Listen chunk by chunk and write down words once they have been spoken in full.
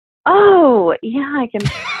Oh, yeah, I can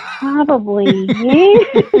probably.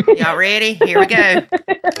 Y'all ready? Here we go.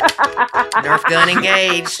 Nerf gun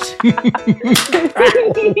engaged.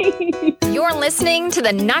 You're listening to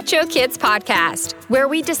the Nacho Kids Podcast, where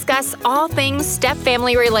we discuss all things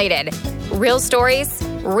step-family related. Real stories,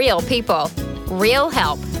 real people, real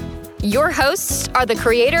help. Your hosts are the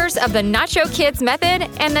creators of the Nacho Kids Method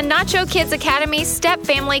and the Nacho Kids Academy Step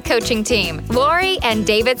Family Coaching Team, Lori and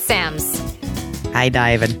David Sims. Hi,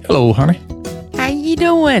 David. Hello, honey. How you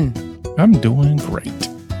doing? I'm doing great.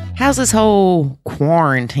 How's this whole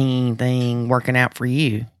quarantine thing working out for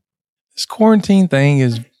you? This quarantine thing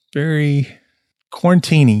is very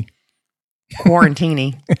quarantine-y.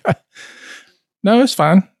 Quarantine-y. No, it's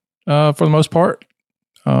fine for the most part.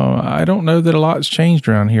 I don't know that a lot's changed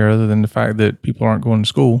around here other than the fact that people aren't going to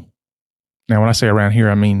school. Now, when I say around here,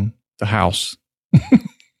 I mean the house.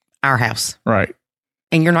 Our house. Right.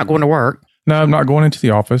 And you're not going to work? No, I'm not going into the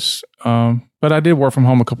office. But I did work from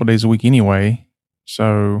home a couple of days a week anyway.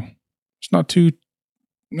 So it's not too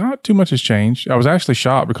much has changed. I was actually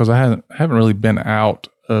shocked because I haven't really been out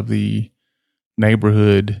of the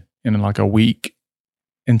neighborhood in like a week.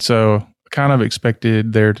 And so I kind of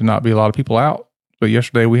expected there to not be a lot of people out. But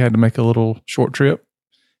yesterday we had to make a little short trip.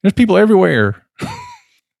 There's people everywhere.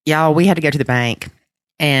 Y'all, we had to go to the bank.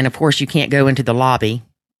 And of course, you can't go into the lobby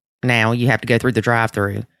now. You have to go through the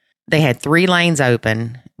drive-thru. They had 3 lanes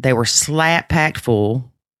open. They were slap packed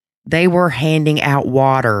full. They were handing out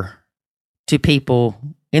water to people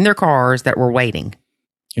in their cars that were waiting.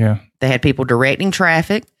 Yeah. They had people directing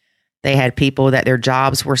traffic. They had people that their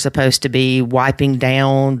jobs were supposed to be wiping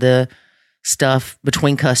down the stuff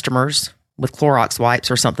between customers with Clorox wipes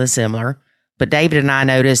or something similar. But David and I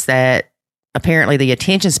noticed that apparently the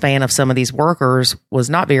attention span of some of these workers was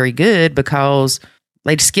not very good because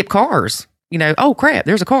they'd skip cars. You know, oh crap,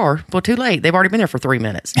 there's a car. Well, too late. They've already been there for 3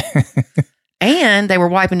 minutes. And they were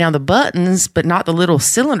wiping down the buttons, but not the little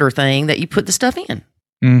cylinder thing that you put the stuff in.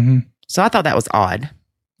 Mm-hmm. So I thought that was odd.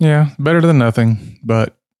 Yeah, better than nothing.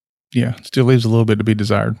 But yeah, still leaves a little bit to be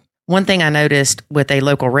desired. One thing I noticed with a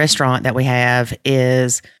local restaurant that we have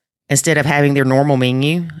is instead of having their normal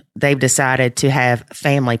menu, they've decided to have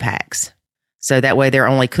family packs. So that way they're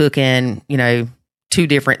only cooking, 2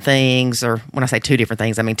 different things, or when I say 2 different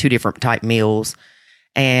things, I mean 2 different type meals.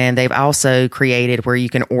 And they've also created where you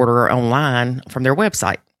can order online from their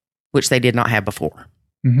website, which they did not have before.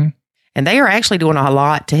 Mm-hmm. And they are actually doing a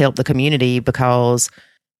lot to help the community because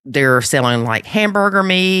they're selling like hamburger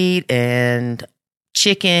meat and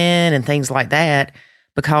chicken and things like that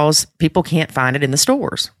because people can't find it in the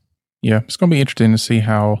stores. Yeah, it's going to be interesting to see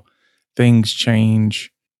how things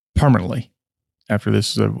change permanently after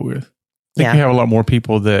this is over with. I think you have a lot more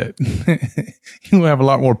people that you have a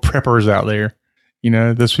lot more preppers out there.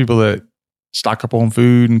 Those people that stock up on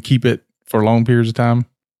food and keep it for long periods of time.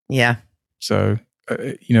 Yeah. So,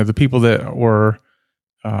 the people that were,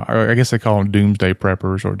 I guess they call them doomsday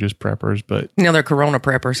preppers or just preppers, but they're Corona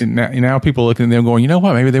preppers. Now people looking at them going, you know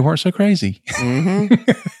what? Maybe they weren't so crazy.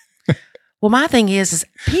 Mm-hmm. Well, my thing is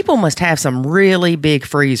people must have some really big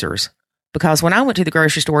freezers because when I went to the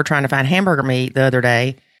grocery store trying to find hamburger meat the other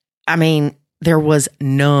day, I mean, there was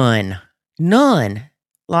none.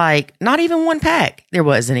 Like, not even 1 pack. There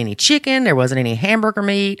wasn't any chicken. There wasn't any hamburger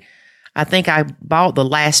meat. I think I bought the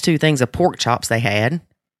last 2 things of pork chops they had.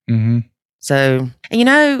 Mm-hmm. So,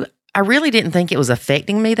 I really didn't think it was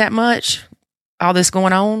affecting me that much, all this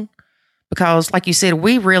going on. Because, like you said,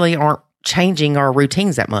 we really aren't changing our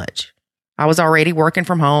routines that much. I was already working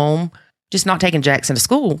from home, just not taking Jackson to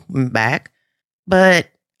school back. But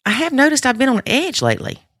I have noticed I've been on edge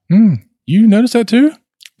lately. You noticed that too?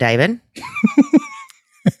 David?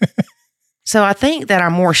 So I think that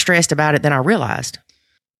I'm more stressed about it than I realized.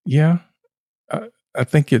 Yeah. I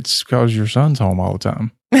think it's because your son's home all the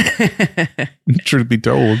time. Truth be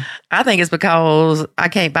told. I think it's because I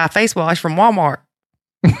can't buy face wash from Walmart.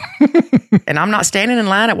 And I'm not standing in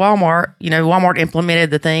line at Walmart. Walmart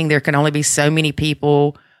implemented the thing. There can only be so many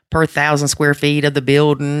people per 1,000 square feet of the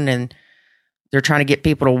building. And they're trying to get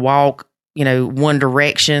people to walk, one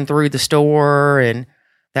direction through the store. And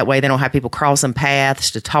that way they don't have people crossing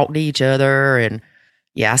paths to talk to each other. And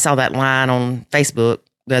yeah, I saw that line on Facebook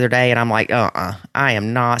the other day and I'm like, I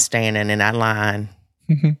am not standing in that line,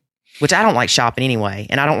 which I don't like shopping anyway.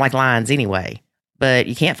 And I don't like lines anyway, but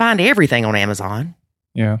you can't find everything on Amazon.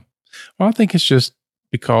 Yeah. Well, I think it's just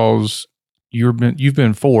because you've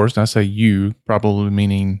been forced. I say you, probably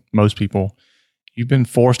meaning most people, you've been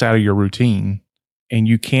forced out of your routine and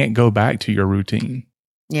you can't go back to your routine.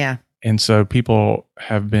 Yeah. And so people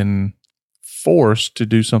have been forced to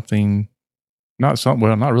do something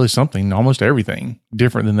not really something, almost everything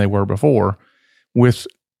different than they were before, with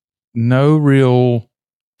no real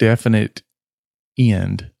definite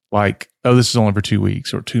end. Like, oh, this is only for 2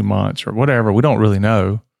 weeks or 2 months or whatever. We don't really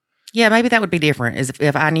know. Yeah, maybe that would be different is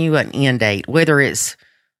if I knew an end date, whether it's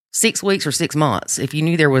 6 weeks or 6 months. If you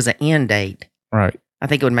knew there was an end date, right? I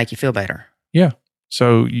think it would make you feel better. Yeah.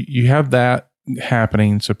 So you have that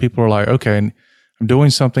happening. So people are like, okay, I'm doing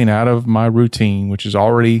something out of my routine, which is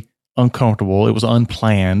already uncomfortable. It was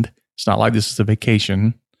unplanned. It's not like this is a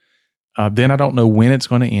vacation. Then I don't know when it's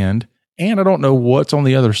going to end, and I don't know what's on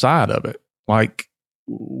the other side of it. Like,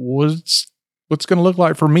 what's going to look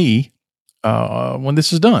like for me when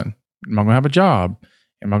this is done? Am I going to have a job?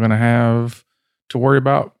 Am I going to have to worry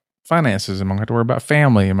about finances? Am I going to have to worry about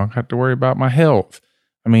family? Am I going to have to worry about my health?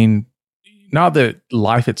 I mean, not that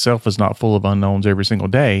life itself is not full of unknowns every single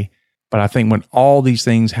day, but I think when all these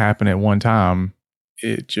things happen at one time,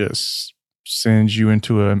 it just sends you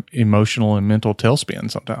into an emotional and mental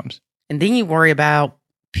tailspin sometimes. And then you worry about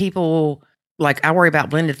people, like I worry about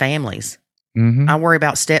blended families. Mm-hmm. I worry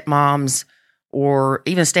about stepmoms or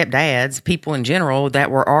even stepdads, people in general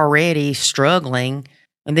that were already struggling.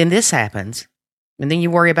 And then this happens. And then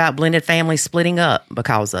you worry about blended families splitting up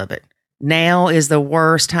because of it. Now is the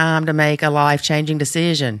worst time to make a life-changing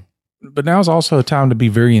decision. But now is also a time to be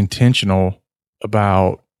very intentional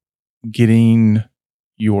about getting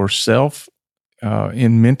yourself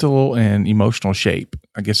in mental and emotional shape,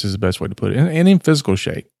 I guess is the best way to put it, and in physical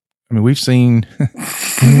shape. I mean, we've seen,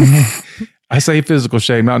 I say physical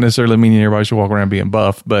shape, not necessarily meaning everybody should walk around being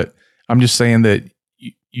buff, but I'm just saying that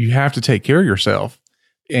you have to take care of yourself.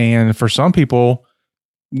 And for some people,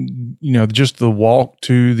 you know, just the walk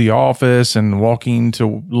to the office and walking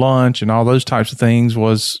to lunch and all those types of things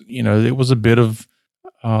was, you know, it was a bit of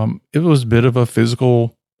a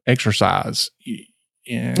physical exercise.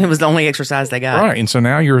 And, it was the only exercise they got. Right. And so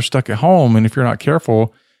now you're stuck at home, and if you're not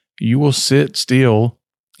careful, you will sit still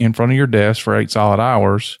in front of your desk for 8 solid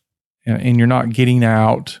hours, and you're not getting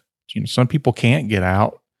out. You know, some people can't get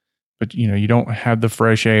out, but you know, you don't have the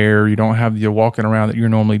fresh air. You don't have the walking around that you're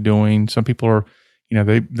normally doing. Some people are, you know,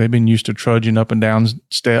 they've been used to trudging up and down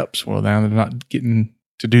steps. Well, now they're not getting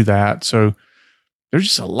to do that. So there's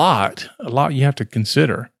just a lot you have to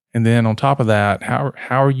consider. And then on top of that, how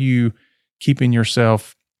are you keeping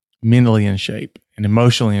yourself mentally in shape and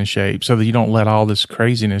emotionally in shape so that you don't let all this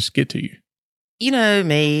craziness get to you? You know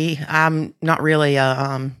me, I'm not really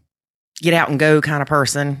a get out and go kind of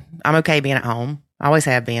person. I'm okay being at home. I always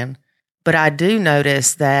have been. But I do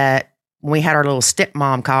notice that when we had our little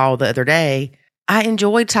stepmom call the other day, I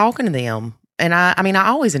enjoyed talking to them. And I mean, I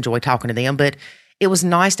always enjoy talking to them, but it was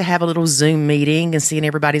nice to have a little Zoom meeting and seeing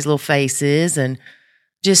everybody's little faces and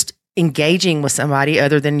just engaging with somebody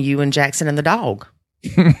other than you and Jackson and the dog.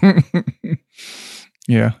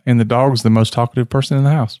 Yeah. And the dog's the most talkative person in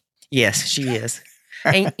the house. Yes, she is.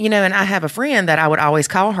 And, you know, and I have a friend that I would always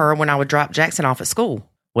call her when I would drop Jackson off at school.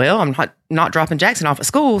 Well, I'm not dropping Jackson off at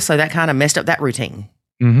school, so that kind of messed up that routine.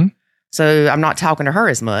 Mm-hmm. So I'm not talking to her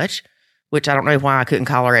as much, which I don't know why I couldn't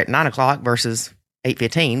call her at 9 o'clock versus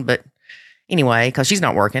 8:15. But anyway, because she's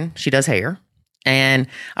not working. She does hair. And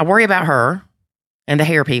I worry about her and the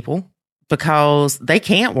hair people because they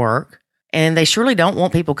can't work, and they surely don't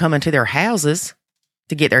want people coming to their houses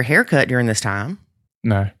to get their hair cut during this time.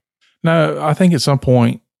 No, I think at some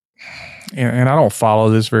point, and I don't follow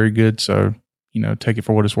this very good, so, you know, take it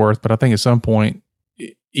for what it's worth. But I think at some point,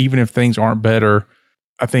 even if things aren't better,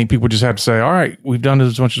 I think people just have to say, all right, we've done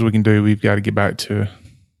as much as we can do. We've got to get back to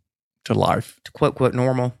life. To quote,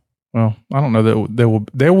 normal. Well, I don't know that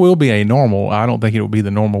there will be a normal. I don't think it will be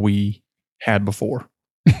the normal we had before.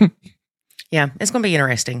 Yeah, it's going to be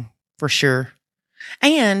interesting for sure.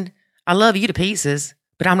 And I love you to pieces,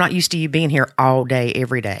 but I'm not used to you being here all day,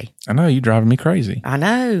 every day. I know, you're driving me crazy. I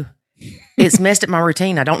know. It's messed up my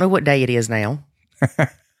routine. I don't know what day it is now.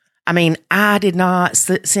 I mean, I did not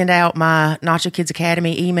send out my Nacho Kids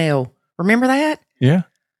Academy email. Remember that? Yeah.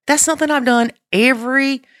 That's something I've done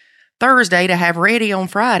every Thursday to have ready on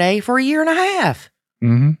Friday for a year and a half.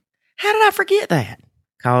 Mm-hmm. How did I forget that?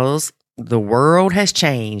 Because the world has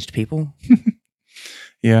changed, people.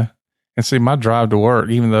 Yeah. And see, my drive to work,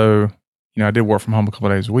 even though, you know, I did work from home a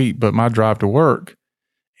couple of days a week, but my drive to work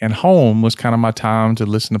and home was kind of my time to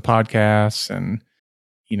listen to podcasts and,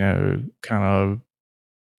 you know, kind of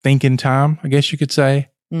thinking time, I guess you could say.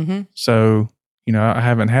 Mm-hmm. So, you know, I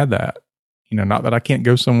haven't had that. You know, not that I can't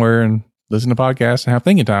go somewhere and listen to podcasts and have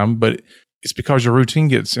thinking time, but it's because your routine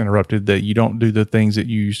gets interrupted that you don't do the things that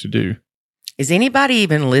you used to do. Is anybody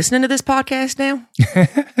even listening to this podcast now?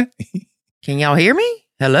 Can y'all hear me?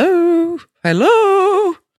 Hello?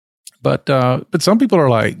 But some people are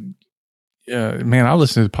like, man, I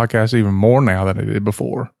listen to the podcast even more now than I did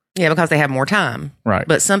before. Yeah, because they have more time. Right.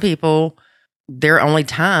 But some people, their only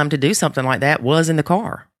time to do something like that was in the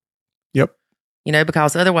car. Yep.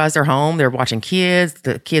 Because otherwise they're home, they're watching kids,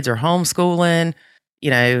 the kids are homeschooling.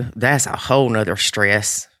 That's a whole nother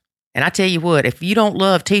stress. And I tell you what, if you don't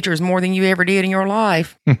love teachers more than you ever did in your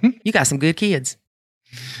life, you got some good kids.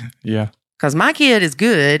 Yeah. Because my kid is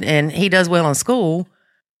good and he does well in school.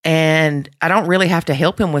 And I don't really have to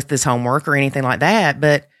help him with this homework or anything like that.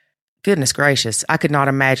 But goodness gracious, I could not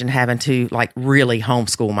imagine having to really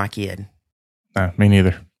homeschool my kid. No, me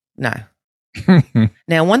neither. No.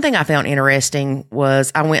 Now, one thing I found interesting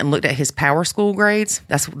was I went and looked at his Power School grades.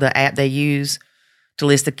 That's the app they use to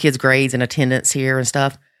list the kids' grades and attendance here and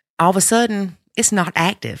stuff. All of a sudden, it's not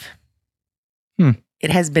active. It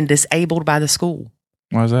has been disabled by the school.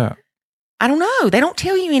 Why is that? I don't know. They don't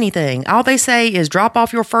tell you anything. All they say is drop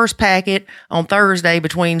off your first packet on Thursday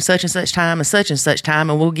between such and such time,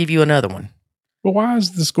 and we'll give you another one. Well, why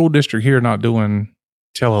is the school district here not doing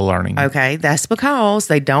telelearning? Okay, that's because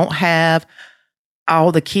they don't have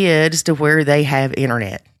all the kids to where they have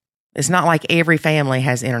internet. It's not like every family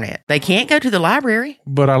has internet. They can't go to the library.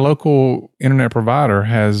 But our local internet provider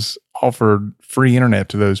has offered free internet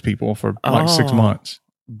to those people for 6 months.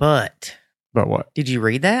 But what? Did you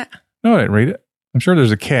read that? No, I didn't read it. I'm sure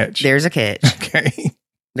there's a catch. There's a catch. Okay.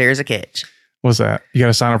 There's a catch. What's that? You got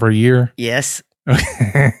to sign up for a year? Yes.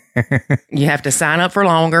 Okay. You have to sign up for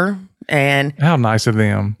longer. And how nice of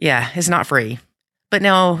them. Yeah, it's not free. But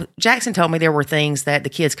no, Jackson told me there were things that the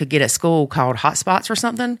kids could get at school called hotspots or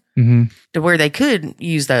something to where they could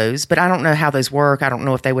use those. But I don't know how those work. I don't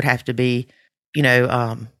know if they would have to be,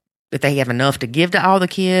 if they have enough to give to all the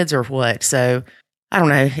kids or what. So I don't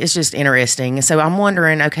know. It's just interesting. So I'm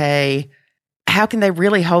wondering, okay, how can they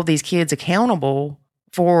really hold these kids accountable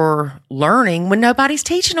for learning when nobody's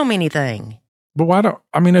teaching them anything? But why don't,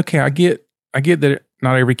 okay, I get that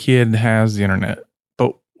not every kid has the internet,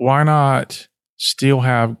 but why not still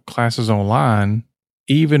have classes online,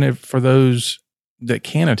 even if for those that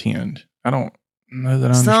can attend? I don't know that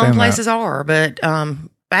I understand Some places that. are, but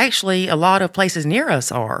actually a lot of places near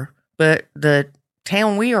us are. But the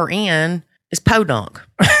town we are in is Podunk.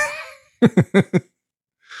 And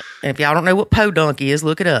if y'all don't know what Podunk is,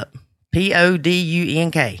 look it up.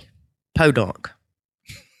 Podunk. Podunk.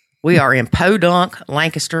 We are in Podunk,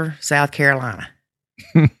 Lancaster, South Carolina.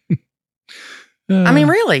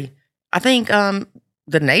 Really. I think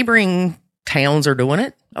the neighboring towns are doing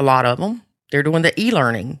it. A lot of them. They're doing the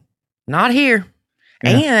e-learning. Not here.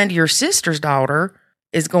 Yeah. And your sister's daughter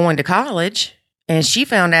is going to college, and she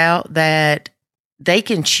found out that they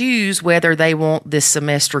can choose whether they want this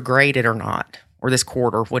semester graded or not, or this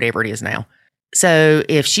quarter, whatever it is now. So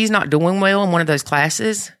if she's not doing well in one of those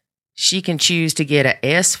classes, she can choose to get a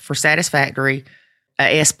S for satisfactory,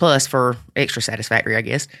 a S plus for extra satisfactory, I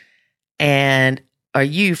guess, and a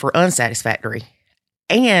U for unsatisfactory.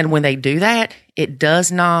 And when they do that, it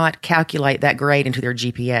does not calculate that grade into their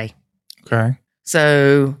GPA. Okay.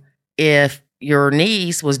 So if your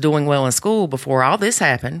niece was doing well in school before all this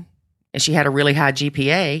happened, and she had a really high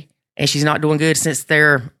GPA, and she's not doing good since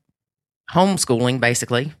they're homeschooling,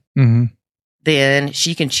 basically, then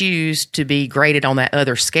she can choose to be graded on that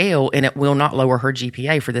other scale, and it will not lower her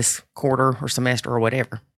GPA for this quarter or semester or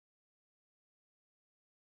whatever.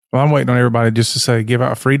 Well, I'm waiting on everybody just to say, give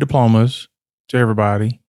out free diplomas to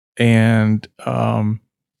everybody. And,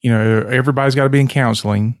 everybody's got to be in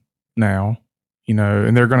counseling now,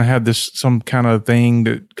 and they're going to have some kind of thing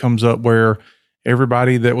that comes up where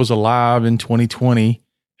everybody that was alive in 2020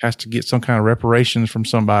 has to get some kind of reparations from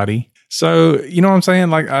somebody. So, you know what I'm saying?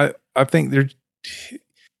 Like, I think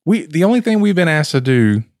the only thing we've been asked to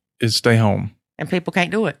do is stay home. And people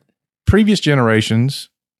can't do it. Previous generations,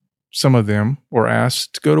 some of them were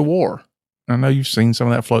asked to go to war. I know you've seen some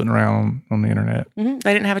of that floating around on the internet. Mm-hmm.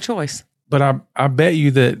 They didn't have a choice. But I bet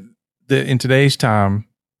you that in today's time,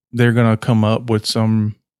 they're going to come up with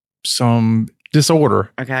some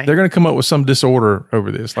disorder. Okay. They're going to come up with some disorder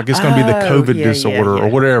over this. Like it's going to be the COVID disorder or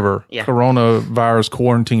whatever. Yeah. Coronavirus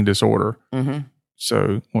quarantine disorder. Mm-hmm.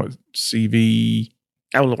 So what? CV.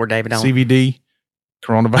 Oh, Lord, David. CVD.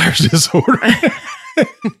 Coronavirus disorder.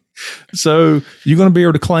 So you're going to be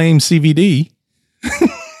able to claim CVD.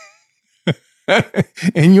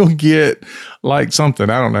 And you'll get like something,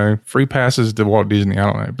 I don't know, free passes to Walt Disney. I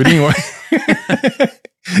don't know. But anyway,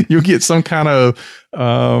 you'll get some kind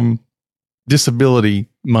of disability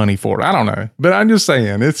money for it. I don't know. But I'm just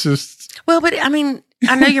saying, it's just. Well, but I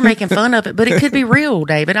know you're making fun of it, but it could be real,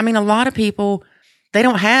 David. A lot of people, they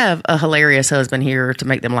don't have a hilarious husband here to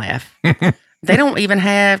make them laugh. They don't even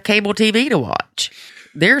have cable TV to watch.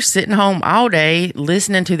 They're sitting home all day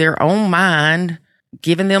listening to their own mind,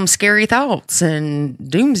 giving them scary thoughts and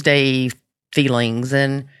doomsday feelings.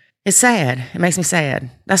 And it's sad. It makes me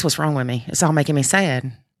sad. That's what's wrong with me. It's all making me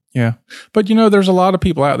sad. Yeah. But, there's a lot of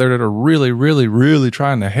people out there that are really, really, really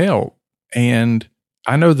trying to help. And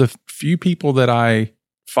I know the few people that I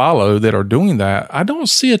follow that are doing that, I don't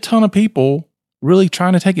see a ton of people really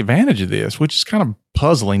trying to take advantage of this, which is kind of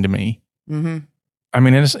puzzling to me. Mm-hmm. I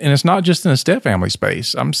mean, and it's not just in a step family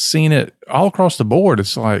space. I'm seeing it all across the board.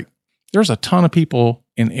 It's like there's a ton of people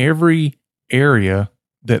in every area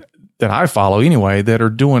that I follow anyway that are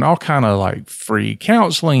doing all kind of like free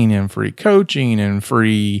counseling and free coaching and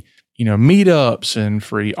free, meetups and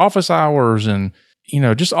free office hours and,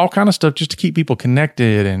 just all kind of stuff just to keep people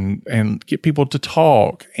connected and get people to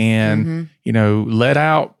talk and, let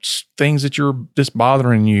out things that's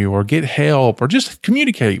bothering you or get help or just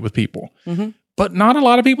communicate with people. Mm-hmm. But not a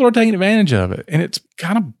lot of people are taking advantage of it. And it's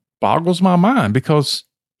kind of boggles my mind because,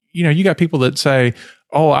 you got people that say,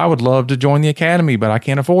 oh, I would love to join the academy, but I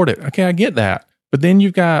can't afford it. Okay, I get that. But then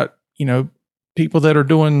you've got, people that are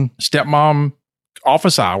doing stepmom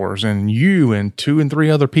office hours and you and 2 and 3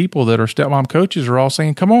 other people that are stepmom coaches are all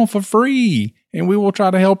saying, come on for free and we will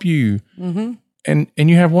try to help you. Mm-hmm. And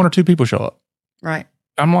you have 1 or 2 people show up. Right.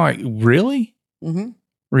 I'm like, really? Mm-hmm.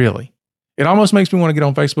 Really? It almost makes me want to get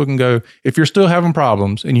on Facebook and go, if you're still having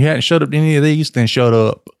problems and you hadn't shut up to any of these, then shut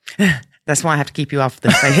up. That's why I have to keep you off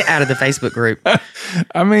out of the Facebook group.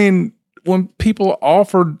 I mean, when people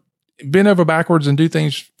bend over backwards and do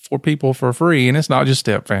things for people for free, and it's not just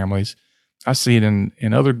step families. I see it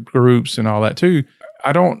in other groups and all that too.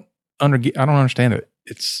 I don't understand it.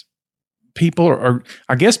 It's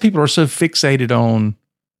I guess people are so fixated on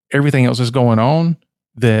everything else that's going on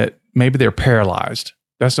that maybe they're paralyzed.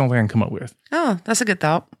 That's the only thing I can come up with. Oh, that's a good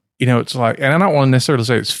thought. It's like, and I don't want to necessarily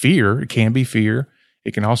say it's fear. It can be fear.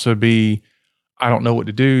 It can also be, I don't know what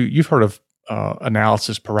to do. You've heard of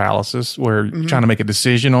analysis paralysis, where you're trying to make a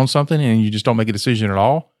decision on something and you just don't make a decision at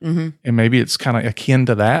all. Mm-hmm. And maybe it's kind of akin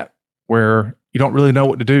to that, where you don't really know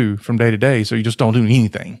what to do from day to day. So you just don't do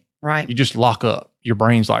anything. Right. You just lock up. Your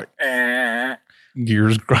brain's like,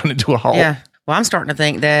 gears grinding to a halt. Yeah. Well, I'm starting to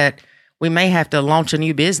think that we may have to launch a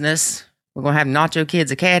new business. We're going to have Nacho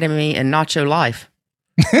Kids Academy and Nacho Life.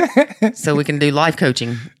 So we can do life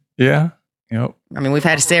coaching. Yeah. Yep. I mean, we've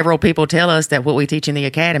had several people tell us that what we teach in the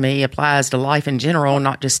academy applies to life in general,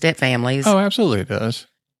 not just step families. Oh, absolutely it does.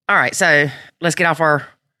 All right. So let's get off our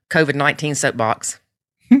COVID-19 soapbox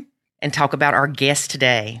and talk about our guest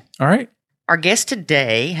today. All right. Our guest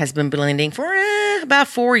today has been blending for about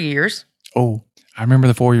 4 years. Oh, I remember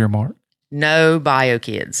the 4-year mark. No bio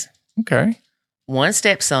kids. Okay. 1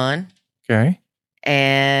 stepson. Okay.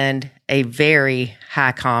 And a very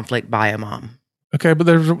high conflict bio mom. Okay, but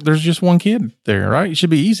there's just 1 kid there, right? It should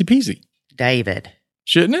be easy peasy. David.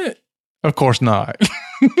 Shouldn't it? Of course not.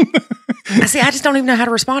 I just don't even know how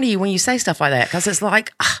to respond to you when you say stuff like that, because it's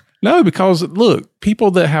like... No, because look,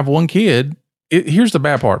 people that have 1 kid, here's the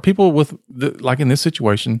bad part. People with, like in this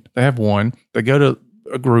situation, they have 1, they go to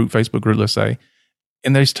a group, Facebook group, let's say,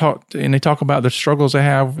 and they talk about the struggles they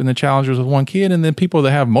have and the challenges with 1 kid, and then people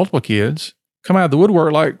that have multiple kids come out of the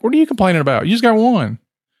woodwork like, what are you complaining about? You just got 1.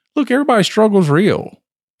 Look, everybody's struggle is real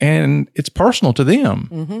and it's personal to them.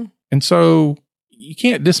 Mm-hmm. And so you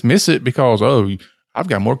can't dismiss it because, oh, I've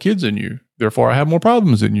got more kids than you. Therefore, I have more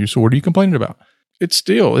problems than you. So what are you complaining about? It's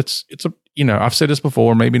still, it's a, I've said this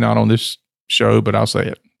before, maybe not on this show, but I'll say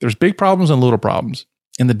it. There's big problems and little problems.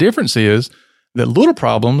 And the difference is that little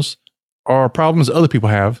problems are problems other people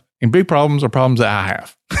have and big problems are problems that I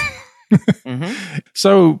have. Mm-hmm.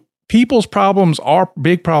 So people's problems are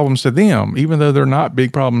big problems to them, even though they're not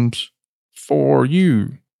big problems for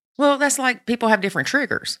you. Well, that's like people have different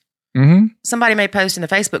triggers. Mm-hmm. Somebody may post in the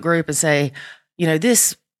Facebook group and say,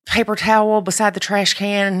 this paper towel beside the trash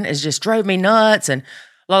can has just drove me nuts and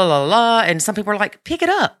la, la, la, la. And some people are like, pick it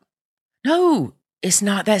up. No, it's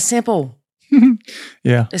not that simple.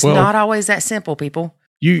 Yeah. It's not always that simple, people.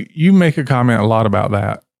 You make a comment a lot about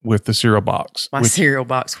that with the cereal box. Cereal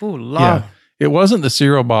box. Ooh, Lord. Yeah. It wasn't the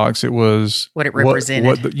cereal box. It was what it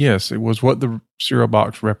represented. Yes, it was what the cereal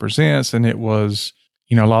box represents. And it was,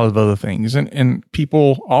 a lot of other things. And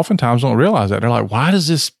people oftentimes don't realize that. They're like, why does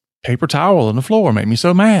this paper towel on the floor make me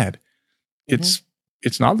so mad? Mm-hmm.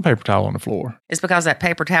 It's not the paper towel on the floor. It's because that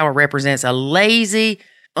paper towel represents a lazy,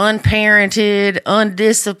 unparented,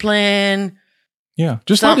 undisciplined. Yeah.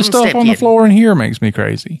 Just like the stuff on the floor in here makes me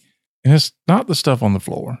crazy. And it's not the stuff on the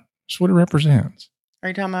floor. It's what it represents. Are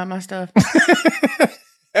you talking about my stuff?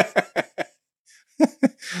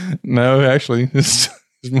 No, actually, this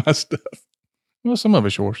is my stuff. Well, some of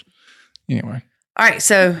it's yours. Anyway. All right,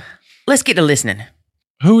 so let's get to listening.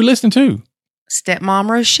 Who we listening to? Stepmom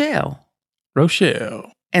Rochelle.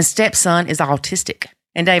 Rochelle. And stepson is autistic.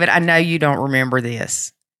 And David, I know you don't remember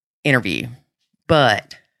this interview,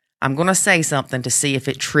 but I'm going to say something to see if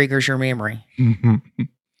it triggers your memory. Mm-hmm.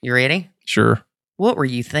 You ready? Sure. What were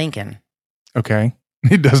you thinking? Okay.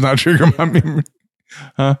 It does not trigger my memory.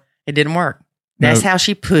 Huh? It didn't work. That's how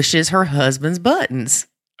she pushes her husband's buttons.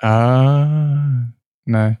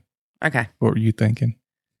 No. Okay. What were you thinking?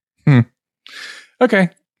 Okay.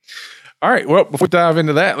 All right. Well, before we dive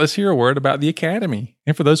into that, let's hear a word about the Academy.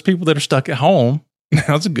 And for those people that are stuck at home,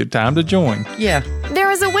 now's a good time to join. Yeah.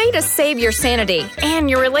 There is a way to save your sanity and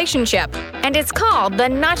your relationship, and it's called the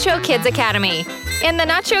Nacho Kids Academy. In the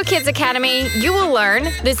Nacho Kids Academy, you will learn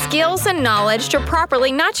the skills and knowledge to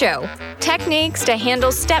properly nacho, techniques to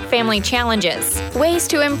handle step-family challenges, ways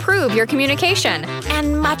to improve your communication,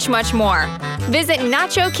 and much, much more. Visit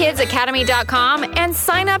NachoKidsAcademy.com and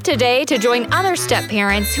sign up today to join other step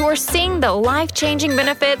parents who are seeing the life-changing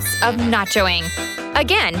benefits of nachoing.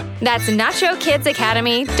 Again, that's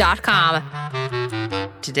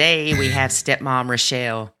NachoKidsAcademy.com. Today we have stepmom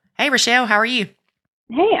Rochelle. Hey, Rochelle, how are you?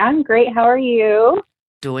 Hey, I'm great. How are you?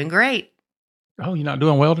 Doing great. Oh, you're not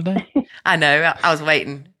doing well today? I know. I was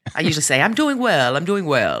waiting. I usually say, I'm doing well. I'm doing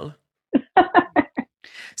well.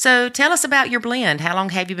 So tell us about your blend. How long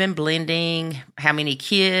have you been blending? How many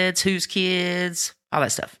kids? Whose kids? All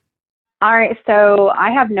that stuff. All right. So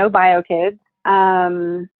I have no bio kids.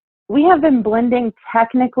 We have been blending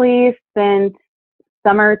technically since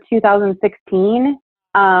summer 2016.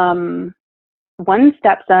 One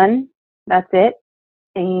stepson. That's it.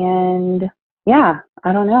 And yeah,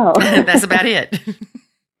 I don't know. That's about it.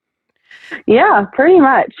 Yeah, pretty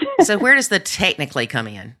much. So where does the technically come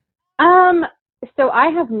in? So I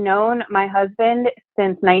have known my husband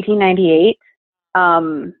since 1998.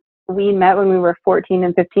 We met when we were 14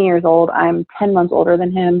 and 15 years old. I'm 10 months older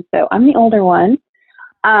than him, so I'm the older one.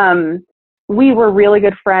 We were really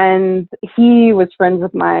good friends. He was friends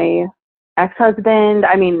with my ex-husband.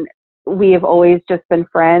 I mean, we have always just been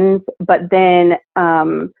friends. But then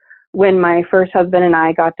when my first husband and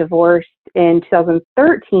I got divorced in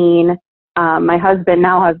 2013, my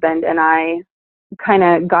now husband, and I kind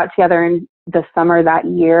of got together in the summer that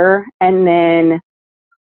year. And then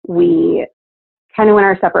we kind of went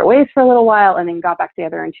our separate ways for a little while and then got back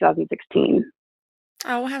together in 2016.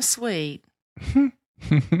 Oh, how sweet.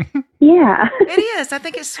 Yeah. It is. I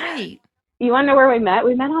think it's sweet. You want to know where we met?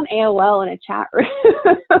 We met on AOL in a chat room.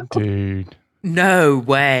 Dude. No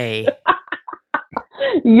way.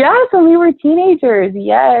 Yes, when we were teenagers.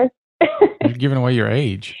 Yes. You're giving away your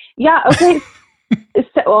age. Yeah. Okay.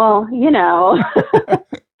 So, well, you know.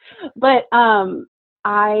 But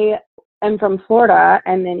I am from Florida,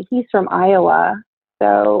 and then he's from Iowa.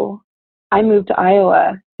 So I moved to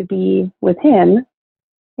Iowa to be with him.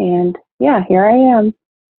 And yeah, here I am.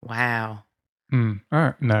 Wow. All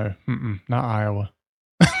right. No, not Iowa.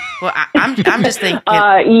 Well, I'm just thinking.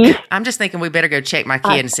 I'm just thinking we better go check my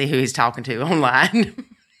kid and see who he's talking to online.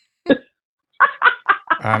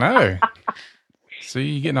 I know. See,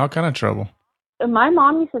 you get in all kind of trouble. My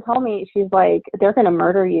mom used to tell me, she's like, they're going to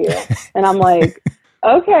murder you. And I'm like,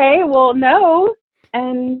 okay, well, no.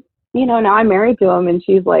 And, you know, now I'm married to him, and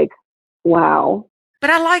she's like, wow. But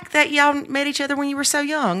I like that y'all met each other when you were so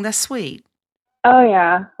young. That's sweet. Oh,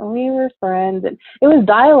 yeah. We were friends. And it was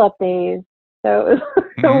dial-up days. So,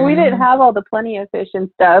 so we didn't have all the Plenty of Fish and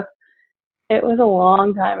stuff. It was a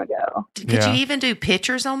long time ago. Could you even do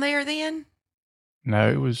pictures on there then?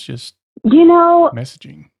 No, it was just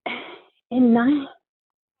messaging. In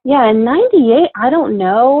 98, I don't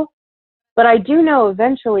know. But I do know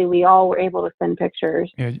eventually we all were able to send pictures.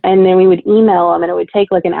 Yeah. And then we would email them, and it would take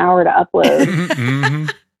like an hour to upload.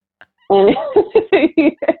 And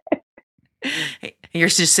you're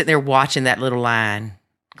just sitting there watching that little line.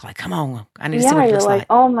 Like, come on, I need to see what it looks like.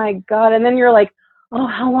 Oh my God. And then you're like, oh,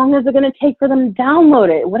 how long is it going to take for them to download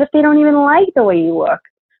it? What if they don't even like the way you look?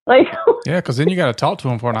 Like, yeah, because then you got to talk to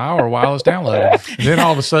them for an hour while it's downloading. And then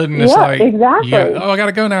all of a sudden it's exactly. I got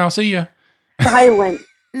to go now. See ya. Silent.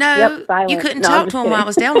 No, silent. You couldn't talk to them while it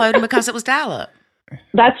was downloading because it was dial-up.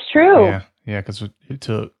 That's true. Yeah, because it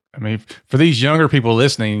took, I mean, for these younger people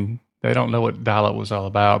listening, they don't know what dial-up was all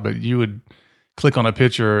about, but you would click on a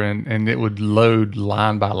picture and it would load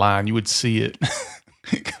line by line. You would see it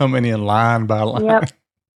coming in line by line. Yep.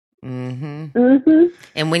 And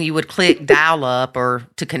when you would click dial up or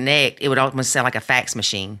to connect, it would almost sound like a fax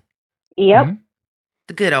machine. Yep.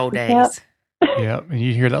 The good old days. Yep. And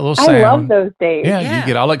you hear that little sound. I love those days. Yeah. You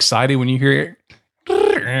get all excited when you hear it.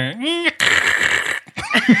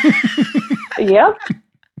 Yep.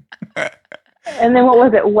 And then what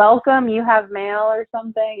was it? Welcome, you have mail or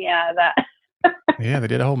something? Yeah, that. Yeah, they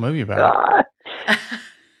did a whole movie about it.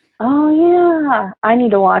 Oh, yeah. I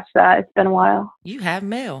need to watch that. It's been a while. You have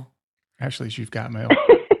mail. Actually, you've got mail.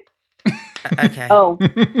 Okay. Oh,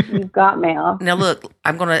 you've got mail. Now, look,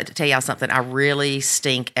 I'm going to tell y'all something. I really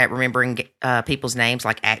stink at remembering people's names,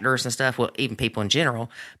 like actors and stuff. Well, even people in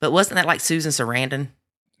general. But wasn't that like Susan Sarandon?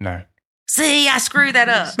 No. See, I screwed that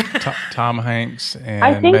up. Tom Hanks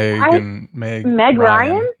and Meg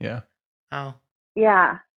Ryan? Yeah. Oh.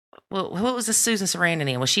 Yeah. Well, what was the Susan Sarandon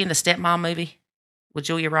in? Was she in the Stepmom movie with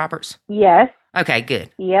Julia Roberts? Yes. Okay, good.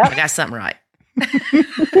 Yep. I got something right.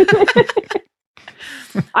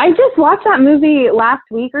 I just watched that movie last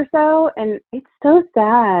week or so, and it's so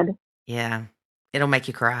sad. Yeah. It'll make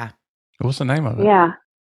you cry. What's the name of it? Yeah.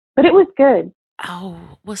 But it was good. Oh,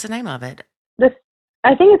 what's the name of it?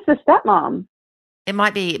 I think it's The Stepmom. It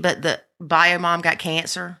might be, but the bio mom got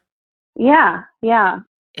cancer. Yeah. Yeah.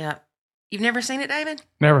 Yeah. You've never seen it, David?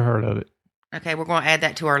 Never heard of it. Okay, we're going to add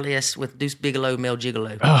that to our list with Deuce Bigelow, Mel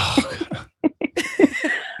Gigolo. Oh.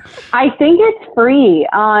 I think it's free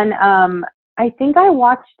on, I think I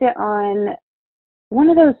watched it on one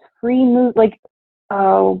of those free movies, like,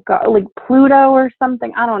 oh God, like Pluto or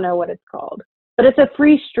something. I don't know what it's called, but it's a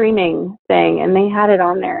free streaming thing, and they had it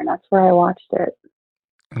on there, and that's where I watched it.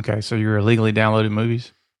 Okay, so you're illegally downloading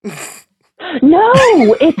movies? No,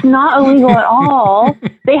 it's not illegal at all.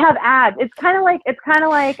 They have ads. It's kind of like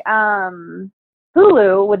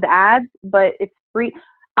Hulu with the ads, but it's free.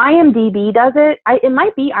 IMDb does it. It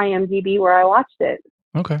might be IMDb where I watched it.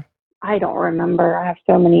 Okay. I don't remember. I have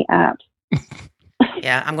so many apps.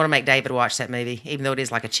 Yeah, I'm going to make David watch that movie, even though it is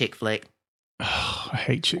like a chick flick. Oh, I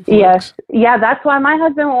hate chick flicks. Yes. Yeah, that's why my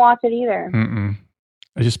husband won't watch it either. Mm-mm.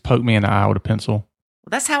 It just poked me in the eye with a pencil. Well,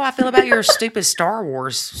 that's how I feel about your stupid Star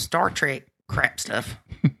Wars, Star Trek crap stuff.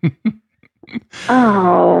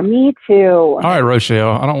 Oh, me too. All right,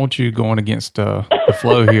 Rochelle, I don't want you going against the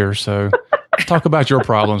flow here, so talk about your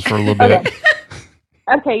problems for a little bit.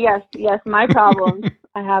 Okay, yes, my problems.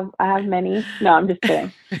 I have many. No, I'm just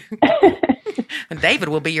kidding. And David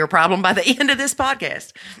will be your problem by the end of this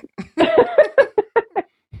podcast.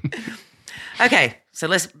 Okay, so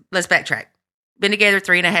let's backtrack. Been together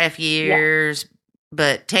 3.5 years,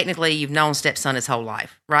 but technically you've known Stepson his whole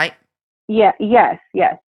life, right? Yeah, yes.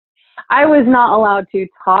 I was not allowed to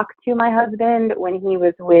talk to my husband when he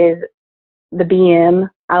was with the BM.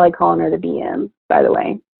 I like calling her the BM, by the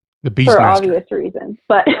way. The Beast for Master. Obvious reasons.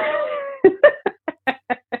 But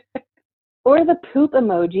or the poop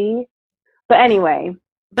emoji. But anyway.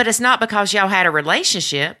 But it's not because y'all had a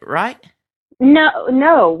relationship, right?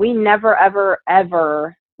 No, we never,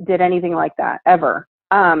 ever did anything like that, ever.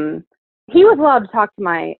 He was allowed to talk to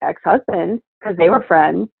my ex-husband because they were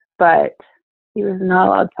friends, but he was not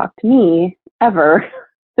allowed to talk to me ever.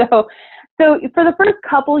 So for the first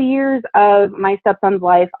couple years of my stepson's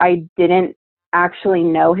life, I didn't actually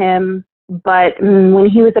know him. But when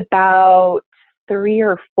he was about 3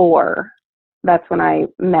 or 4, that's when I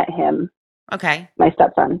met him. Okay. My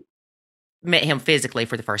stepson. Met him physically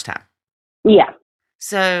for the first time. Yeah.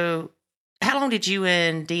 So how long did you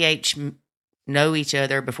and DH know each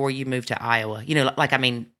other before you moved to Iowa? You know,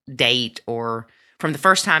 date, or from the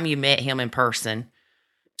first time you met him in person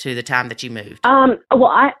to the time that you moved?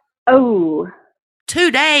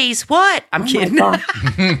 2 days. What? I'm kidding. What?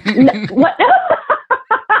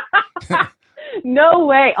 No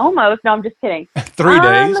way. Almost. No, I'm just kidding. 3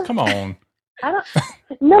 days? Come on.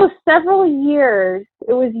 No, several years.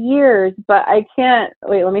 It was years, but I can't.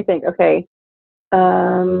 Wait, let me think. Okay.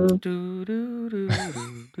 4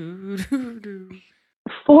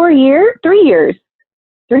 years? 3 years.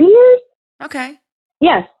 3 years? Okay.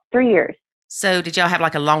 Yes, 3 years. So did y'all have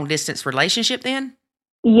like a long distance relationship then?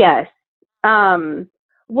 Yes.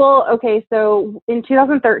 Well, okay. So in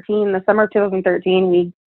 2013, the summer of 2013,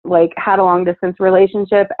 we had a long distance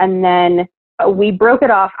relationship, and then we broke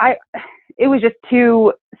it off. It was just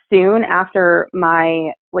too soon after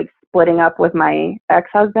my splitting up with my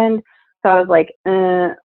ex-husband. So I was like,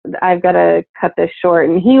 I've got to cut this short.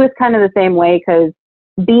 And he was kind of the same way because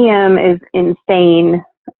BM is insane.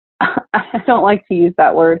 I don't like to use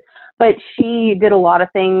that word, but she did a lot of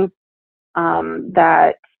things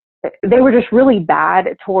that they were just really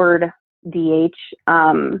bad toward DH.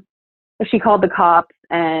 She called the cops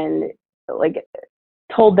and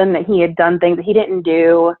told them that he had done things that he didn't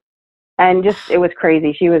do. And it was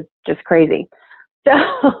crazy. She was just crazy.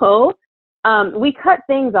 So we cut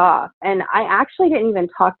things off, and I actually didn't even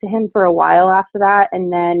talk to him for a while after that.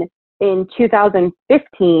 And then in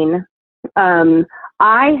 2015,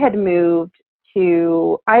 I had moved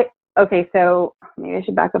to, okay, so maybe I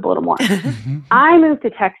should back up a little more. I moved to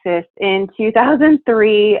Texas in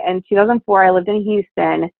 2003 and 2004. I lived in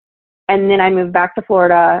Houston, and then I moved back to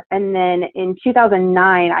Florida. And then in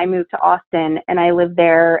 2009, I moved to Austin, and I lived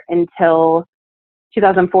there until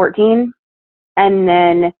 2014. And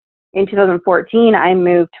then in 2014, I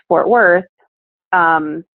moved to Fort Worth.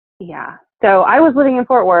 So I was living in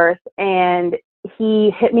Fort Worth, and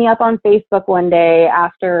he hit me up on Facebook one day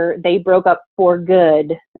after they broke up for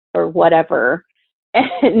good or whatever.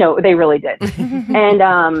 No, they really did.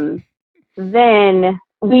 And then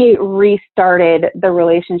we restarted the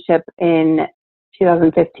relationship in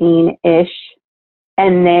 2015-ish.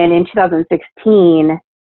 And then in 2016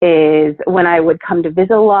 is when I would come to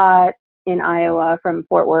visit a lot in Iowa from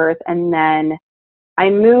Fort Worth. And then I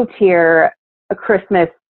moved here Christmas.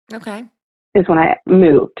 Okay. Is when I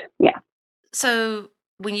moved. Yeah. So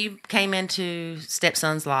when you came into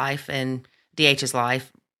Stepson's life and DH's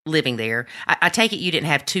life, living there, I take it you didn't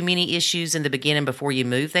have too many issues in the beginning before you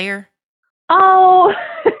moved there? Oh,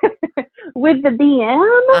 with the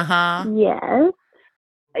BM? Uh-huh. Yes.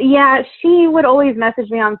 Yeah, she would always message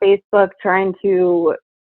me on Facebook trying to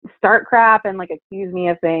start crap and like accuse me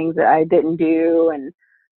of things that I didn't do. And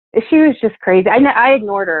she was just crazy. I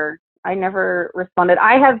ignored her. I never responded.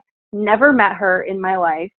 I have never met her in my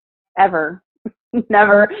life, ever.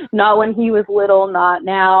 Never. Not when he was little, not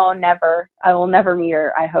now, never. I will never meet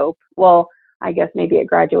her, I hope. Well, I guess maybe at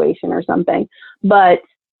graduation or something. But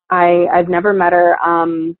I've never met her.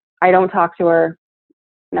 I don't talk to her.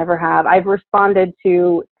 Never have. I've responded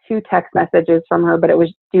to 2 text messages from her, but it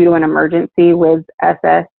was due to an emergency with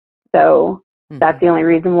SS. So that's the only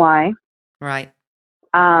reason why. Right.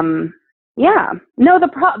 Yeah. No,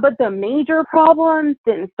 but the major problems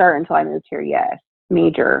didn't start until I moved here. Yes.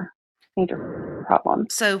 Major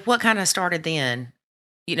problems. So what kind of started then?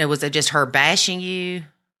 Was it just her bashing you?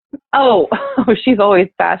 Oh, she's always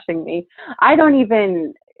bashing me. I don't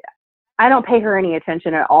pay her any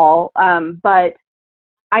attention at all. But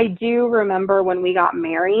I do remember when we got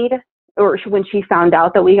married, or when she found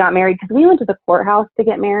out that we got married, because we went to the courthouse to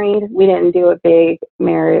get married. We didn't do a big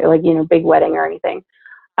big wedding or anything.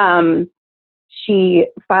 She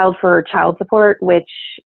filed for child support, which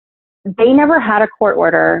they never had a court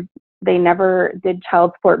order. They never did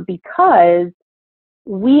child support because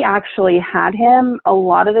we actually had him a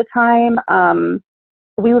lot of the time.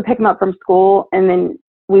 We would pick him up from school, and then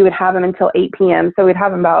we would have him until 8 p.m. So we'd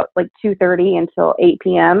have him about like 2:30 until 8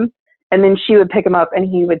 p.m. And then she would pick him up, and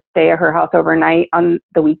he would stay at her house overnight on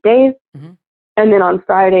the weekdays. Mm-hmm. And then on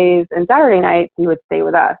Fridays and Saturday nights, he would stay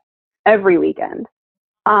with us every weekend.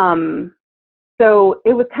 So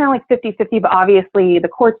it was kind of like 50-50, but obviously the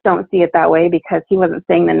courts don't see it that way because he wasn't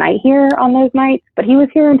staying the night here on those nights, but he was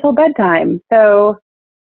here until bedtime. So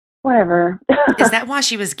whatever. Is that why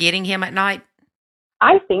she was getting him at night?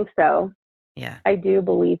 I think so. Yeah. I do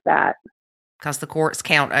believe that. Because the courts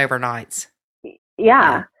count overnights.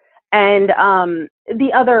 Yeah. And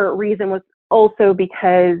the other reason was also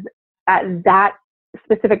because at that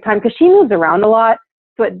specific time, because she moves around a lot,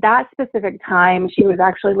 so at that specific time, she was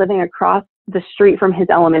actually living across the street from his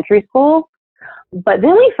elementary school. But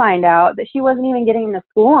then we find out that she wasn't even getting to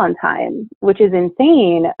school on time, which is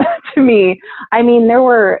insane to me. I mean, there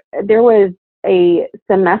was a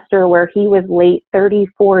semester where he was late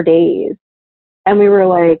 34 days. And we were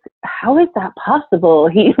like, how is that possible?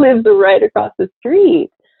 He lives right across the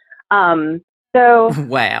street. So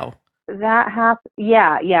wow. That happened.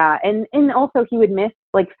 Yeah. And also he would miss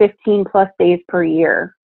like 15 plus days per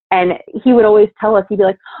year. And he would always tell us, he'd be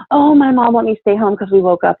like, oh, my mom let me stay home because we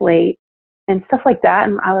woke up late and stuff like that.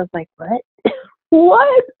 And I was like, what?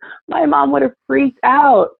 What? My mom would have freaked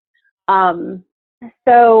out.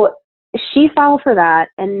 So she filed for that.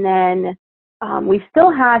 And then we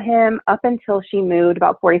still had him up until she moved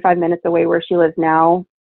about 45 minutes away where she lives now.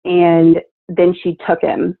 And then she took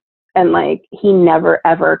him, and like, he never,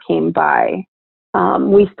 ever came by.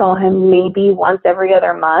 We saw him maybe once every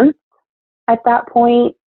other month at that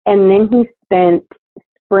point. And then he spent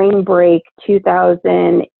spring break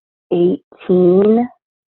 2018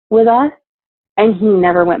 with us, and he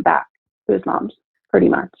never went back to his mom's, pretty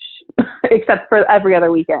much, except for every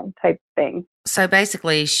other weekend type thing. So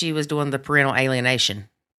basically, she was doing the parental alienation.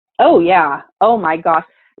 Oh, yeah. Oh, my gosh.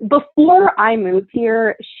 Before I moved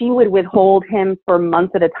here, she would withhold him for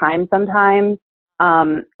months at a time sometimes.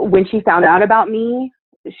 When she found out about me,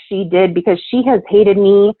 she did, because she has hated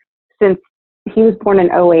me since he was born in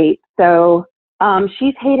 2008. So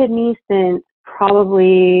she's hated me since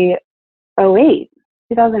probably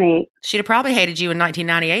 2008. She'd have probably hated you in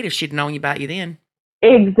 1998 if she'd known about you then.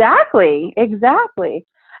 Exactly.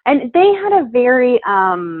 And they had a very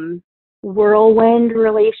whirlwind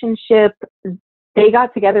relationship. They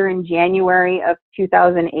got together in January of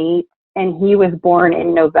 2008, and he was born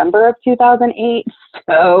in November of 2008.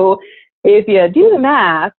 So if you do the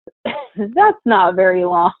math, that's not very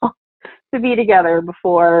long to be together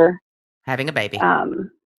before having a baby.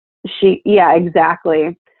 Yeah,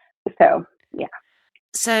 exactly. So, yeah.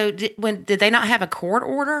 So did they not have a court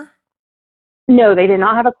order? No, they did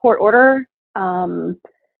not have a court order.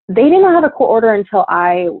 They did not have a court order until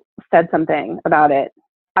I said something about it.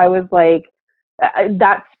 I was like,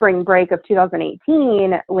 that spring break of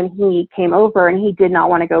 2018, when he came over and he did not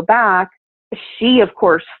want to go back, she, of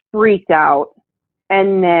course, freaked out.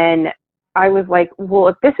 And then I was like, well,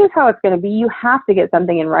 if this is how it's going to be, you have to get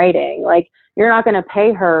something in writing. Like, you're not going to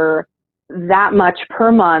pay her that much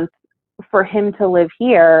per month for him to live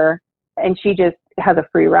here, and she just has a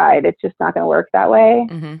free ride. It's just not going to work that way.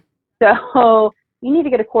 Mm-hmm. So you need to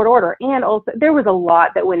get a court order. And also, there was a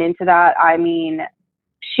lot that went into that. I mean,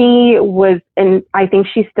 she was, and I think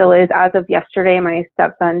she still is, as of yesterday, my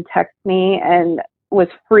stepson texted me and was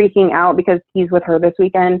freaking out because he's with her this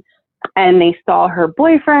weekend, and they saw her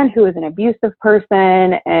boyfriend, who is an abusive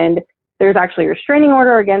person, and there's actually a restraining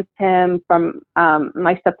order against him from,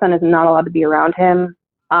 my stepson is not allowed to be around him.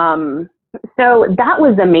 So that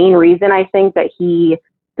was the main reason, I think, that he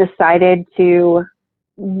decided to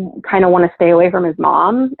kind of want to stay away from his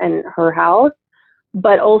mom and her house,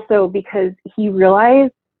 but also because he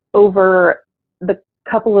realized over the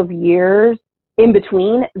couple of years in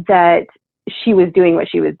between that she was doing what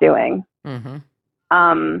she was doing.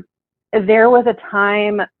 Mm-hmm. There was a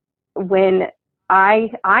time when I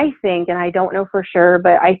think, and I don't know for sure,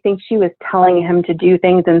 but I think she was telling him to do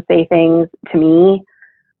things and say things to me,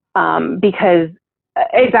 because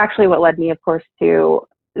it's actually what led me, of course, to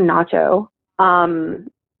Nacho.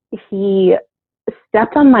 He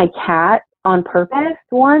stepped on my cat on purpose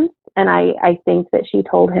once, and I think that she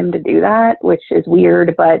told him to do that, which is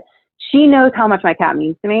weird, but she knows how much my cat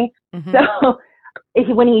means to me. Mm-hmm. So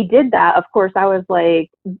when he did that, of course, I was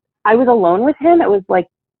alone with him. It was like,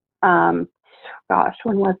 gosh,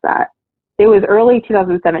 when was that? It was early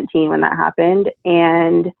 2017 when that happened,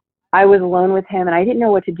 and I was alone with him, and I didn't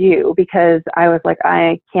know what to do because I was like,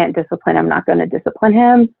 I can't discipline. I'm not going to discipline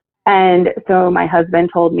him. And so my husband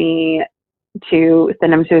told me to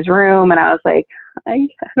send him to his room, and I was like, I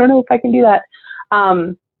don't know if I can do that.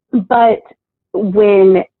 But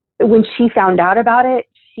when she found out about it,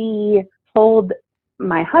 she told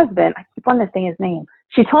my husband, I keep wanting to say his name.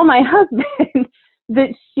 She told my husband that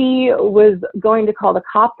she was going to call the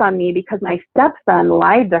cops on me because my stepson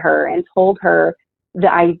lied to her and told her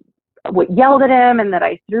that I yelled at him and that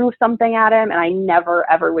I threw something at him, and I never,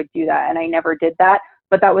 ever would do that. And I never did that.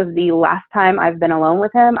 But that was the last time I've been alone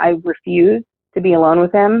with him. I refused to be alone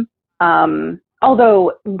with him.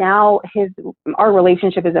 Although now our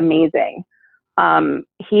relationship is amazing.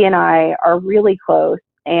 He and I are really close,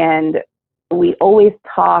 and we always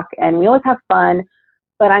talk and we always have fun,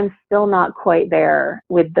 but I'm still not quite there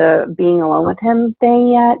with the being alone with him thing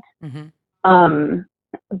yet. Mm-hmm.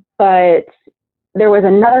 But there was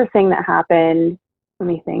another thing that happened. Let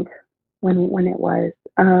me think when it was.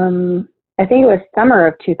 I think it was summer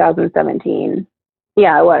of 2017.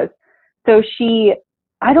 Yeah, it was. So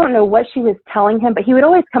I don't know what she was telling him, but he would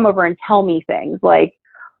always come over and tell me things like,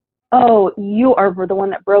 oh, you are the one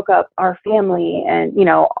that broke up our family. And,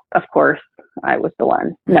 of course, I was the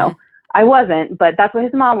one. Mm-hmm. No, I wasn't, but that's what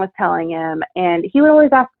his mom was telling him. And he would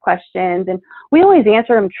always ask questions, and we always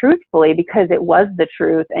answered him truthfully because it was the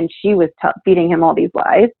truth, and she was feeding him all these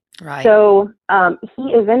lies. Right. So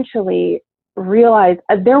he eventually realized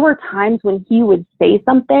there were times when he would say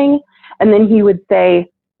something, and then he would say,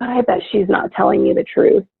 but I bet she's not telling me the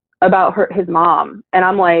truth about his mom. And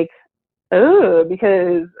I'm like, oh,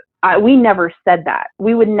 because we never said that.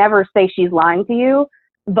 We would never say she's lying to you,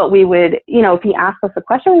 but we would, if he asked us a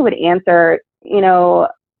question, we would answer, no,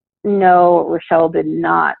 Rochelle did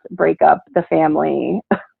not break up the family.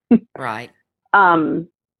 Right.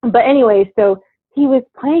 But anyway, so he was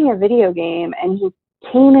playing a video game, and he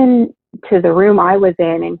came in to the room I was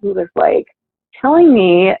in, and he was like telling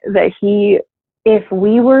me that if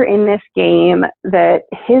we were in this game, that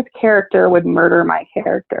his character would murder my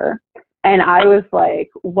character. And I was like,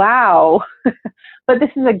 wow. But this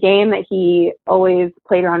is a game that he always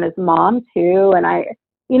played around his mom too. And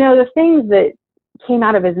the things that came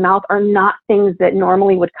out of his mouth are not things that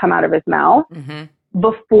normally would come out of his mouth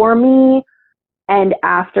before me and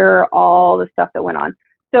after all the stuff that went on.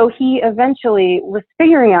 So he eventually was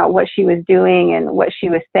figuring out what she was doing and what she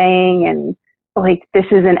was saying, and like, this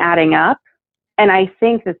isn't adding up. And I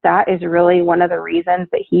think that is really one of the reasons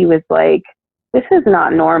that he was like, this is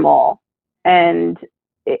not normal. And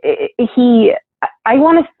I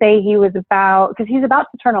want to say he was because he's about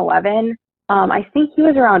to turn 11. I think he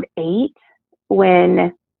was around 8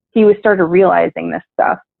 when he started realizing this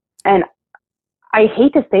stuff. And I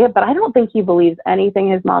hate to say it, but I don't think he believes anything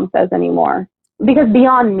his mom says anymore. Because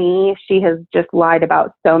beyond me, she has just lied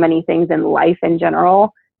about so many things in life in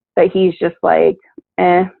general that he's just like,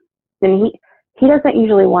 eh. And he doesn't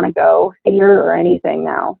usually want to go here or anything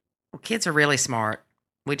now. Well, kids are really smart.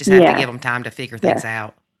 We just have to give them time to figure things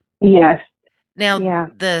out. Yes. Now,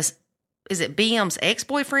 is it BM's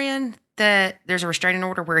ex-boyfriend that there's a restraining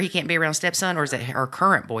order where he can't be around stepson, or is it her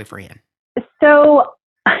current boyfriend? So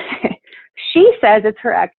she says it's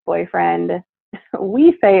her ex-boyfriend.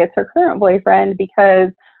 We say it's her current boyfriend because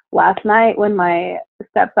last night when my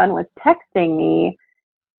stepson was texting me,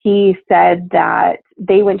 he said that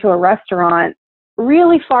they went to a restaurant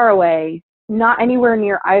really far away, not anywhere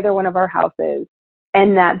near either one of our houses,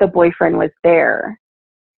 and that the boyfriend was there.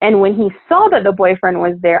 And when he saw that the boyfriend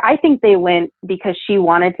was there, I think they went because she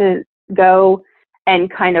wanted to go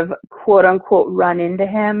and kind of quote unquote run into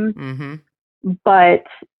him. Mm-hmm. But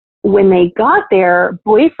when they got there,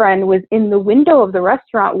 boyfriend was in the window of the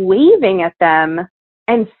restaurant waving at them.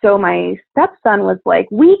 And so my stepson was like,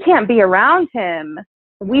 we can't be around him.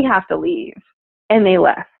 We have to leave. And they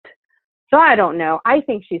left. So I don't know. I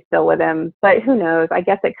think she's still with him, but who knows? I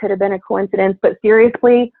guess it could have been a coincidence. But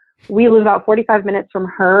seriously, we live about 45 minutes from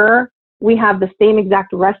her. We have the same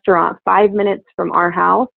exact restaurant 5 minutes from our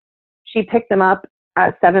house. She picked them up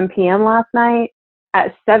at 7 p.m. last night.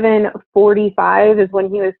 At 7:45 is when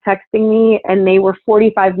he was texting me, and they were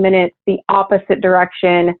 45 minutes the opposite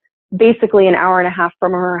direction, basically an hour and a half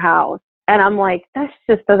from her house. And I'm like, that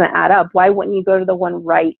just doesn't add up. Why wouldn't you go to the one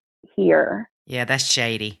right here? Yeah, that's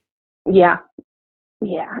shady. Yeah.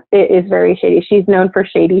 Yeah, it is very shady. She's known for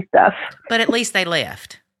shady stuff. But at least they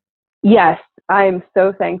left. Yes, I'm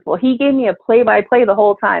so thankful. He gave me a play-by-play the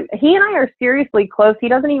whole time. He and I are seriously close. He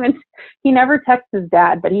never texts his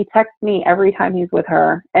dad, but he texts me every time he's with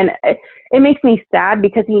her. And it makes me sad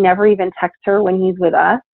because he never even texts her when he's with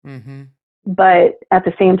us. Mm-hmm. But at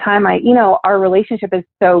the same time, our relationship is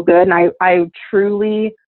so good. And I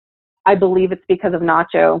truly believe it's because of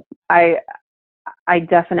Nacho. I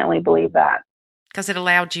definitely believe that. Because it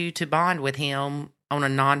allowed you to bond with him on a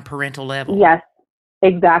non-parental level. Yes,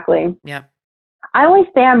 exactly. Yep. I always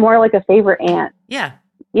say I'm more like a favorite aunt. Yeah.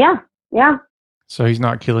 Yeah. Yeah. So he's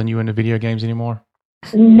not killing you into video games anymore?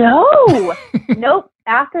 No. Nope.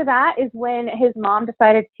 After that is when his mom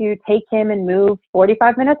decided to take him and move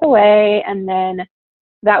 45 minutes away. And then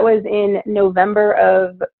that was in November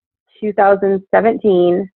of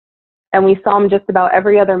 2017. And we saw him just about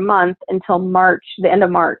every other month until March. The end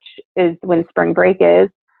of March is when spring break is.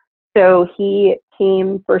 So he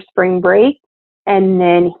came for spring break, and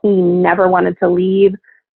then he never wanted to leave.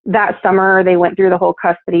 That summer, they went through the whole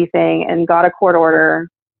custody thing and got a court order.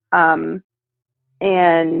 And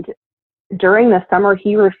during the summer,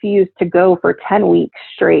 he refused to go for 10 weeks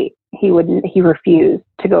straight. He refused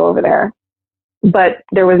to go over there. But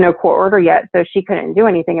there was no court order yet, so she couldn't do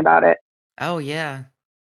anything about it. Oh, yeah.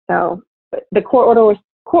 So the court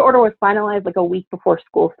order was finalized like a week before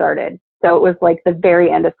school started. So it was like the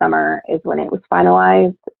very end of summer is when it was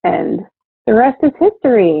finalized, and the rest is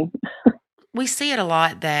history. We see it a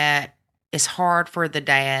lot that it's hard for the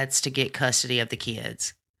dads to get custody of the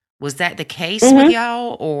kids. Was that the case with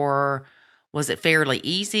y'all, or was it fairly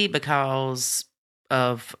easy because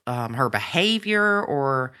of her behavior,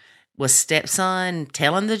 or was stepson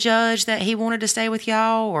telling the judge that he wanted to stay with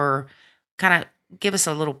y'all, or kind of give us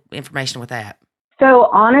a little information with that? So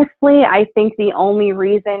honestly, I think the only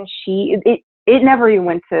reason it never even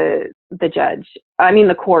went to the judge. I mean,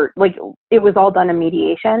 the court, like it was all done in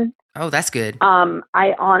mediation. Oh, that's good. Yeah,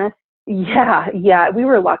 we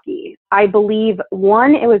were lucky. I believe,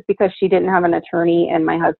 one, it was because she didn't have an attorney and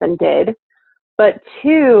my husband did. But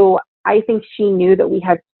two, I think she knew that we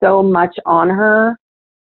had so much on her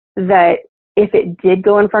that if it did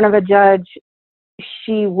go in front of a judge,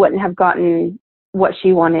 she wouldn't have gotten what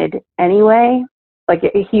she wanted anyway. Like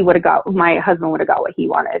my husband would have got what he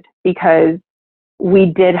wanted, because we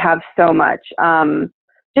did have so much,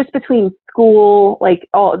 just between school, like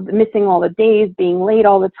missing all the days, being late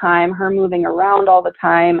all the time, her moving around all the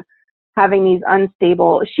time, having these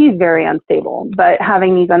she's very unstable, but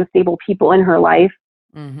having these unstable people in her life.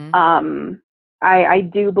 Mm-hmm. I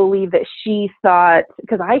do believe that she thought,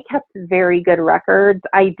 because I kept very good records.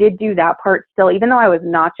 I did do that part still, even though I was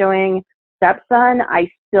nachoing stepson, I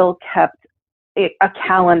still kept a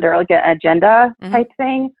calendar, like an agenda type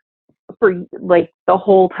thing, for like the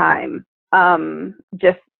whole time,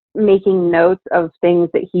 just making notes of things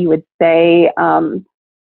that he would say.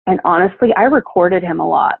 And honestly, I recorded him a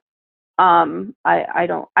lot.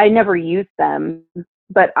 I never used them,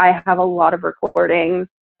 but I have a lot of recordings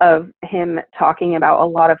of him talking about a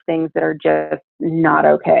lot of things that are just not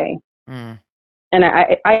okay. And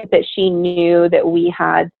I that she knew that we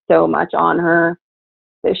had so much on her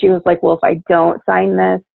that she was like, well, if I don't sign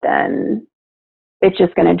this, then it's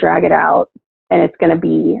just going to drag it out and it's going to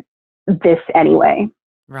be this anyway.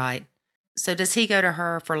 Right. So does he go to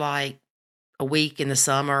her for like a week in the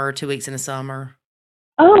summer or 2 weeks in the summer?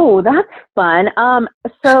 Oh, that's fun.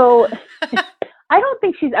 So I don't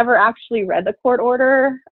think she's ever actually read the court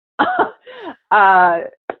order.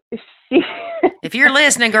 If you're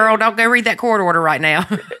listening, girl, don't go read that court order right now.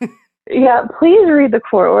 Yeah, please read the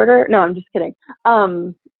court order. No, I'm just kidding.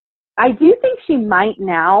 I do think she might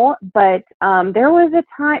now, but there was a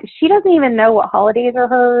time she doesn't even know what holidays are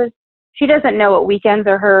hers. She doesn't know what weekends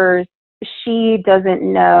are hers. She doesn't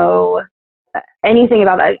know anything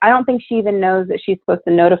about that. I don't think she even knows that she's supposed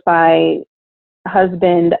to notify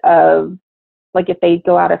husband of, like, if they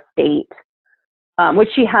go out of state, which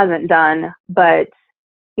she hasn't done. But,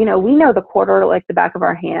 you know, we know the court order like the back of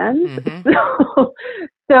our hands. Mm-hmm.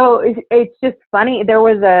 So it's just funny. There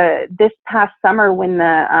was this past summer when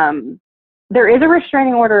there is a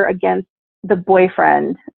restraining order against the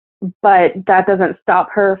boyfriend, but that doesn't stop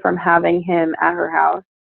her from having him at her house.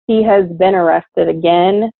 He has been arrested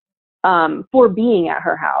again for being at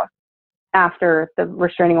her house after the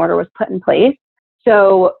restraining order was put in place.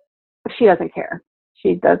 So she doesn't care.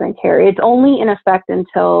 She doesn't care. It's only in effect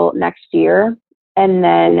until next year. And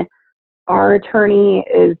then our attorney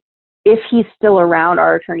is, if he's still around,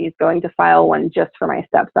 our attorney is going to file one just for my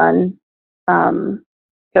stepson.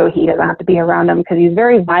 So he doesn't have to be around him because he's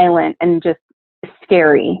very violent and just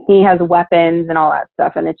scary. He has weapons and all that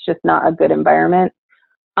stuff, and it's just not a good environment.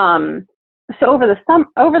 So over this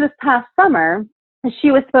past summer, she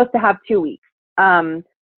was supposed to have 2 weeks.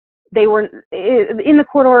 They were in the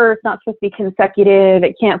court order. It's not supposed to be consecutive.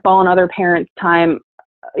 It can't fall on other parents' time,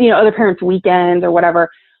 other parents' weekends or whatever.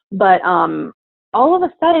 But all of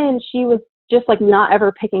a sudden, she was just like not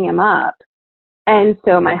ever picking him up. And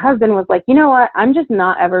so my husband was like, you know what? I'm just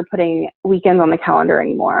not ever putting weekends on the calendar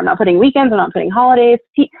anymore. I'm not putting weekends. I'm not putting holidays.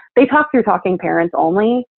 They talk through talking parents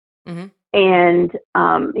only. Mm-hmm. And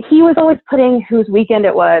he was always putting whose weekend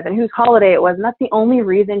it was and whose holiday it was. And that's the only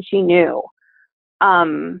reason she knew.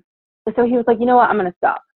 So he was like, you know what? I'm going to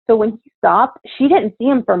stop. So when he stopped, she didn't see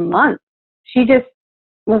him for months. She just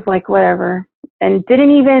was like, whatever, and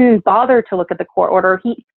didn't even bother to look at the court order.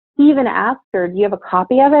 He even asked her, do you have a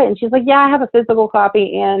copy of it? And she's like, yeah, I have a physical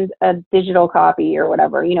copy and a digital copy or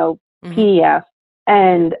whatever, mm-hmm. PDF.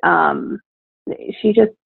 And she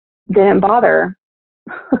just didn't bother.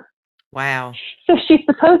 Wow. So she's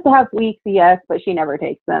supposed to have weeks, yes, but she never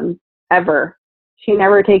takes them, ever. She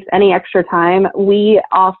never takes any extra time. We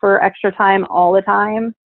offer extra time all the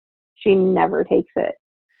time. She never takes it.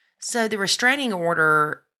 So the restraining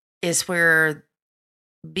order is where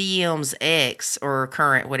BM's ex or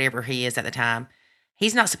current, whatever he is at the time,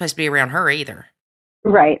 he's not supposed to be around her either.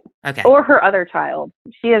 Right. Okay. Or her other child.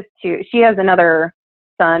 She has two. She has another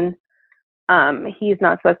son. He's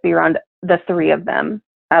not supposed to be around the three of them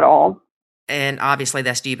at all. And obviously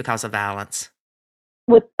that's due because of violence.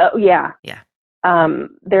 Yeah.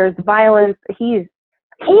 There's violence. He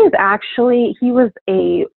was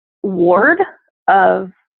a ward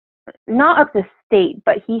of, not of the state,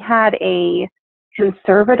 but he had a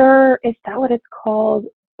conservator. Is that what it's called?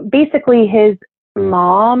 Basically his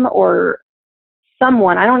mom or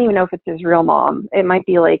someone, I don't even know if it's his real mom. It might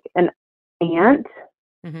be like an aunt.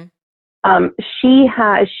 Mm-hmm. She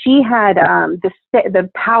had the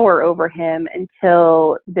power over him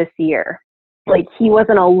until this year. Like, he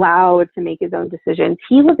wasn't allowed to make his own decisions.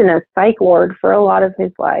 He was in a psych ward for a lot of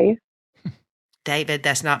his life. David,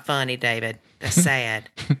 that's not funny, David. That's sad.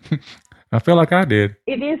 I feel like I did.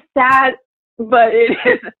 It is sad, but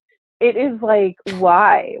it is like,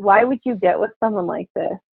 why? Why would you get with someone like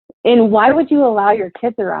this? And why would you allow your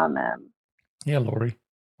kids around them? Yeah, Lori.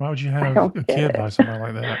 Why would you have a kid by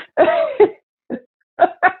somebody like that?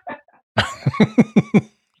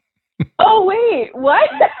 Oh, wait, what?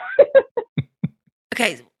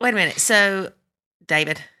 Okay, wait a minute. So,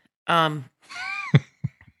 David, her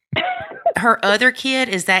other kid,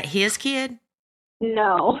 is that his kid?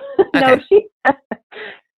 No. Okay.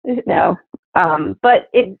 No. But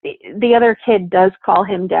the other kid does call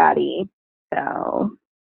him daddy. So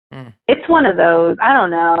it's one of those. I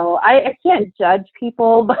don't know. I can't judge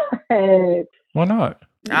people, but why not?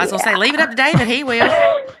 I was going to say, leave it up to David. He will.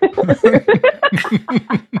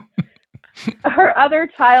 Her other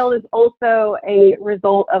child is also a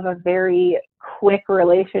result of a very quick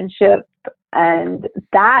relationship, and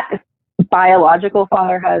that biological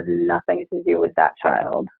father has nothing to do with that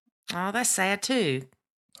child. Oh, that's sad too.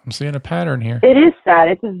 I'm seeing a pattern here. It is sad.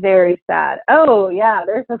 It's very sad. Oh yeah,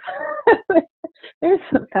 there's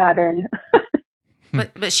a pattern.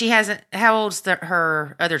 But she hasn't. How old's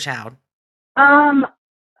her other child?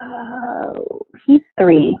 He's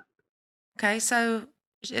 3. Okay, so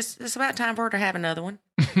it's about time for her to have another one.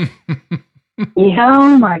 Yeah,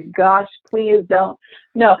 oh my gosh, please don't.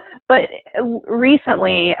 No, but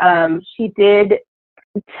recently, she did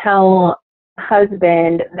tell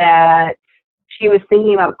husband that she was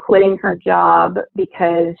thinking about quitting her job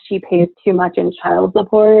because she pays too much in child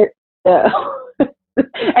support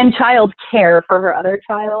and child care for her other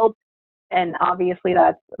child. And obviously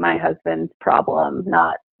that's my husband's problem,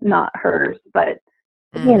 not hers, but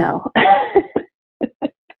you know,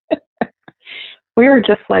 we were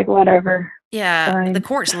just like, whatever. Yeah, Fine. the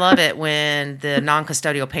courts love it when the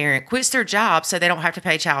non-custodial parent quits their job so they don't have to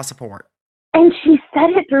pay child support. And she said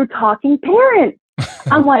it through talking parents.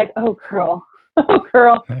 I'm like, oh, girl. Oh,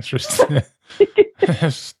 girl. That's just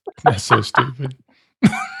that's so stupid.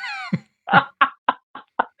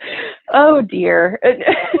 Oh, dear.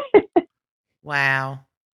 Wow.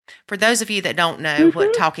 For those of you that don't know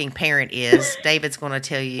what talking parent is, David's going to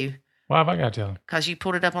tell you. Why have I got to tell him? Because you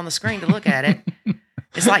pulled it up on the screen to look at it.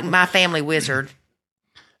 It's like My Family Wizard.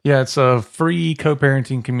 Yeah, it's a free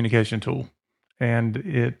co-parenting communication tool. And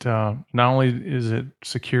it not only is it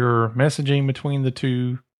secure messaging between the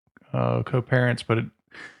two co-parents, but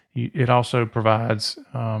it also provides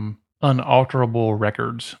unalterable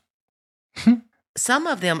records. Some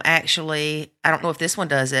of them actually, I don't know if this one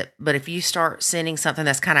does it, but if you start sending something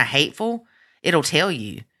that's kind of hateful, it'll tell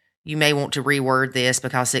you. You may want to reword this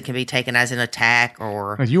because it can be taken as an attack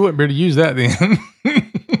or... You wouldn't be able to use that then.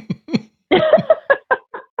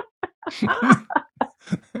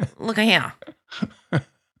 Look at him.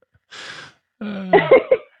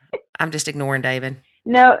 I'm just ignoring David.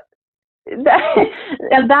 No,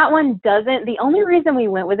 that one doesn't. The only reason we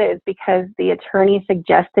went with it is because the attorney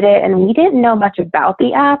suggested it, and we didn't know much about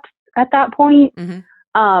the apps at that point.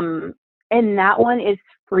 Mm-hmm. And that one is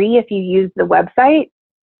free if you use the website.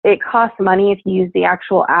 It costs money if you use the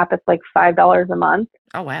actual app. It's like $5 a month.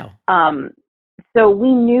 Oh, wow. So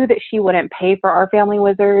we knew that she wouldn't pay for our Family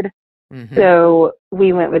Wizard. Mm-hmm. So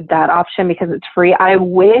we went with that option because it's free. I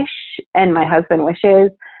wish, and my husband wishes,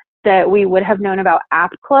 that we would have known about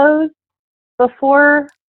App Close before.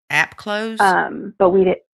 App Close? But we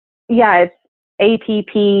did. Yeah, it's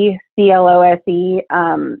AppClose.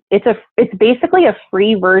 It's basically a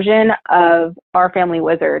free version of our Family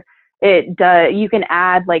Wizard. You can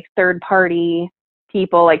add like third party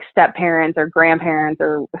people like step parents or grandparents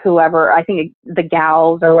or whoever, I think the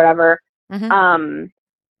gals or whatever. Mm-hmm.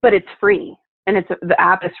 But it's free, and the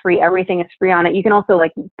app is free. Everything is free on it. You can also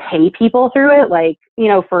like pay people through it. Like, you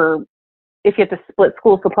know, for if you have to split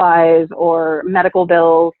school supplies or medical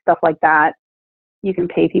bills, stuff like that, you can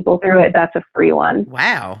pay people through it. That's a free one.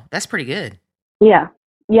 Wow. That's pretty good. Yeah.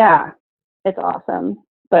 Yeah. It's awesome.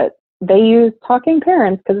 But they use talking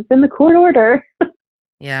parents because it's in the court order.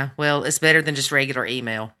 Yeah. Well, it's better than just regular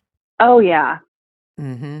email. Oh, yeah.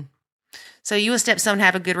 Mm-hmm. So you and stepson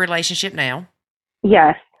have a good relationship now.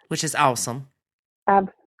 Yes. Which is awesome.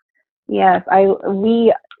 Yes. I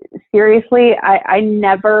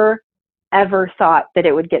never, ever thought that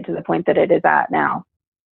it would get to the point that it is at now.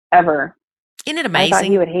 Ever. Isn't it amazing? I thought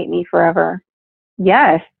he would hate me forever.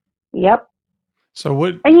 Yes. Yep. So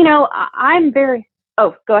what? And you know, I'm very...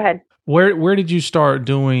 Oh, go ahead. Where did you start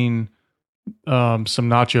doing some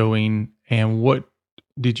nachoing, and what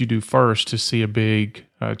did you do first to see a big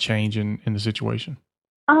change in the situation?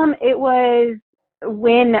 It was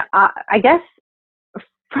when I guess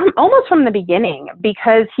almost from the beginning,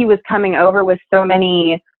 because he was coming over with so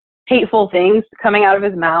many hateful things coming out of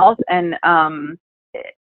his mouth, and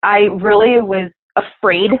I really was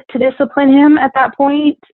afraid to discipline him at that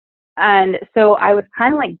point. And so I was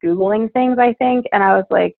kind of like Googling things, I think, and I was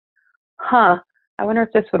like, I wonder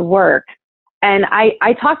if this would work. And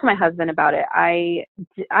I talked to my husband about it.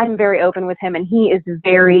 I'm very open with him, and he is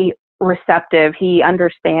very receptive. He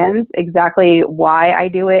understands exactly why I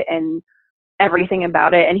do it and everything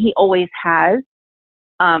about it, and he always has.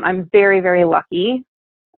 I'm very, very lucky.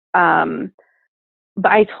 But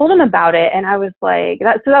I told him about it, and I was like,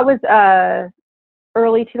 that was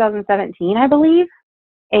early 2017, I believe.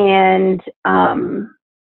 And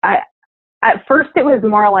at first it was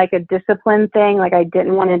more like a discipline thing. Like I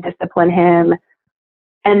didn't want to discipline him.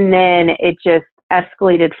 And then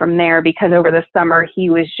escalated from there, because over the summer he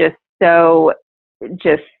was just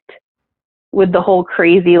with the whole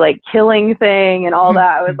crazy like killing thing and all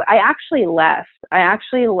that. I actually left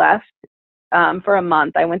for a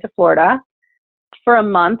month. I went to Florida for a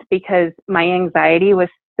month because my anxiety was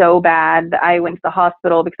so bad that I went to the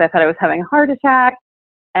hospital because I thought I was having a heart attack,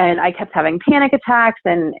 and I kept having panic attacks,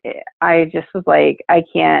 and I just was like, I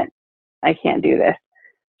can't do this.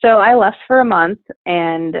 So I left for a month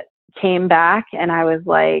and came back, and I was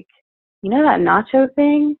like, you know that nacho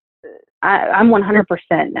thing? I'm 100%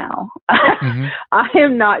 now. Mm-hmm. I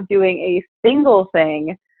am not doing a single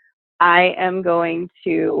thing. I am going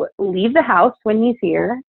to leave the house when he's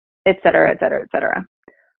here, et cetera, et cetera, et cetera.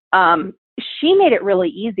 She made it really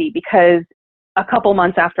easy because a couple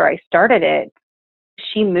months after I started it,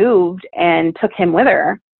 she moved and took him with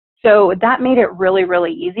her. So that made it really,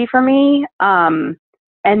 really easy for me. And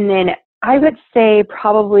then I would say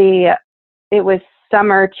probably it was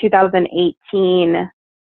summer 2018.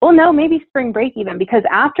 Well, no, maybe spring break even, because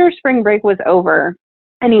after spring break was over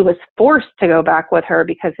and he was forced to go back with her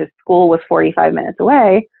because his school was 45 minutes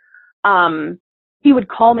away, he would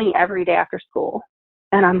call me every day after school.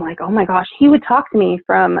 And I'm like, oh my gosh, he would talk to me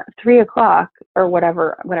from 3 o'clock or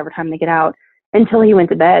whatever time they get out until he went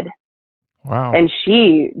to bed. Wow. And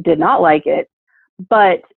she did not like it.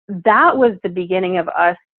 But that was the beginning of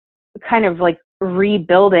us kind of like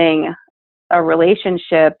rebuilding a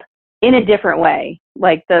relationship in a different way,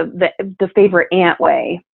 like the favorite aunt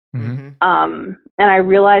way. Mm-hmm. And I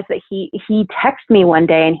realized that he texted me one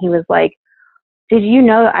day and he was like, did you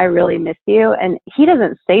know that I really miss you? And he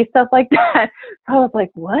doesn't say stuff like that. So I was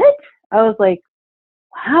like, what? I was like,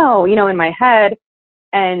 wow, in my head.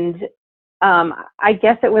 And I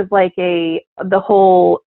guess it was like the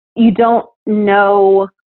whole, you don't know,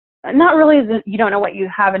 not really you don't know what you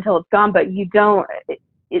have until it's gone, but you don't,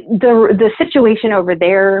 the situation over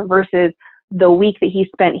there versus the week that he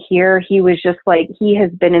spent here, he was just like,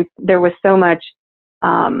 there was so much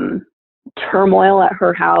turmoil at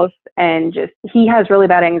her house, and just, he has really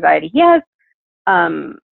bad anxiety. He has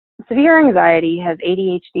severe anxiety, he has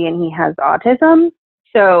ADHD, and he has autism.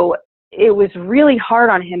 So it was really hard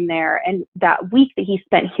on him there. And that week that he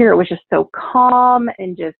spent here, it was just so calm,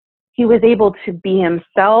 and just, he was able to be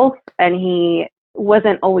himself, and he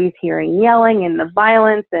wasn't always hearing yelling and the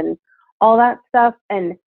violence and all that stuff.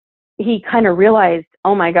 And he kind of realized,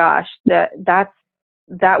 oh my gosh, that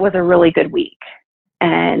was a really good week.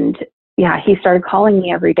 And yeah, he started calling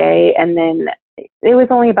me every day. And then it was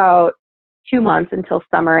only about 2 months until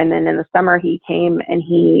summer. And then in the summer he came, and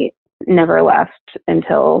he never left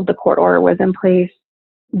until the court order was in place.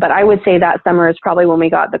 But I would say that summer is probably when we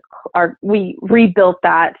got we rebuilt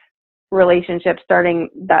that relationship, starting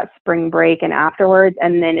that spring break and afterwards.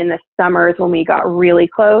 And then in the summers when we got really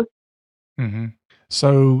close. Mm-hmm.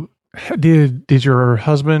 So did your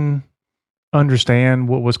husband understand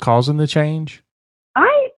what was causing the change?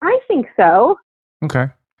 I think so. Okay.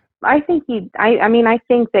 I think I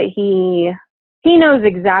think that he knows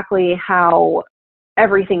exactly how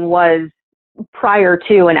everything was prior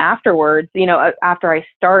to and afterwards. After I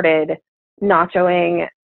started nachoing,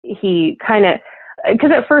 he kind of,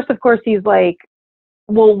 because at first, of course, he's like,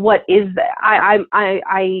 well, what is that?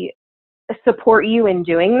 I support you in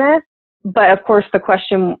doing this. But of course, the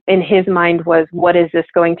question in his mind was, what is this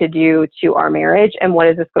going to do to our marriage? And what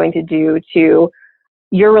is this going to do to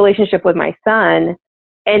your relationship with my son?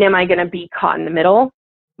 And am I going to be caught in the middle?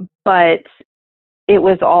 But it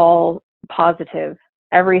was all positive.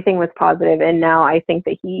 Everything was positive. And now I think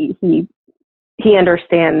that he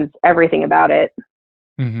understands everything about it.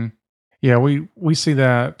 Mm-hmm. Yeah, we see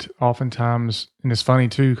that oftentimes. And it's funny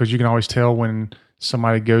too, because you can always tell when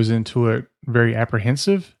somebody goes into it very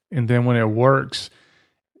apprehensive. And then when it works,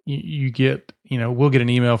 you get, we'll get an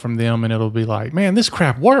email from them and it'll be like, man, this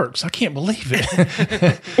crap works. I can't believe it.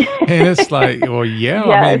 And it's like, well, yeah,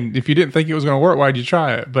 yes. I mean, if you didn't think it was going to work, why'd you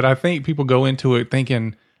try it? But I think people go into it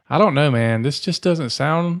thinking, I don't know, man, this just doesn't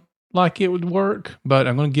sound like it would work, but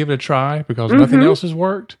I'm going to give it a try because nothing else has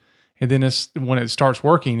worked. And then it's when it starts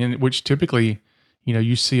working, and which typically,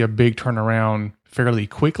 you see a big turnaround fairly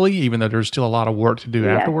quickly, even though there's still a lot of work to do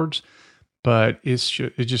afterwards. But it's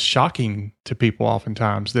just shocking to people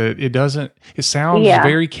oftentimes that it sounds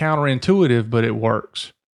very counterintuitive, but it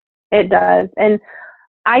works. It does. And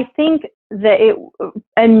I think that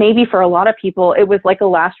and maybe for a lot of people, it was like a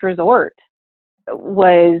last resort.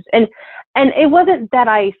 And it wasn't that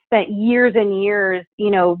I spent years and years,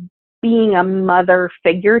 being a mother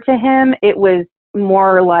figure to him. It was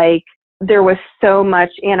more like there was so much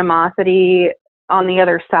animosity on the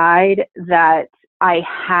other side that I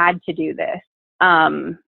had to do this.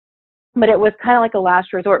 but it was kind of like a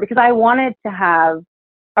last resort because I wanted to have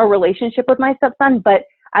a relationship with my stepson. But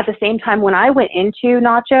at the same time, when I went into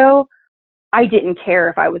Nacho, I didn't care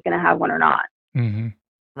if I was going to have one or not. Mm-hmm.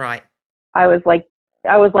 Right. I was like,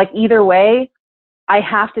 either way, I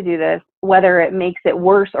have to do this, whether it makes it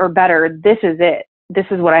worse or better. This is it. This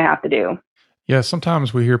is what I have to do. Yeah.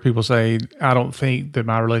 Sometimes we hear people say, I don't think that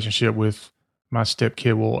my relationship with my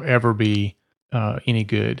stepkid will ever be any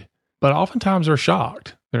good. But oftentimes they're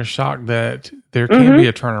shocked. They're shocked that there can be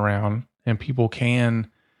a turnaround and people can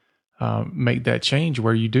make that change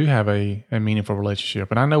where you do have a meaningful relationship.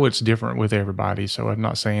 And I know it's different with everybody. So I'm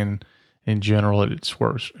not saying in general it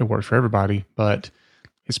works for everybody, but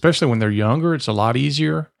especially when they're younger, it's a lot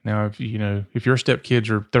easier. Now, if your stepkids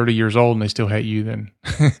are 30 years old and they still hate you, then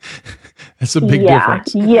it's a big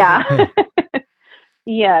difference. Yeah.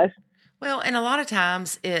 Yes. Well, and a lot of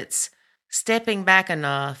times it's stepping back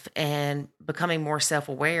enough and becoming more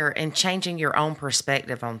self-aware and changing your own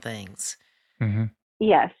perspective on things. Mm-hmm.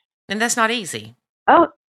 Yes. And that's not easy. Oh,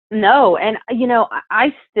 no. And,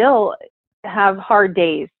 I still have hard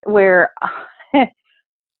days where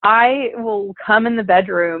I will come in the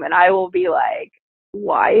bedroom and I will be like,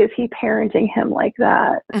 why is he parenting him like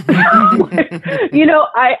that? I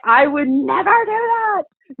would never do that.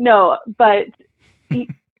 No, but he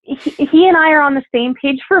and I are on the same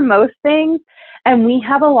page for most things. And we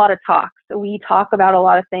have a lot of talks. We talk about a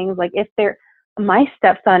lot of things. Like my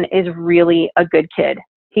stepson is really a good kid.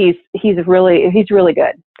 He's really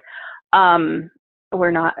good.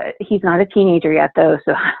 He's not a teenager yet though.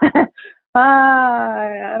 So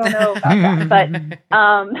I don't know about that,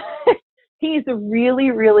 but he's really,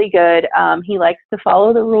 really good. He likes to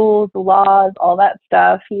follow the rules, the laws, all that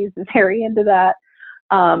stuff. He's very into that.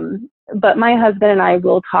 But my husband and I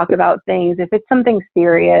will talk about things. If it's something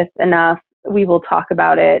serious enough, we will talk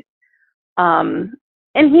about it. And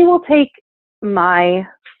he will take my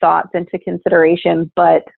thoughts into consideration,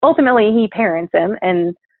 but ultimately he parents him,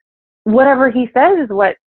 and whatever he says is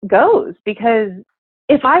what goes, because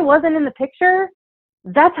if I wasn't in the picture,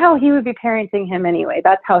 that's how he would be parenting him anyway.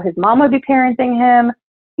 That's how his mom would be parenting him.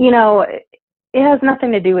 It has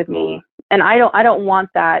nothing to do with me, and I don't want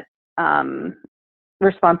that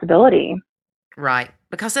responsibility. Right.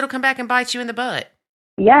 Because it'll come back and bite you in the butt.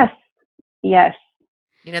 Yes.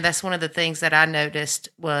 That's one of the things that I noticed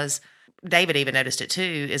was, David even noticed it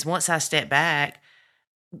too, is once I stepped back,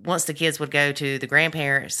 once the kids would go to the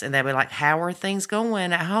grandparents and they'd be like, how are things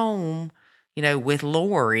going at home, with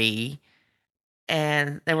Lori?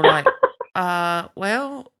 And they were like,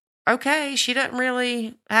 well, okay, she doesn't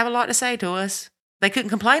really have a lot to say to us. They couldn't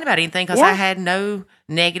complain about anything because I had no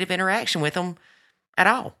negative interaction with them at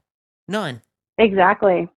all. None.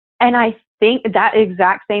 Exactly. And I think that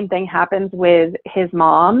exact same thing happens with his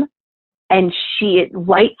mom, and it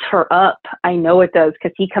lights her up. I know it does,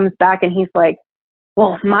 because he comes back and he's like,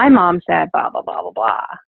 well, my mom said blah, blah, blah, blah, blah.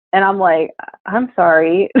 And I'm like, I'm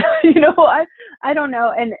sorry. I don't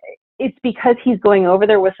know. And it's because he's going over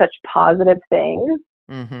there with such positive things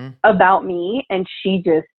about me, and she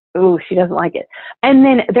doesn't like it. And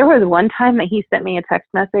then there was one time that he sent me a text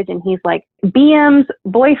message and he's like, BM's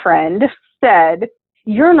boyfriend said,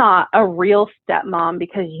 you're not a real stepmom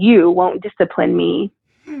because you won't discipline me.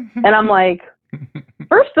 And I'm like,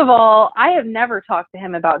 first of all, I have never talked to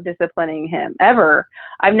him about disciplining him ever.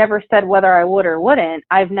 I've never said whether I would or wouldn't.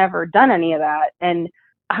 I've never done any of that. And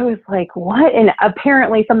I was like, what? And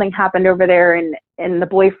apparently something happened over there, and the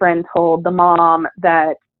boyfriend told the mom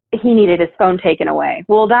that he needed his phone taken away.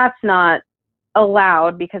 Well, that's not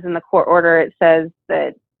allowed, because in the court order it says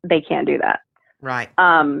that they can't do that. Right.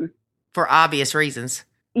 For obvious reasons.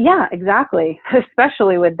 Yeah, exactly.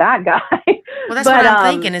 Especially with that guy. Well, that's what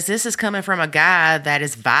I'm thinking, is this is coming from a guy that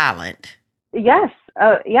is violent. Yes.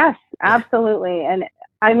 Yes, absolutely. And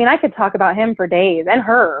I mean, I could talk about him for days, and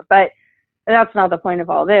her, but that's not the point of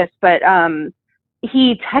all this. But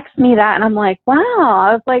he texted me that, and I'm like, wow.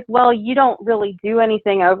 I was like, well, you don't really do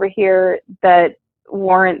anything over here that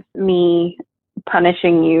warrants me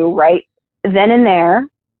punishing you right then and there.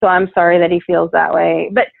 So I'm sorry that he feels that way.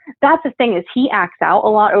 But that's the thing, is he acts out a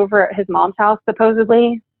lot over at his mom's house,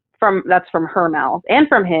 supposedly. That's from her mouth, and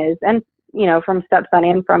from his, and from stepson,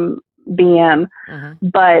 and from BM.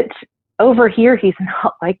 But over here, he's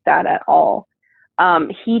not like that at all.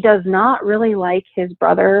 He does not really like his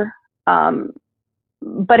brother,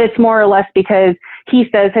 but it's more or less because he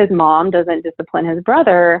says his mom doesn't discipline his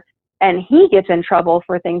brother, and he gets in trouble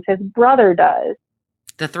for things his brother does.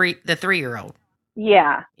 The 3-year-old.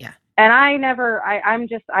 Yeah. Yeah. And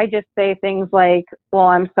I just say things like, well,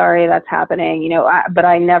 I'm sorry that's happening, but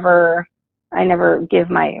I never give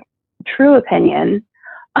my true opinion.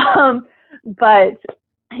 But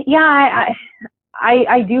yeah,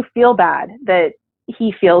 I do feel bad that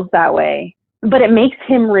he feels that way, but it makes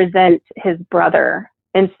him resent his brother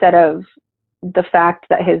instead of the fact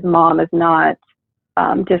that his mom is not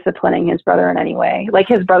disciplining his brother in any way. Like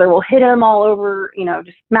his brother will hit him all over,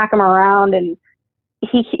 just smack him around, and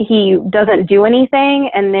he doesn't do anything,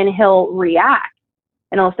 and then he'll react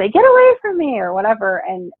and he'll say, "Get away from me," or whatever,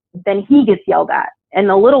 and then he gets yelled at. And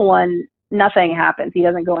the little one, nothing happens. He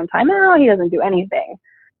doesn't go in timeout. He doesn't do anything.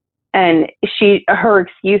 And her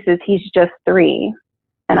excuse is he's just 3.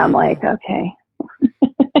 And I'm like, okay.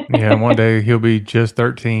 Yeah, one day he'll be just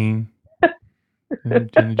 13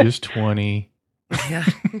 and just 20. Yeah.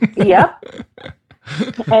 Yep.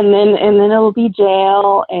 And then it'll be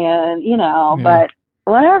jail, and but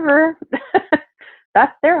whatever.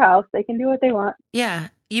 That's their house. They can do what they want. Yeah.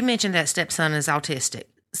 You mentioned that stepson is autistic.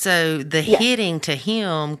 So the hitting to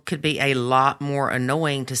him could be a lot more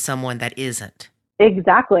annoying to someone that isn't.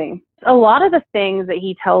 Exactly. A lot of the things that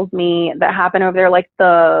he tells me that happen over there, like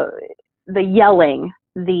the yelling,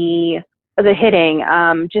 the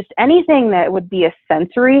hitting, just anything that would be a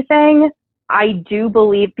sensory thing, I do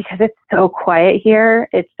believe, because it's so quiet here.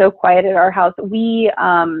 It's so quiet at our house.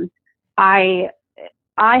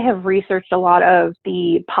 I have researched a lot of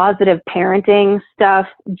the positive parenting stuff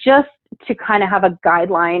just to kind of have a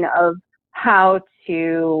guideline of how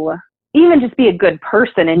to even just be a good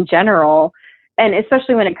person in general, and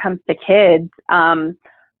especially when it comes to kids.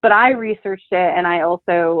 But I researched it, and I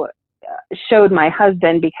also showed my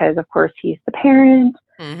husband, because of course he's the parent,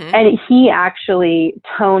 and he actually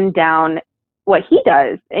toned down what he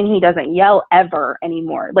does, and he doesn't yell ever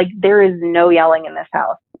anymore. Like, there is no yelling in this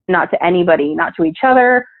house, not to anybody, not to each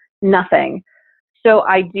other, nothing. So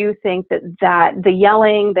I do think that the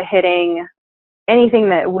yelling, the hitting, anything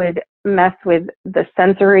that would mess with the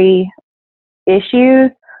sensory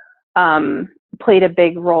issues played a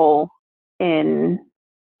big role in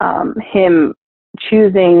him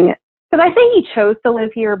choosing. Because I think he chose to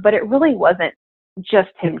live here, but it really wasn't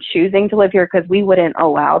just him choosing to live here, because we wouldn't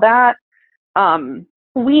allow that.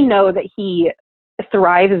 We know that he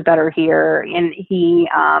thrives better here, and he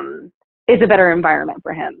is a better environment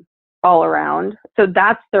for him all around. So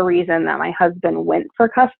that's the reason that my husband went for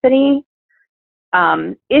custody.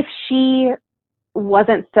 If she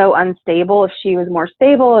wasn't so unstable, if she was more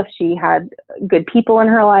stable, if she had good people in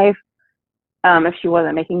her life, if she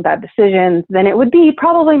wasn't making bad decisions, then it would be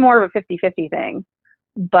probably more of a 50-50 thing.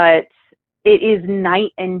 But it is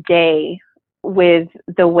night and day with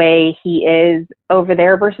the way he is over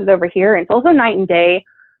there versus over here. And it's also night and day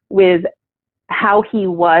with how he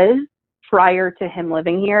was prior to him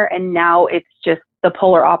living here. And now it's just the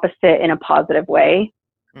polar opposite in a positive way.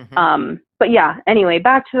 But yeah, anyway,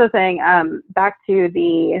 back to the thing, back to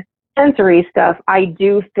the sensory stuff. I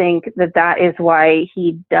do think that is why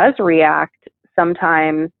he does react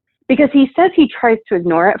sometimes, because he says he tries to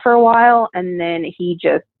ignore it for a while, and then he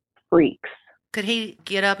just freaks. Could he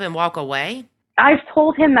get up and walk away? I've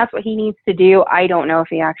told him that's what he needs to do. I don't know if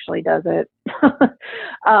he actually does it.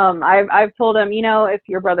 I've told him, if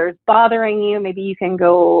your brother's bothering you, maybe you can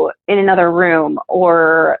go in another room,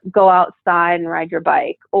 or go outside and ride your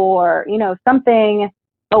bike, or, something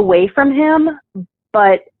away from him.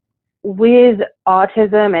 But with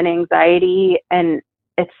autism and anxiety and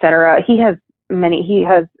etc., he has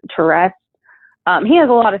Tourette's. He has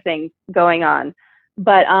a lot of things going on.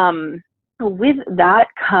 But with that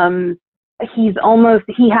comes, he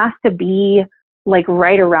has to be like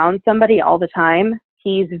right around somebody all the time.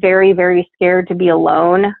 He's very, very scared to be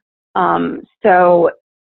alone. So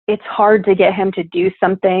it's hard to get him to do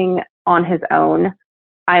something on his own.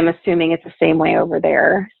 I'm assuming it's the same way over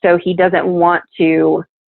there. So he doesn't want to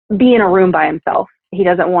be in a room by himself. He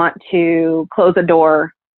doesn't want to close a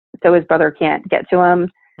door so his brother can't get to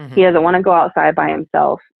him. He doesn't want to go outside by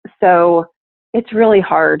himself. So it's really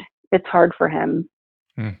hard. It's hard for him.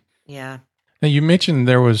 Yeah. Now, you mentioned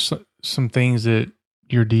there was some things that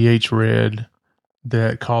your DH read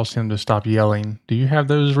that caused him to stop yelling. Do you have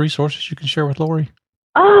those resources you can share with Lori?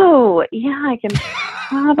 Oh, yeah, I can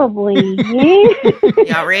probably.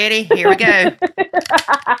 Y'all ready? Here we go.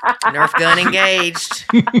 Nerf gun engaged.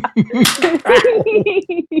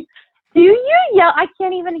 Do you yell? I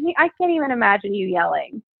can't even imagine you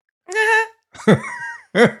yelling. Do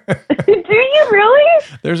you really?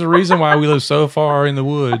 There's a reason why we live so far in the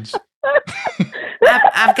woods.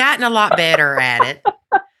 I've gotten a lot better at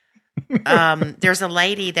it. There's a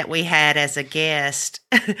lady that we had as a guest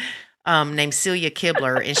named Celia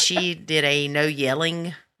Kibler, and she did a no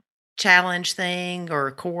yelling challenge thing or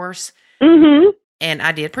a course. And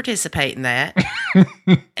I did participate in that.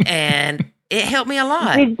 And it helped me a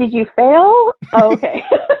lot. Did you fail? Oh, okay.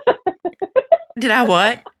 Did I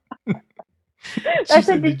what? I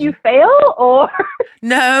said, did you fail or?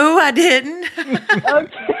 No, I didn't.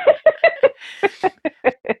 Okay.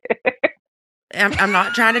 I'm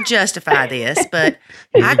not trying to justify this, but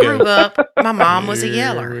I grew up, my mom was a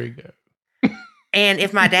yeller. Here we go. And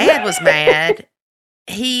if my dad was mad,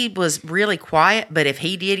 he was really quiet, but if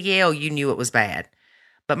he did yell, you knew it was bad.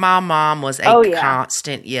 But my mom was a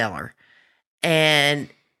constant yeller. And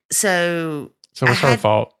so it's her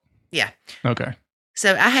fault. Yeah. Okay.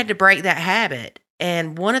 So I had to break that habit.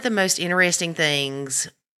 And one of the most interesting things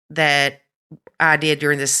that I did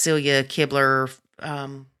during the Celia Kibler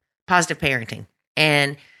positive parenting,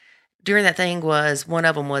 and during that thing was, one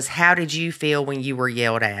of them was, how did you feel when you were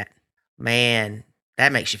yelled at? Man,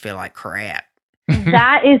 that makes you feel like crap.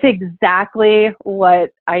 That is exactly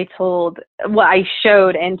what I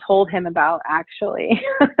showed and told him about, actually,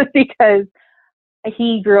 because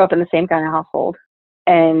he grew up in the same kind of household,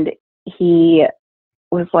 and he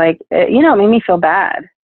was like, it made me feel bad.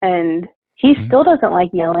 And he still doesn't like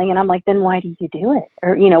yelling. And I'm like, then why did you do it?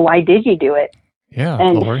 Or, why did you do it? Yeah,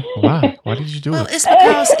 Lori, why? Why did you do it? Well, it's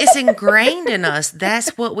because it's ingrained in us.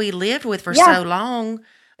 That's what we lived with for so long.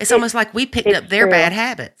 It's almost like we picked up their bad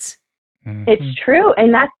habits. Mm-hmm. It's true.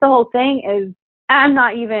 And that's the whole thing is, I'm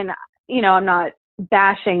not even, I'm not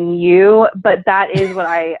bashing you, but that is what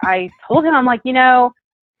I told him. I'm like,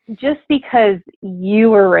 just because you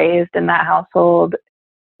were raised in that household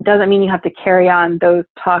doesn't mean you have to carry on those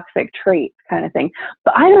toxic traits, kind of thing.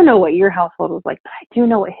 But I don't know what your household was like, but I do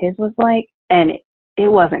know what his was like, and it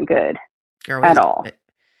wasn't good at all.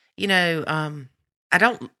 I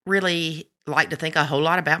don't really like to think a whole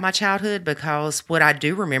lot about my childhood because what I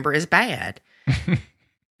do remember is bad.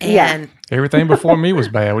 And everything before me was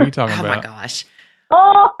bad. What are you talking about? Oh my gosh.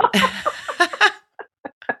 Oh.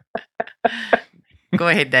 Go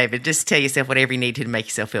ahead, David. Just tell yourself whatever you need to make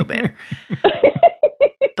yourself feel better.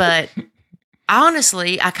 But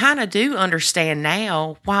honestly, I kind of do understand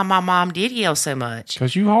now why my mom did yell so much.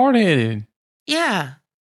 Because you hard-headed. Yeah.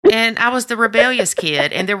 And I was the rebellious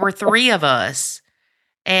kid, and there were 3 of us.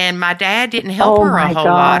 And my dad didn't help her a whole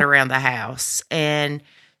lot around the house. And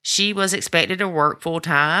she was expected to work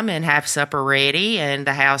full-time and have supper ready and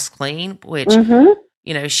the house clean, which,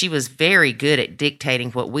 she was very good at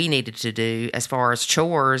dictating what we needed to do as far as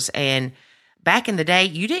chores. And back in the day,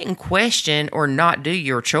 you didn't question or not do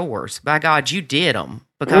your chores. By God, you did them.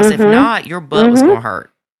 Because if not, your butt was going to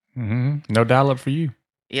hurt. Mm-hmm. No dial-up for you.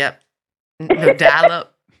 Yep. No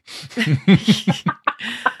dial-up.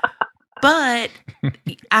 But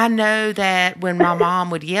I know that when my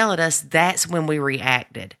mom would yell at us, that's when we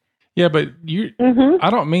reacted. Yeah, but I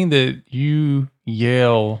don't mean that you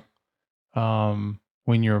yell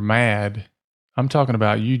when you're mad. I'm talking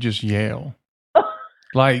about you just yell.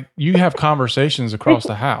 Like you have conversations across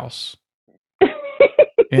the house.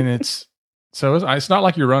 And it's not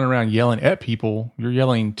like you're running around yelling at people. You're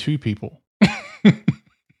yelling to people.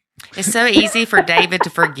 It's so easy for David to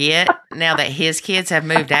forget now that his kids have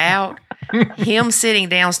moved out. Him sitting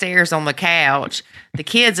downstairs on the couch, the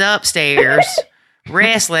kids upstairs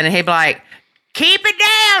wrestling, and he'd be like, "Keep it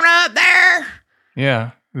down up there."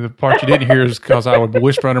 Yeah. The part you didn't hear is because I would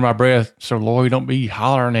whisper under my breath, "So Lori, don't be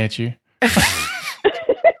hollering at you."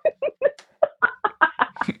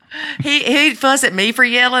 He'd fuss at me for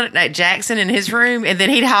yelling at Jackson in his room, and then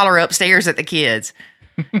he'd holler upstairs at the kids.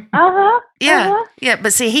 Yeah.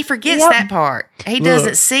 But see, he forgets that part. He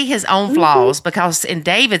doesn't see his own flaws because in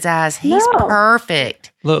David's eyes, he's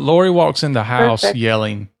perfect. Look, Lori walks in the house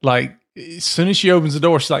yelling. Like, as soon as she opens the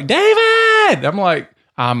door, she's like, "David!" I'm like,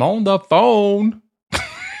 "I'm on the phone."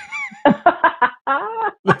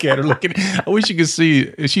 Look at her. I wish you could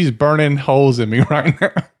see. She's burning holes in me right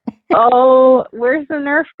now. Oh, where's the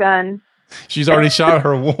Nerf gun? She's already shot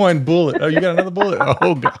her 1 bullet. Oh, you got another bullet?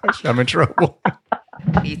 Oh, gosh, I'm in trouble.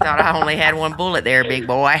 You thought I only had 1 bullet there, big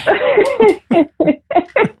boy.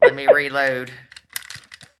 Let me reload.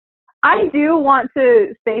 I do want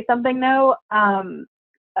to say something, though,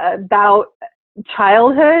 about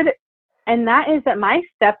childhood, and that is that my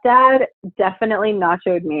stepdad definitely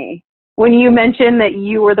nachoed me. When you mentioned that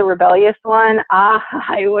you were the rebellious one, I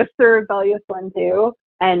was the rebellious one, too.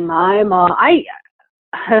 And my mom, I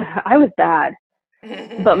was bad,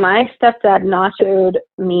 but my stepdad nachoed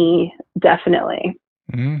me definitely.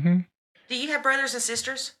 Mm-hmm. Do you have brothers and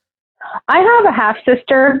sisters? I have a half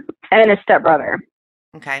sister and a stepbrother.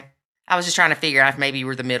 Okay. I was just trying to figure out if maybe you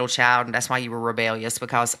were the middle child and that's why you were rebellious,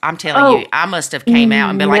 because I'm telling you, I must have came out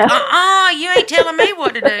and been like, you ain't telling me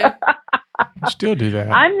what to do. I still do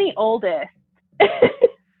that. I'm the oldest.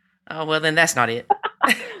 Oh, well, then that's not it.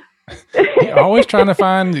 You're always trying to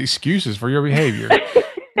find excuses for your behavior.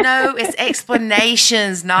 No, it's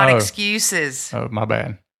explanations, not Oh. excuses. Oh, my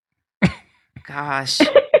bad. Gosh,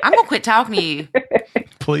 I'm going to quit talking to you.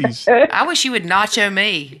 Please. I wish you would nacho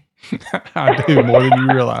me. I do more than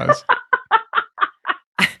you realize.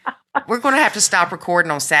 We're going to have to stop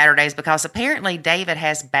recording on Saturdays because apparently David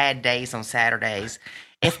has bad days on Saturdays.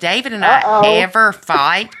 If David and I ever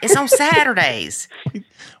fight, it's on Saturdays.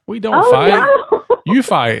 We don't fight. No. You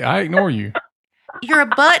fight. I ignore you. You're a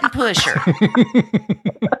button pusher.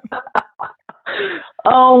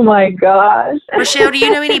 Oh my gosh. Rochelle, do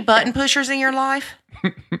you know any button pushers in your life?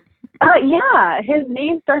 Yeah, his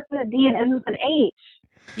name starts with a D and ends with an H.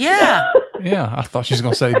 Yeah. Yeah, I thought she was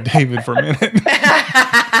going to say David for a minute.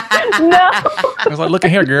 No. I was like, look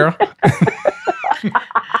at here, girl.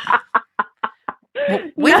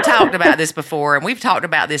 We've talked about this before, and we've talked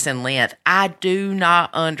about this in length. I do not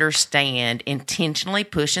understand intentionally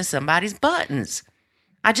pushing somebody's buttons.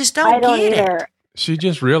 I just I don't don't get either. it. She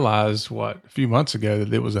just realized, a few months ago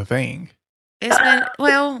that it was a thing. It's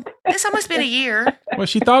almost been a year. Well,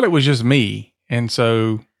 she thought it was just me. And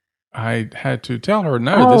so I had to tell her,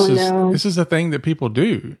 no, this is a thing that people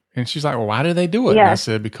do. And she's like, well, why do they do it? Yes. And I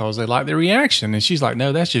said, because they like the reaction. And she's like,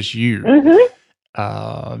 no, that's just you.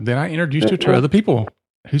 Mm-hmm. Then I introduced her to other people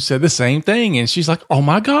who said the same thing. And she's like, oh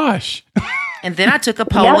my gosh. And then I took a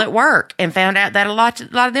poll at work and found out that a lot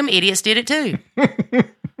of them idiots did it too.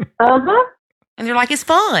 Uh-huh. And they're like, it's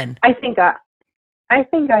fun. I think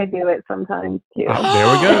I do it sometimes too.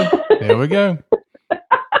 Oh, there we go.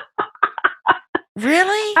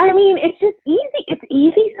 Really? I mean, it's just easy. It's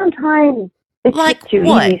easy sometimes. It's Like just too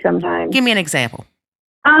what? easy sometimes. Give me an example.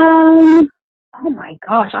 Oh my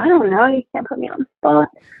gosh, I don't know. You can't put me on the spot.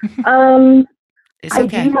 It's I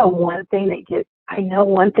okay. do know one thing that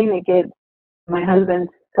gets my husband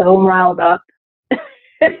so riled up,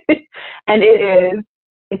 and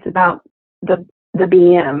it's about the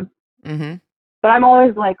BM. Mm-hmm. But I'm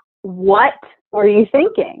always like, what were you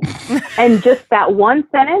thinking? And just that one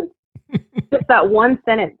sentence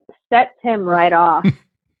sets him right off.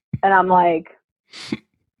 And I'm like,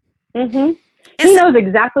 mm-hmm. He knows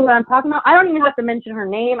exactly what I'm talking about. I don't even have to mention her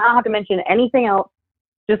name. I don't have to mention anything else.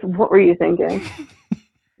 Just what were you thinking?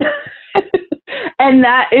 And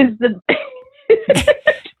that is the...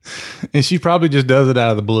 And she probably just does it out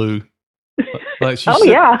of the blue. Like she's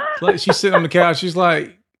like she's sitting on the couch. She's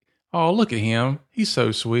like, oh, look at him. He's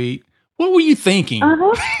so sweet. What were you thinking?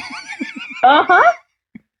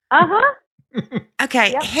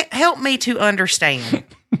 Okay, help me to understand,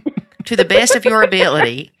 to the best of your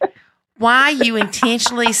ability, why you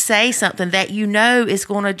intentionally say something that you know is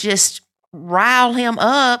going to just rile him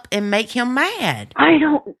up and make him mad.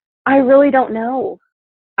 I really don't know.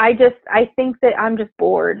 I think that I'm just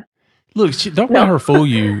bored. Look, don't let her fool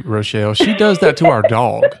you, Rochelle. She does that to our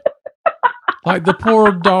dog. Like the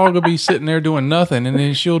poor dog will be sitting there doing nothing, and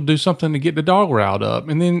then she'll do something to get the dog riled up,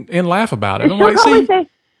 and laugh about it. I'm like,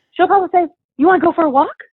 She'll probably say, "You want to go for a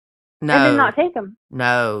walk?" No, and then not take him.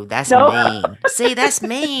 No, that's mean. See, that's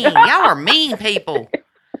mean. Y'all are mean people.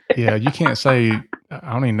 Yeah, you can't say.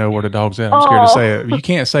 I don't even know where the dog's at. I'm scared to say it. You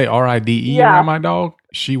can't say RIDE around my dog.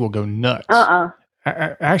 She will go nuts.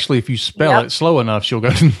 Actually, if you spell it slow enough, she'll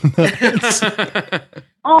go nuts.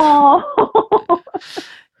 Oh.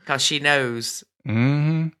 Because she knows.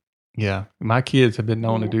 Mm-hmm. Yeah, my kids have been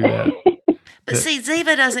known to do that. But see,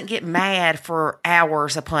 Ziva doesn't get mad for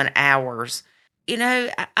hours upon hours. You know,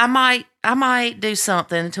 I might do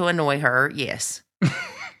something to annoy her, yes.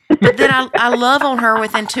 But then I love on her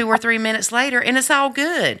within 2 or 3 minutes later, and it's all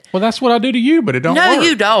good. Well, that's what I do to you, but it don't work. No,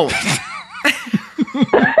 you don't.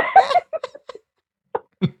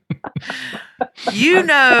 You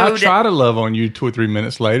know, I try to love on you 2 or 3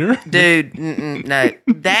 minutes later. Dude, no.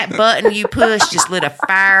 That button you pushed just lit a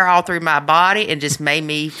fire all through my body and just made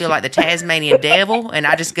me feel like the Tasmanian devil, and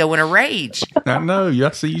I just go in a rage. I know.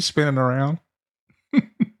 I see you spinning around.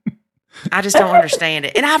 I just don't understand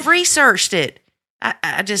it. And I've researched it.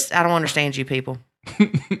 I don't understand you people.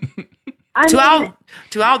 To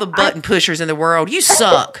all the button pushers in the world, you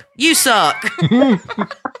suck. You suck.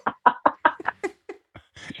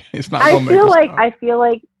 It's not. I feel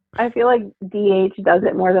like DH does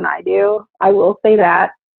it more than I do. I will say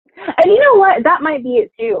that. And you know what? That might be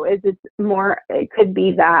it too. It could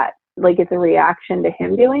be that, like, it's a reaction to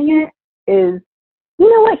him doing it. Is, you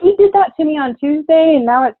know what? He did that to me on Tuesday, and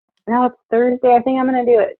now it's Thursday. I think I'm going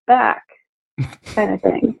to do it back, kind of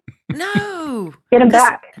thing. No. Get him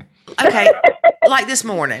back. Okay. Like this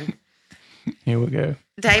morning. Here we go.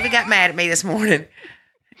 David got mad at me this morning.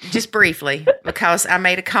 Just briefly, because I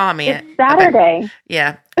made a comment. It's Saturday.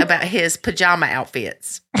 About his pajama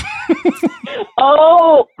outfits.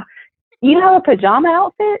 Oh, you have a pajama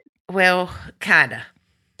outfit? Well, kinda.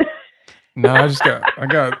 No, I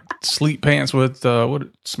got sleep pants with what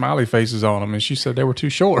smiley faces on them, and she said they were too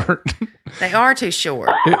short. They are too short.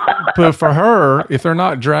 But for her, if they're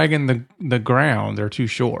not dragging the ground, they're too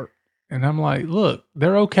short. And I'm like, look,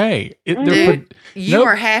 they're okay. Dude, you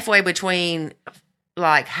are halfway between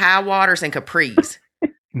like high waters and capris.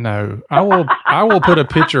 No, I will put a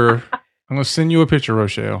picture. I'm going to send you a picture,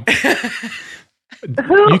 Rochelle. Who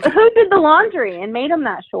did the laundry and made them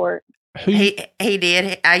that short? He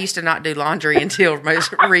did. I used to not do laundry until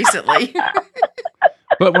most recently.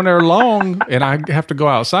 But when they're long and I have to go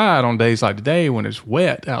outside on days like today when it's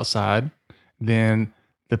wet outside, then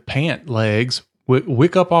the pant legs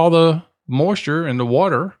wick up all the moisture and the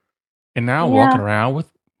water, and now I'm walking around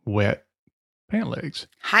with wet pant legs.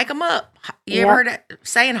 Hike them up. You ever heard that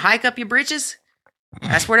saying, hike up your britches?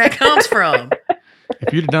 That's where that comes from.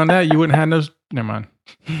 If you'd have done that, you wouldn't have no... Never mind.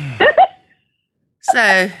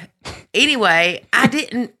 So, anyway,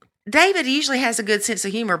 David usually has a good sense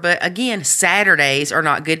of humor, but again, Saturdays are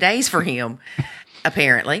not good days for him,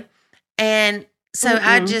 apparently. And so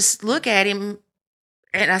I just look at him,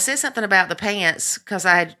 and I said something about the pants because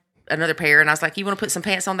I had another pair, and I was like, you want to put some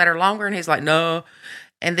pants on that are longer? And he's like, no.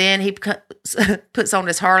 And then he puts on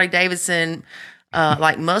this Harley Davidson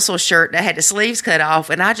like muscle shirt that had the sleeves cut off,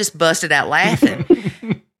 and I just busted out laughing.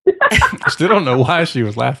 I still don't know why she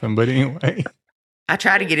was laughing, but anyway. I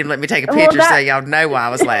tried to get him to let me take a picture so y'all know why I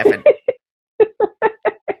was laughing.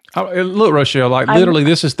 Look, Rochelle, literally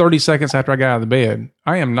this is 30 seconds after I got out of the bed.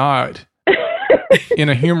 I am not in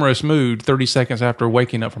a humorous mood 30 seconds after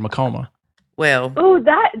waking up from a coma. Well. Oh,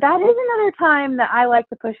 that is another time that I like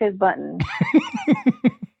to push his button.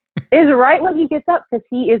 Is right when he gets up, because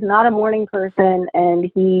he is not a morning person and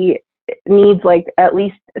he needs like at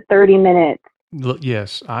least 30 minutes. Look,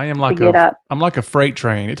 yes, I am I'm like a freight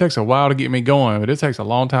train. It takes a while to get me going, but it takes a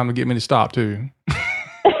long time to get me to stop too.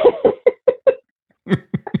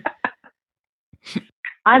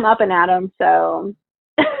 I'm up and at 'em, so.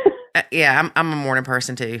 Yeah, I'm a morning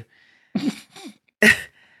person too.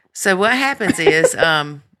 So what happens is,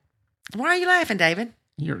 why are you laughing, David?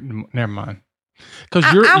 Never mind. Because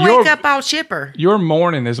I wake up all chipper. Your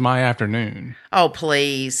morning is my afternoon. Oh,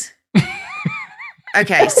 please.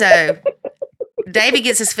 Okay, so David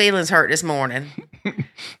gets his feelings hurt this morning.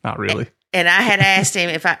 Not really. And I had asked him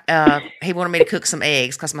if he wanted me to cook some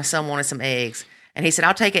eggs because my son wanted some eggs. And he said,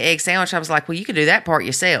 I'll take an egg sandwich. I was like, well, you can do that part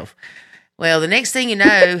yourself. Well, the next thing you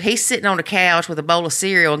know, he's sitting on the couch with a bowl of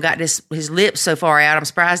cereal and got his lips so far out. I'm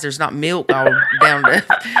surprised there's not milk all down the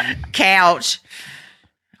couch,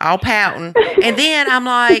 all pouting. And then I'm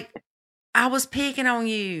like, I was picking on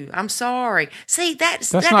you. I'm sorry. See,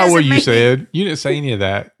 that's not what you said. You didn't say any of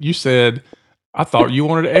that. You said, I thought you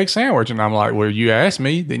wanted an egg sandwich. And I'm like, well, you asked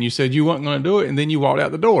me. Then you said you weren't going to do it. And then you walked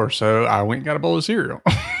out the door. So I went and got a bowl of cereal.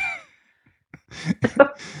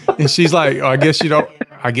 And she's like, I guess you don't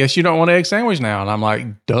want an egg sandwich now. And I'm like,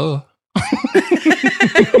 duh.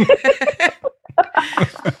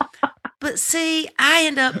 But see, I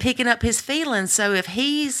end up picking up his feelings. So if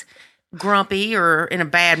he's grumpy or in a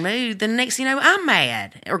bad mood, then next thing you know, I'm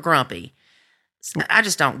mad or grumpy. So I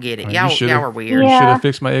just don't get it. Y'all are weird. You should have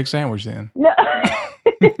fixed my egg sandwich then. No.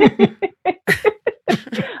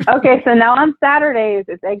 Okay, so now on Saturdays,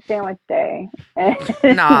 it's egg sandwich day.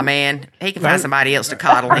 Nah, man. He can find somebody else to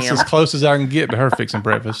coddle That's him. as close as I can get to her fixing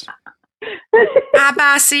breakfast. I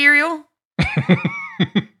buy cereal.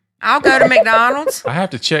 I'll go to McDonald's. I have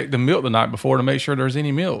to check the milk the night before to make sure there's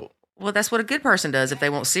any milk. Well, that's what a good person does if they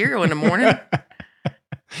want cereal in the morning.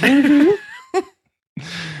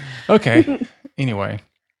 Okay. Anyway.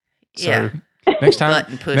 So next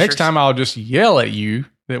time I'll just yell at you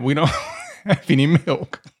that we don't have any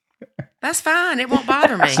milk. That's fine. It won't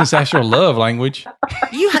bother me. Since that's your love language.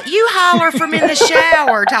 You holler from in the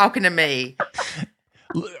shower talking to me.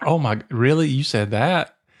 Oh my, really? You said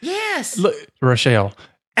that? Yes. Look, Rochelle.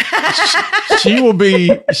 She will be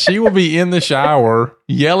in the shower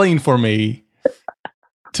yelling for me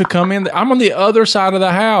to come in. I'm on the other side of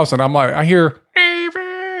the house and I'm like, I hear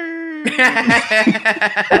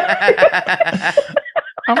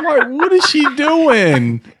I'm like, what is she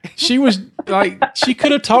doing? She was like, she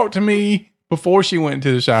could have talked to me before she went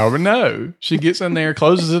into the shower, but no. She gets in there,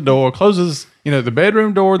 closes the door, closes, the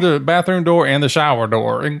bedroom door, the bathroom door, and the shower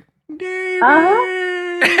door. And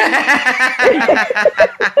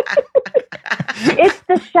It's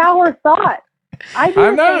the shower thought. I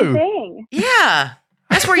do the same thing. Yeah.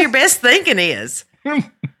 That's where your best thinking is.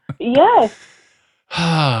 Yes.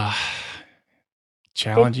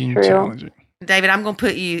 Challenging. David, I'm going to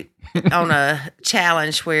put you on a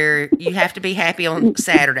challenge where you have to be happy on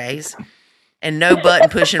Saturdays and no button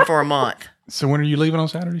pushing for a month. So when are you leaving on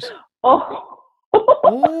Saturdays? Oh.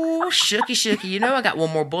 Oh, shooky. You know I got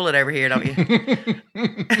one more bullet over here, don't you?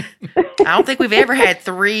 I don't think we've ever had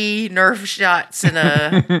 3 Nerf shots in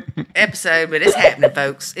a episode, but it's happening,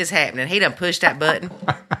 folks. It's happening. He done pushed that button.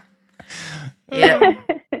 Yeah.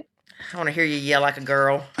 I want to hear you yell like a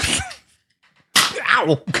girl.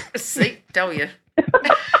 Ow! See, told you.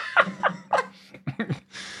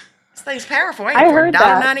 This thing's powerful, ain't I it? For heard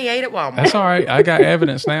that. $1.98 at Walmart. That's all right. I got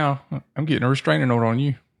evidence now. I'm getting a restraining order on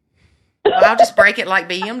you. Well, I'll just break it like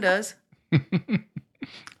BM does. Who,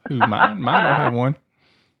 mine don't have one.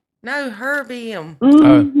 No, her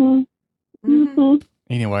BM.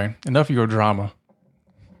 Anyway, enough of your drama.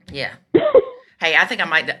 Yeah. Hey, I think I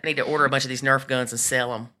might need to order a bunch of these Nerf guns and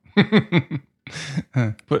sell them.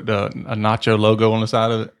 Put a Nacho logo on the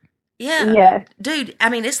side of it. Yeah. Yes. Dude, I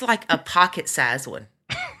mean, it's like a pocket-sized one.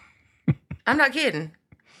 I'm not kidding.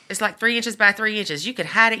 It's like 3 inches by 3 inches. You could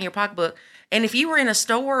hide it in your pocketbook. And if you were in a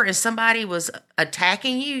store and somebody was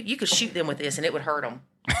attacking you, you could shoot them with this and it would hurt them.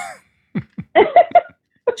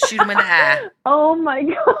 Shoot them in the eye. Oh my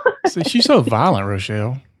God. See, she's so violent,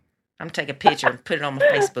 Rochelle. I'm going to take a picture and put it on my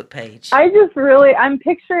Facebook page. I'm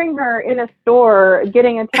picturing her in a store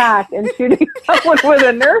getting attacked and shooting someone with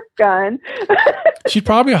a Nerf gun. She'd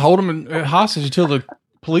probably hold him hostage until the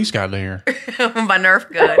police got there. My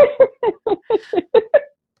Nerf gun.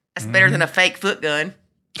 That's better than a fake foot gun.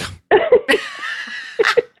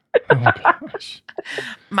 Oh, gosh.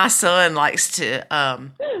 My son likes to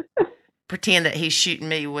pretend that he's shooting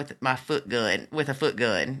me with a foot gun.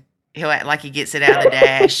 He'll act like he gets it out of the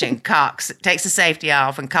dash and takes the safety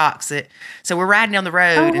off and cocks it. So we're riding down the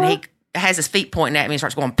road and he has his feet pointing at me and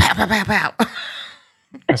starts going pow, pow, pow, pow.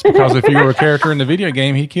 That's because if you were a character in the video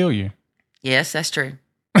game, he'd kill you. Yes, that's true.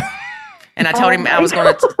 And I told him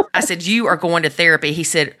I said, you are going to therapy. He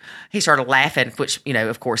started laughing, which, you know,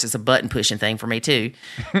 of course, is a button pushing thing for me too.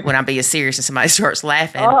 When I'm being serious and somebody starts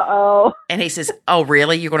laughing. Uh-oh. And he says, oh,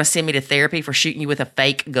 really? You're going to send me to therapy for shooting you with a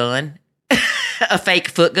fake gun? A fake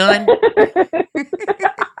foot gun?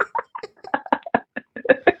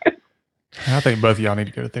 I think both of y'all need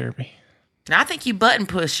to go to therapy. I think you button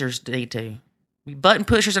pushers need to. You Button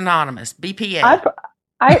Pushers Anonymous, BPA.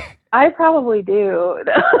 I probably do.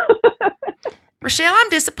 Rochelle, I'm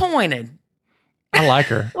disappointed. I like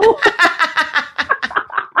her.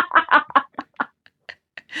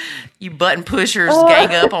 You button pushers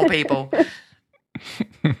gang up on people.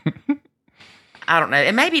 I don't know.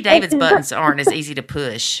 And maybe David's buttons aren't as easy to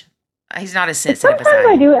push. He's not as sensitive as I Sometimes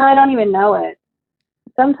I am. do it and I don't even know it.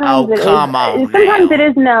 Sometimes Sometimes it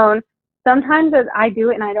is known. Sometimes I do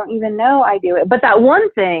it and I don't even know I do it. But that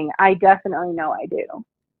one thing, I definitely know I do.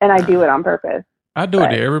 And I do it on purpose. I do it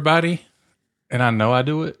to everybody, and I know I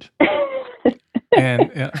do it.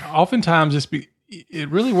 and oftentimes it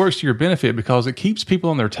really works to your benefit because it keeps people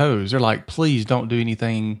on their toes. They're like, please don't do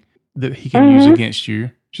anything that he can use against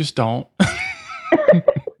you. Just don't.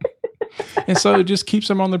 And so it just keeps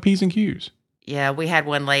them on their P's and Q's. Yeah, we had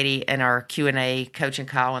one lady in our Q&A coaching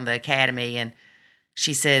call in the academy, and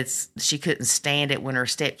she says she couldn't stand it when her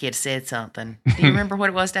stepkid said something. Do you remember what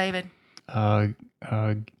it was, David?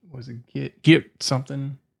 Was it get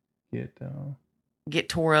something? Get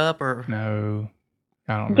tore up or no,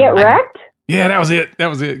 I don't know. Get wrecked? Yeah, that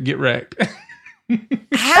was it. Get wrecked.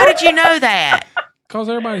 How did you know that? Because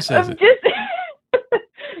everybody says it.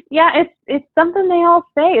 Yeah, it's something they all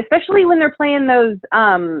say, especially when they're playing those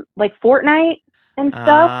like Fortnite and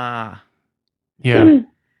stuff. Yeah.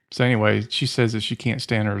 So anyway, she says that she can't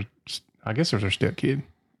stand her. I guess it was her stepkid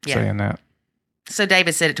saying that. So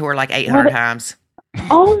David said it to her like 800 times.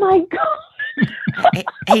 Oh my God.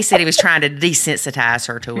 He said he was trying to desensitize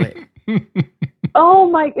her to it. Oh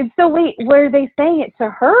my. So wait, were they saying it to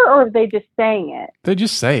her or are they just saying it? They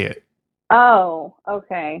just say it. Oh,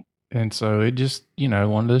 okay. And so it just,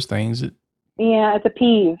 one of those things that. Yeah, it's a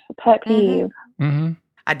pet peeve. Mm-hmm.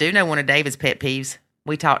 I do know one of David's pet peeves.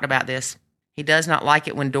 We talked about this. He does not like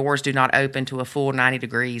it when doors do not open to a full 90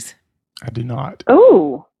 degrees. I do not.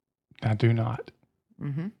 Ooh. I do not.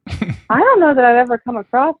 Mm-hmm. I don't know that I've ever come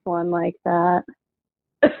across one like that.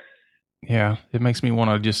 Yeah, it makes me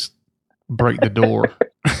want to just break the door.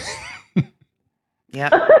 Yeah.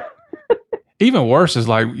 Even worse is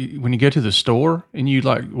like when you go to the store and you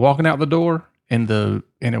like walking out the door and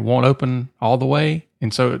it won't open all the way,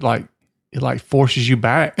 and so it forces you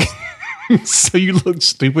back. So you look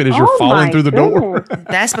stupid as you're falling through the door.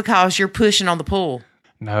 That's because you're pushing on the pull.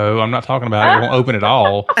 No, I'm not talking about it won't open at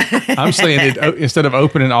all. I'm saying it instead of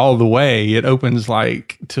opening all the way, it opens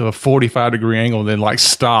like to a 45-degree angle, then like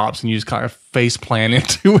stops, and you just kind of face plant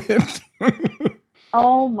into it.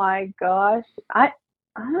 Oh my gosh. I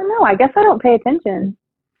don't know. I guess I don't pay attention.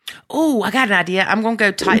 Oh, I got an idea. I'm going to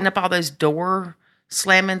go tighten up all those door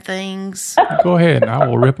slamming things. Go ahead, and I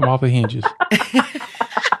will rip them off the hinges.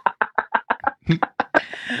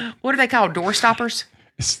 What are they called? Door stoppers?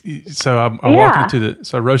 So I'm walking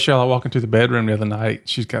so Rochelle, I walk into the bedroom the other night.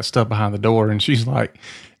 She's got stuff behind the door, and she's like,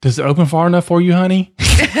 "Does it open far enough for you, honey?"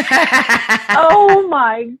 Oh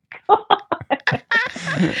my God.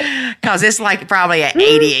 Because it's like probably at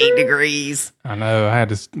 88 degrees. I know. I had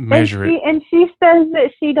to measure it. And she says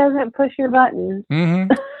that she doesn't push your buttons.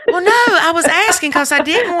 Mm-hmm. Well, no, I was asking because I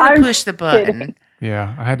didn't want to push the button. Kidding.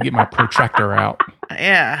 Yeah, I had to get my protractor out.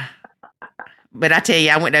 Yeah. But I tell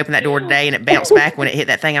you, I went to open that door today and it bounced back when it hit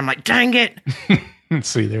that thing. I'm like, dang it.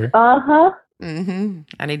 See there. Uh-huh. Mm-hmm.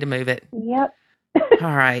 I need to move it. Yep.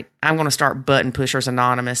 All right. I'm going to start Button Pushers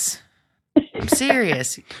Anonymous. I'm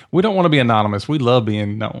serious. We don't want to be anonymous. We love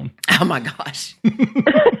being known. Oh, my gosh.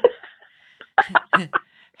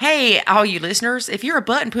 Hey, all you listeners, if you're a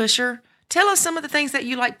button pusher, tell us some of the things that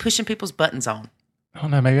you like pushing people's buttons on. Oh,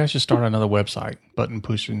 no, maybe I should start another website,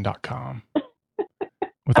 buttonpushing.com,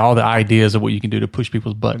 with all the ideas of what you can do to push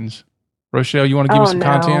people's buttons. Rochelle, you want to give me some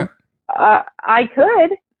content? I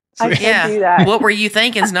could. I could do that. What were you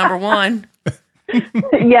thinking is number one.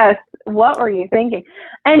 Yes. What were you thinking?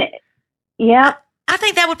 And yeah. I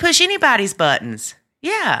think that would push anybody's buttons.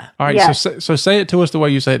 Yeah. All right. Yes. So say it to us the way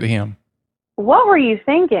you say it to him. What were you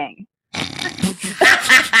thinking?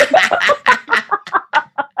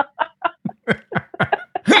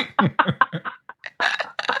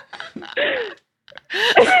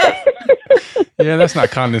 Yeah, that's not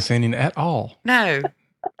condescending at all. No.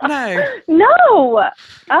 No.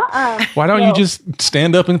 Why don't you just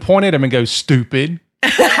stand up and point at him and go, stupid?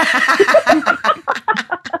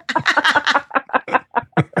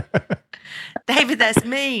 David, that's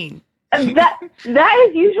mean. That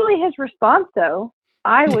is usually his response, though.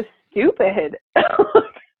 I was stupid.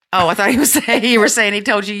 Oh, I thought you were saying he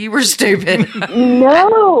told you were stupid.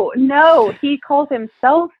 No, he calls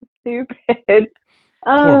himself stupid. Poor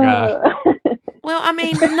guy. Well, I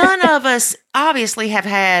mean, none of us obviously have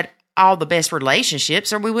had all the best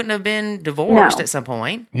relationships, or we wouldn't have been divorced at some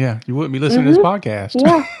point. Yeah, you wouldn't be listening to this podcast.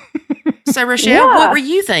 Yeah. So, Rochelle, what were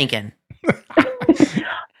you thinking?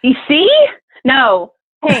 You see? No.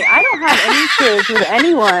 Hey, I don't have any kids with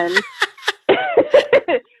anyone.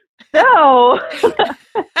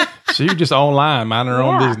 So you're just online, minding her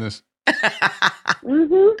own business.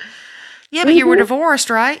 Mm-hmm. Yeah, but you were divorced,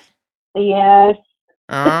 right? Yes.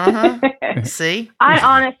 Uh-huh. See? I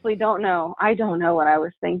honestly don't know. I don't know what I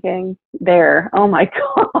was thinking there. Oh, my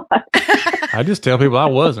God. I just tell people I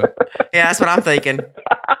wasn't. Yeah, that's what I'm thinking.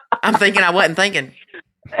 I'm thinking I wasn't thinking.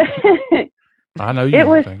 I know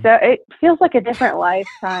you. It feels like a different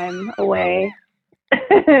lifetime away.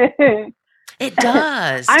 It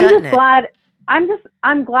does. I'm just glad.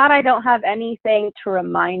 I'm glad I don't have anything to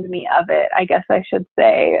remind me of it. I guess I should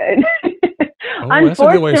say. Oh, that's a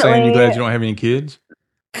good way of saying you're glad you don't have any kids.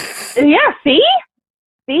 Yeah. See.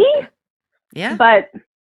 Yeah. But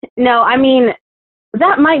no, I mean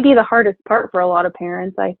that might be the hardest part for a lot of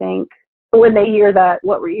parents. I think when they hear that,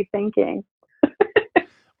 what were you thinking?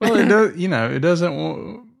 Well, it does. It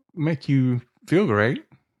doesn't make you feel great.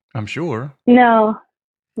 I'm sure. No.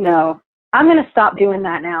 I'm going to stop doing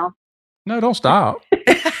that now. No, don't stop.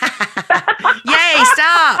 Yay!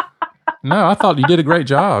 Stop. No, I thought you did a great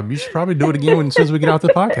job. You should probably do it again as soon as we get off the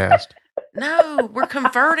podcast. No, we're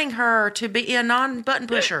converting her to be a non-button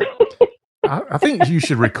pusher. I think you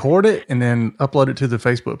should record it and then upload it to the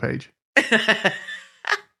Facebook page.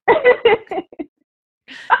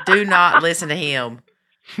 Do not listen to him.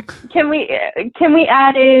 Can we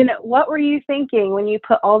add in, what were you thinking when you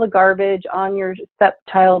put all the garbage on your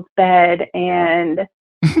stepchild's bed? And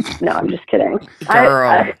no, I'm just kidding.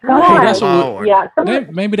 Girl.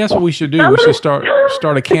 Maybe that's what we should do. We should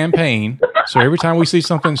start a campaign. So every time we see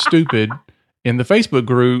something stupid in the Facebook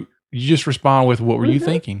group, you just respond with, what were you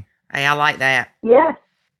thinking? Hey, I like that. Yes.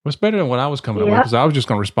 What's better than what I was coming up with? Because I was just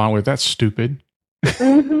going to respond with, that's stupid.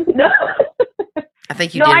 Mm-hmm. No. I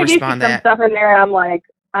think you did respond I do see that. some stuff in there. I'm like,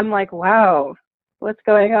 wow, what's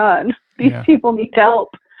going on? These people need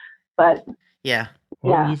help. But yeah.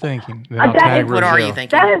 What are you thinking? What are you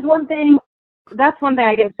thinking? That is one thing. That's one thing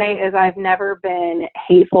I can say is I've never been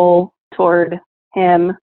hateful toward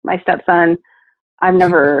him, my stepson. I've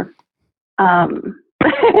never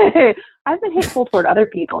I've been hateful toward other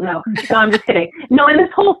people. No, I'm just kidding. No, in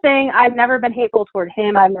this whole thing, I've never been hateful toward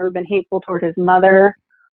him. I've never been hateful toward his mother.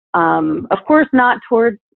 Of course, not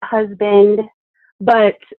towards husband,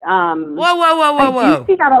 but Whoa! I do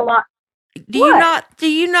see that a lot. Do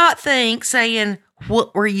you not think saying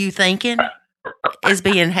 "what were you thinking" is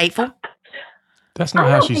being hateful? That's not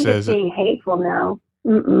how she says it. Being hateful now.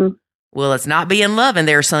 Mm-mm. Well, it's not being loving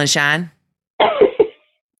there, sunshine.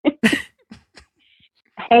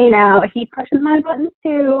 Hey, now he pushes my buttons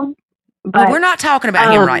too. But, well, we're not talking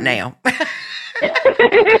about him right now.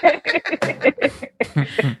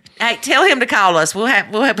 Hey, tell him to call us. We'll have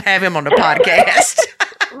him on the podcast.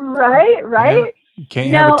 Right. You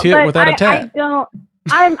can't have a tip without a tap.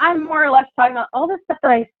 I'm more or less talking about all the stuff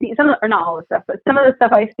that I see. Not all the stuff, but some of the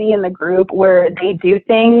stuff I see in the group where they do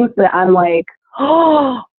things that I'm like,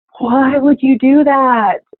 oh, why would you do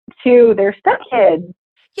that to their stepkids?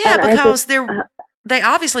 Yeah, because they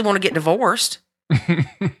obviously want to get divorced.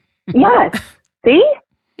 Yes. See?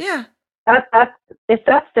 Yeah. That's if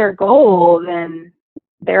that's their goal, then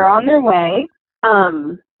they're on their way.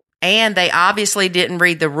 And they obviously didn't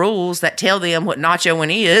read the rules that tell them what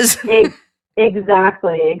nachoing is.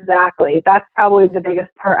 Exactly. That's probably the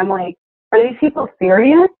biggest part. I'm like, are these people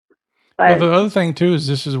serious? But the other thing too is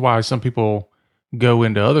this is why some people go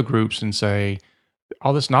into other groups and say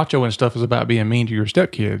all this nachoing stuff is about being mean to your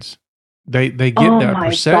stepkids. They get that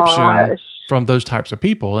perception from those types of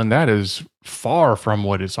people, and that is far from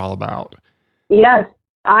what it's all about. Yes,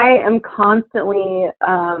 I am constantly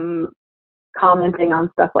commenting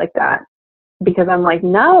on stuff like that because I'm like,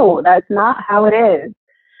 no, that's not how it is.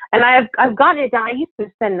 And I've gotten it down. I used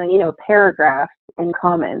to send paragraphs in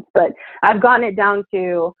comments, but I've gotten it down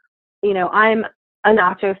to, I'm a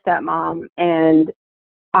Nacho stepmom, and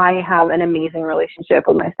I have an amazing relationship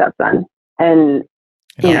with my stepson, and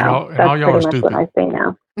all y'all are stupid. What I say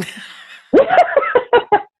now.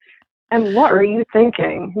 And what were you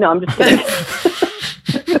thinking? No, I'm just kidding.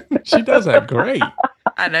 She does that great.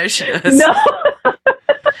 I know she does. No.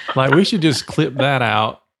 Like, we should just clip that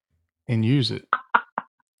out and use it.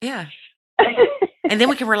 Yeah. And then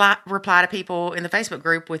we can reply to people in the Facebook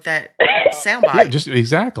group with that soundbite. Yeah, just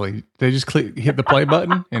exactly. They just hit the play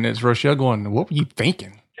button, and it's Rochelle going, "What were you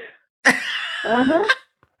thinking?" Uh-huh.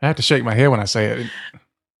 I have to shake my head when I say it.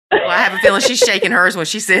 Well, I have a feeling she's shaking hers when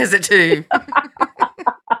she says it too.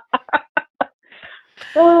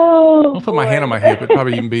 Oh, I'll put my hand on my hip. It'd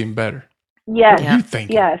probably even be better. Yes. What are you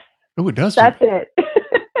thinking? Yes. Oh, it does. That's it.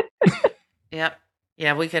 Yep.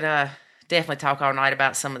 Yeah, we could definitely talk all night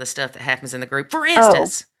about some of the stuff that happens in the group. For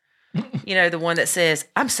instance, the one that says,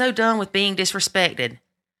 "I'm so done with being disrespected."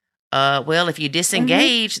 Well, if you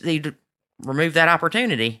disengage, you remove that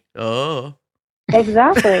opportunity. Oh.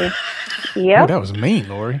 Exactly. Yeah. Oh, that was mean,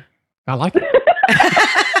 Lori. I like it.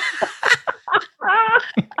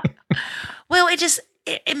 Well,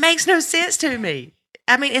 it makes no sense to me.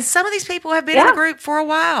 I mean, and some of these people have been in the group for a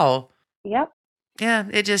while. Yep. Yeah,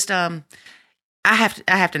 it just I have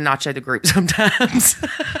to nacho the group sometimes.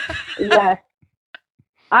 Yes.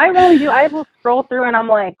 I really do. I will scroll through and I'm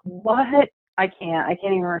like, what? I can't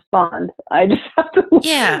even respond. I just have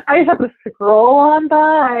to scroll on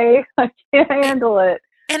by. I can't handle it.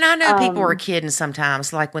 And I know people are kidding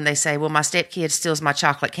sometimes, like when they say, "Well, my stepkid steals my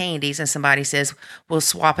chocolate candies," and somebody says, "We'll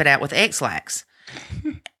swap it out with X-Lax."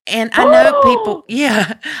 And I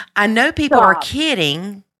know people are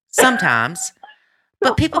kidding sometimes,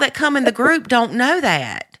 but people that come in the group don't know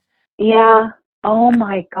that. Yeah. Oh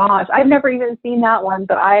my gosh. I've never even seen that one,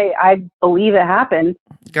 but I believe it happened.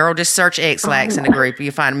 Girl, just search X-Lax in the group.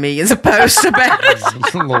 You'll find millions of posts about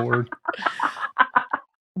it. Lord.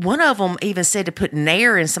 One of them even said to put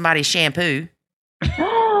Nair in somebody's shampoo.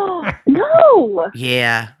 No.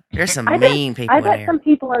 Yeah. There's some mean people in there. I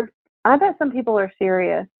bet some people are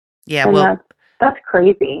serious. Yeah, well, that's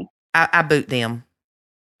crazy. I boot them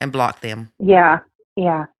and block them. Yeah.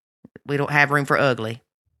 We don't have room for ugly.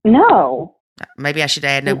 No. Maybe I should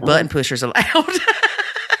add no button pushers allowed.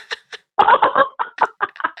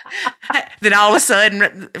 Then all of a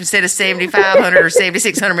sudden, instead of 7,500 or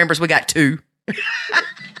 7,600 members, we got 2.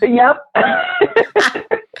 Yep.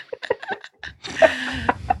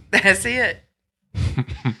 That's it.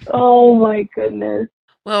 Oh my goodness.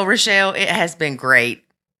 Well, Rochelle, it has been great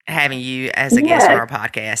having you as a guest on our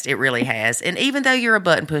podcast. It really has. And even though you're a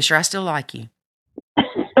button pusher, I still like you.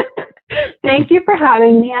 Thank you for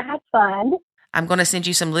having me. I had fun. I'm going to send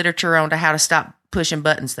you some literature on how to stop pushing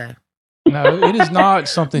buttons, though. No, it is not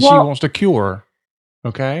something she wants to cure.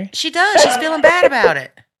 Okay? She does. She's feeling bad about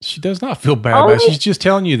it. She does not feel bad about it. She's just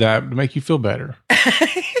telling you that to make you feel better.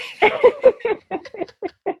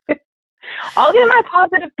 I'll get my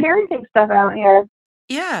positive parenting stuff out here.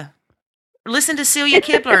 Yeah. Listen to Celia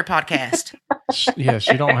Kibler podcast. Yeah,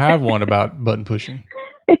 she don't have one about button pushing.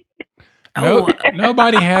 Oh,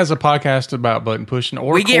 Nobody has a podcast about button pushing,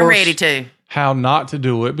 or we of get course, ready to. how not to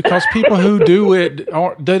do it, because people who do it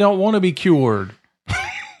they don't want to be cured.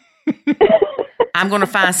 I'm going to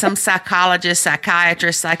find some psychologist,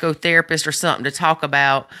 psychiatrist, psychotherapist, or something to talk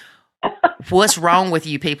about what's wrong with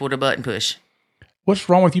you people to button push. What's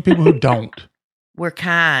wrong with you people who don't? We're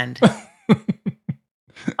kind.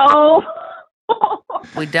 Oh.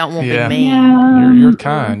 We don't want to Yeah. be mean. Yeah. You're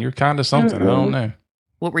kind. You're kind of something. I don't know.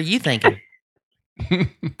 What were you thinking?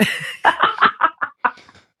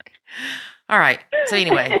 All right. So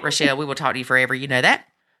anyway, Rochelle, we will talk to you forever. You know that.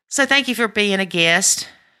 So thank you for being a guest.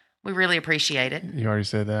 We really appreciate it. You already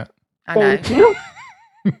said that. I know. Thank you.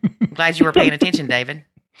 I'm glad you were paying attention, David.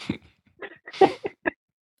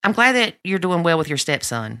 I'm glad that you're doing well with your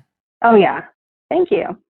stepson. Oh, yeah. Thank you.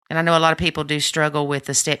 And I know a lot of people do struggle with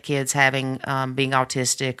the stepkids having being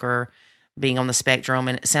autistic or being on the spectrum.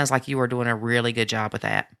 And it sounds like you are doing a really good job with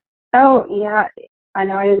that. Oh, yeah. I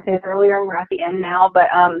know I didn't say this earlier, and we're at the end now, but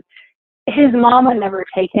his mom would never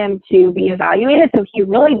take him to be evaluated, so he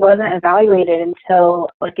really wasn't evaluated until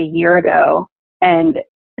like a year ago. And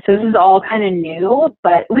so this is all kind of new,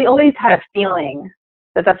 but we always had a feeling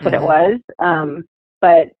that that's what it was.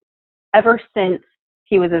 But ever since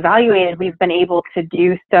he was evaluated, we've been able to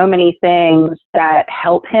do so many things that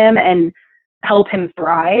help him and help him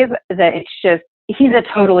thrive, that it's just, he's a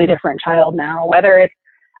totally different child now. Whether it's,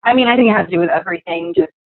 I mean, I think it has to do with everything,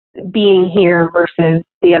 just being here versus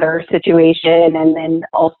the other situation, and then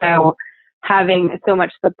also having so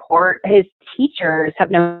much support. His teachers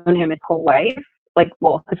have known him his whole life, like,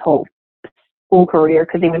 well, his whole school career,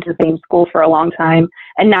 because he went to the same school for a long time,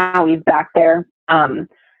 and now he's back there.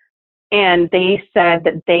 And they said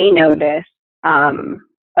that they noticed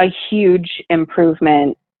a huge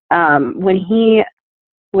improvement when he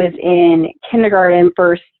was in kindergarten,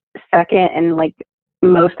 first, second, and like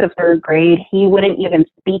most of third grade. He wouldn't even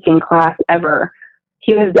speak in class ever.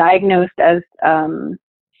 He was diagnosed as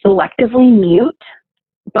selectively mute,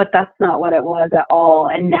 but that's not what it was at all.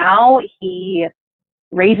 And now he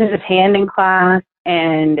raises his hand in class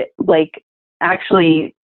and like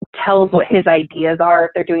actually tells what his ideas are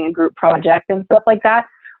if they're doing a group project and stuff like that,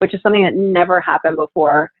 which is something that never happened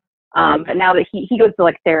before. But now that he goes to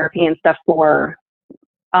like therapy and stuff for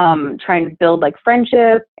trying to build like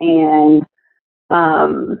friendship and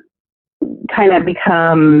kind of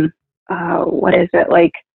become, what is it,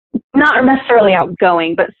 like, not necessarily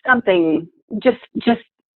outgoing, but something, just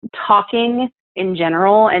talking in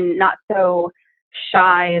general, and not so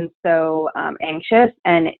shy and so anxious.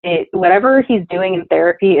 And whatever he's doing in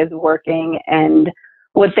therapy is working, and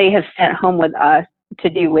what they have sent home with us to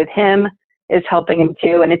do with him is helping him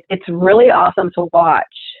too. And it's really awesome to watch,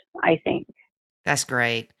 I think. That's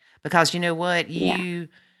great. Because you know what? You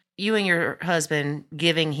and your husband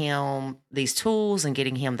giving him these tools and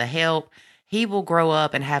getting him the help, he will grow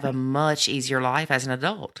up and have a much easier life as an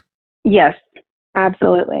adult. Yes,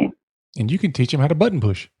 absolutely. And you can teach him how to button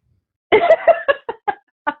push.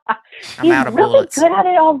 I'm out of really bullets. He's good at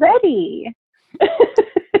it already.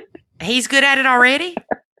 He's good at it already?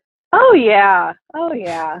 Oh, yeah. Oh,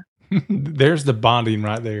 yeah. There's the bonding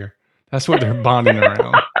right there. That's what they're bonding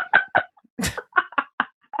around.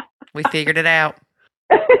 We figured it out.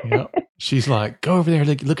 Yep. She's like, go over there,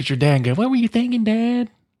 look at your dad and go, what were you thinking, Dad?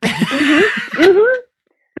 Mm-hmm.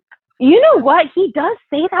 You know what? He does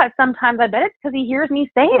say that sometimes. I bet it's because he hears me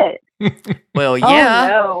say it. Well,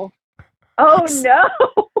 yeah. Oh, no.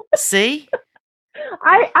 See?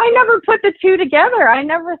 I never put the two together. I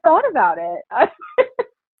never thought about it.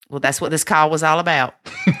 Well, that's what this call was all about.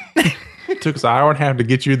 It took us an hour and a half to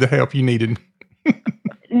get you the help you needed.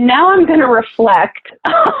 Now I'm going to reflect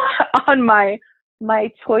on my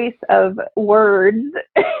choice of words.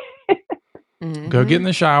 Mm-hmm. Go get in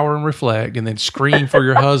the shower and reflect, and then scream for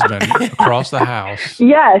your husband across the house.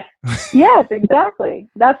 Yes, exactly.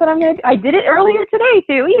 That's what I'm going to do. I did it earlier today,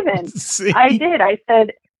 too, even. See? I did. I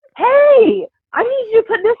said, hey, I need you to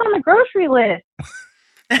put this on the grocery list.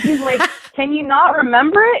 He's like, can you not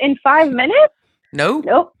remember it in 5 minutes? Nope.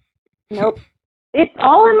 Nope. It's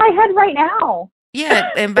all in my head right now.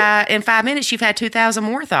 Yeah, and in 5 minutes, you've had 2,000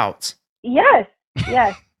 more thoughts. Yes.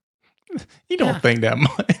 You don't think that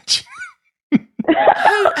much.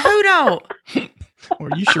 Who don't?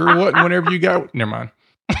 Are you sure it wasn't whenever you got? Never mind.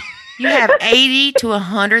 You have 80 to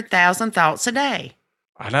 100,000 thoughts a day.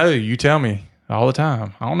 I know. You tell me all the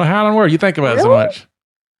time. I don't know how in the world you think about it so Really? much.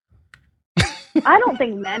 I don't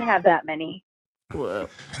think men have that many. Well,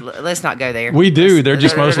 let's not go there. We do. They're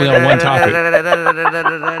just mostly on one topic.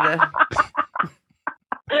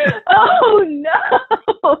 Oh,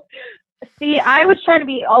 no. See, I was trying to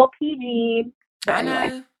be all PG. I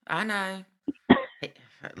know.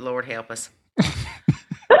 Lord help us.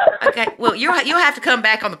 Okay, well, you'll have to come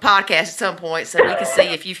back on the podcast at some point so we can see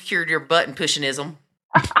if you've cured your button pushingism.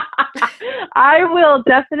 I will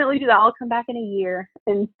definitely do that. I'll come back in a year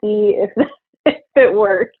and see if it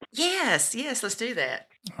works. Yes, let's do that.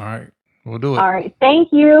 All right, we'll do it. All right, thank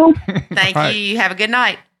you. Thank you. You have a good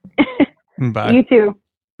night. Bye. You too.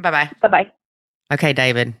 Bye-bye. Bye-bye. Okay,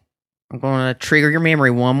 David, I'm going to trigger your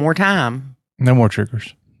memory one more time. No more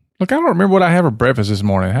triggers. Look, I don't remember what I had for breakfast this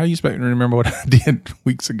morning. How do you expect me to remember what I did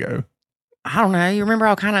weeks ago? I don't know. You remember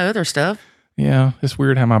all kind of other stuff. Yeah, it's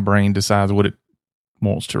weird how my brain decides what it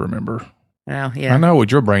wants to remember. Well, yeah. I know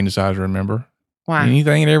what your brain decides to remember. Why?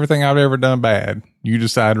 Anything and everything I've ever done bad, you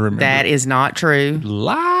decide to remember. That is not true.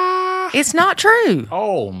 Lie. It's not true.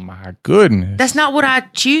 Oh, my goodness. That's not what I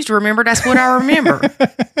choose to remember. That's what I remember.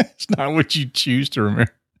 It's not what you choose to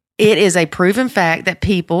remember. It is a proven fact that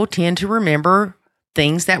people tend to remember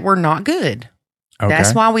things that were not good. Okay.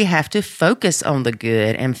 That's why we have to focus on the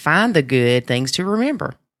good and find the good things to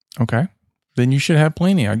remember. Okay. Then you should have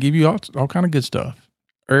plenty. I'll give you all kind of good stuff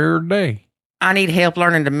every day. I need help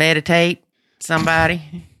learning to meditate. Somebody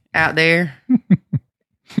out there.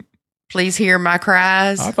 Please hear my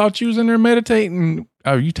cries. I thought you was in there meditating.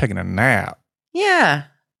 Oh, you taking a nap. Yeah.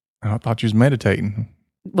 I thought you was meditating.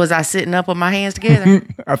 Was I sitting up with my hands together?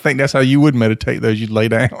 I think that's how you would meditate, though. You'd lay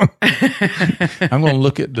down. I'm going to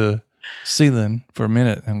look at the ceiling for a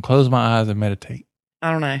minute and close my eyes and meditate.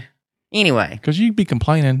 I don't know. Anyway. Because you'd be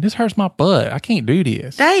complaining, this hurts my butt. I can't do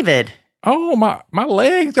this. David. Oh, my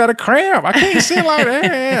legs got a cramp. I can't sit like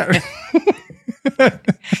that.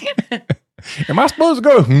 Am I supposed to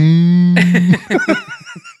go?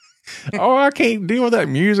 Oh, I can't deal with that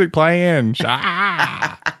music playing.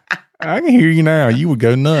 I can hear you now. You would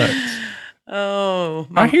go nuts. Oh.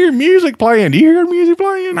 I hear music playing. Do you hear music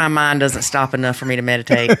playing? My mind doesn't stop enough for me to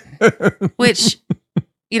meditate. Which,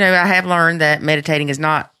 I have learned that meditating is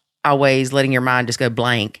not always letting your mind just go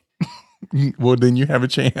blank. Well, then you have a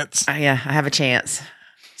chance. Yeah, I have a chance.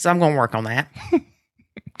 So I'm going to work on that.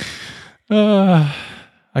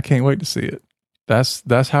 I can't wait to see it.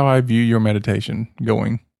 That's how I view your meditation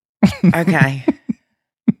going. Okay.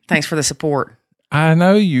 Thanks for the support. I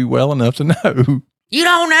know you well enough to know. You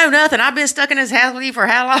don't know nothing. I've been stuck in this house with you for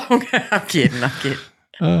how long? I'm kidding.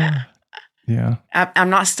 Yeah. I'm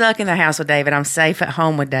not stuck in the house with David. I'm safe at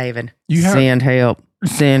home with David. Send help.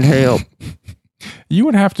 Send help. You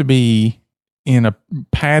would have to be in a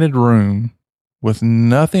padded room with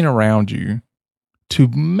nothing around you to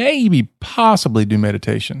maybe possibly do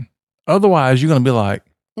meditation. Otherwise, you're going to be like,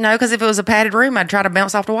 no, because if it was a padded room, I'd try to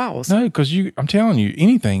bounce off the walls. No, because I'm telling you,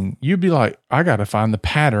 anything, you'd be like, I got to find the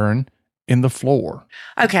pattern in the floor.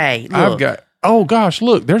 Okay, look. Oh gosh,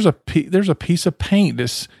 look, there's a piece of paint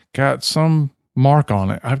that's got some mark on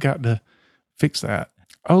it. I've got to fix that.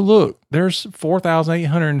 Oh, look, there's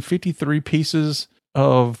 4,853 pieces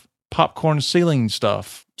of popcorn ceiling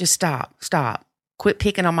stuff. Just stop. Quit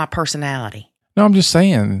picking on my personality. No, I'm just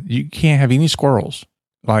saying, you can't have any squirrels.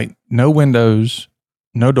 Like, no windows,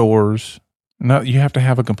 no doors. No, you have to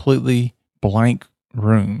have a completely blank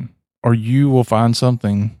room, or you will find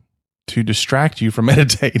something to distract you from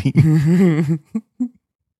meditating.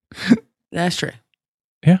 That's true.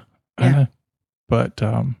 Yeah, I know. But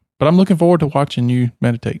I'm looking forward to watching you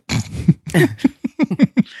meditate.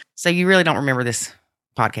 So you really don't remember this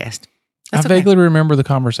podcast? That's I vaguely remember the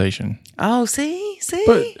conversation. Oh, see?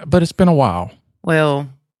 But it's been a while. Well,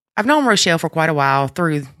 I've known Rochelle for quite a while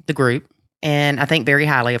through the group, and I think very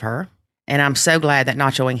highly of her. And I'm so glad that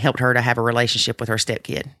Nachoing helped her to have a relationship with her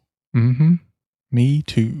stepkid. Mm-hmm. Me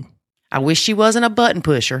too. I wish she wasn't a button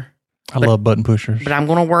pusher. I love button pushers. But I'm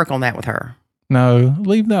going to work on that with her. No,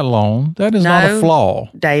 leave that alone. That is not a flaw.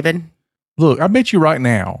 David. Look, I bet you right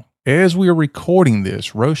now, as we are recording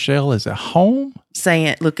this, Rochelle is at home.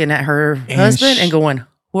 Looking at her husband and going,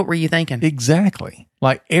 what were you thinking? Exactly.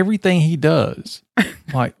 Like everything he does.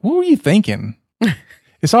 Like, what were you thinking?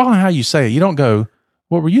 It's all how you say it. You don't go,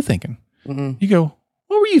 what were you thinking? Mm-hmm. You go,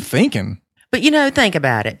 what were you thinking? But think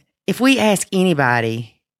about it. If we ask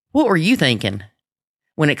anybody, what were you thinking?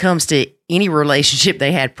 When it comes to any relationship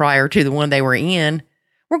they had prior to the one they were in,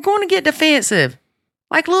 we're going to get defensive.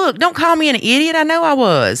 Like, look, don't call me an idiot. I know I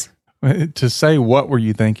was. To say what were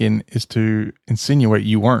you thinking is to insinuate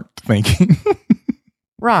you weren't thinking.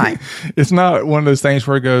 Right. It's not one of those things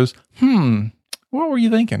where it goes, what were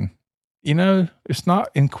you thinking? It's not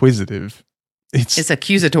inquisitive. It's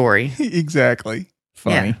accusatory. Exactly.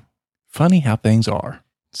 Funny. Yeah. Funny how things are.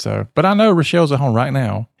 So, but I know Rochelle's at home right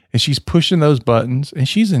now and she's pushing those buttons and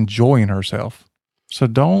she's enjoying herself. So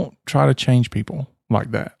don't try to change people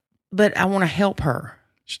like that. But I want to help her.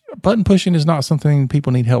 Button pushing is not something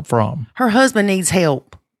people need help from. Her husband needs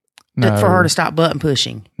help for her to stop button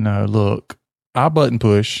pushing. No, look, I button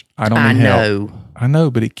push. I don't need help. I know,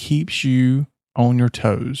 but it keeps you on your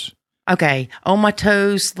toes. Okay, on my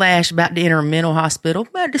toes / about to enter a mental hospital.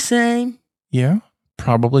 About the same. Yeah,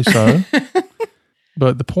 probably so.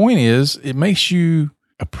 But the point is, it makes you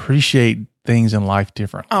appreciate things in life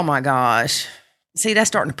differently. Oh my gosh. See, that's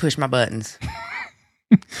starting to push my buttons.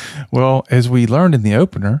 Well, as we learned in the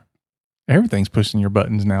opener, everything's pushing your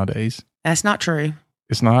buttons nowadays. That's not true.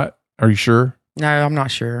 It's not? Are you sure? No, I'm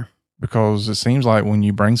not sure. Because it seems like when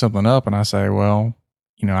you bring something up and I say, well,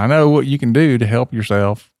 I know what you can do to help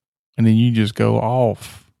yourself. And then you just go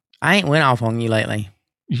off. I ain't went off on you lately.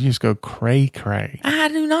 You just go cray. I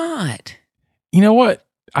do not. You know what?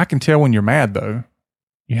 I can tell when you're mad, though.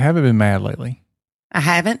 You haven't been mad lately. I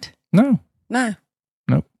haven't? No.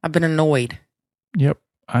 Nope. I've been annoyed. Yep.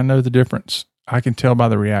 I know the difference. I can tell by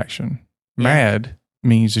the reaction. Yeah. Mad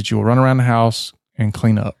means that you'll run around the house and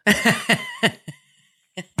clean up.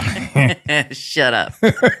 Shut up.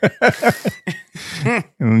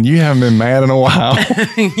 And you haven't been mad in a while.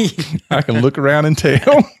 I can look around and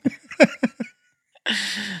tell.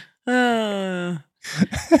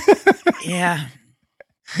 Yeah.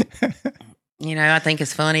 I think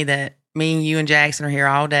it's funny that me and you and Jackson are here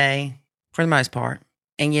all day for the most part.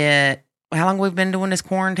 And yet, how long we've been doing this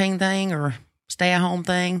quarantine thing or stay at home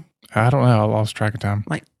thing? I don't know. I lost track of time.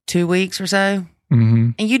 Like 2 weeks or so.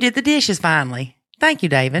 Mm-hmm. And you did the dishes finally. Thank you,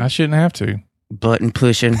 David. I shouldn't have to. Button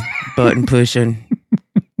pushing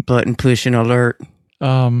alert.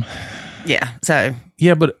 Yeah. So.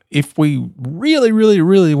 Yeah, but if we really, really,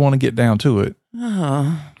 really want to get down to it,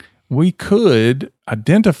 we could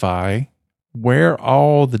identify where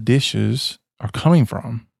all the dishes are coming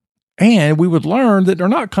from. And we would learn that they're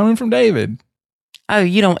not coming from David. Oh,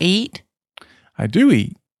 you don't eat? I do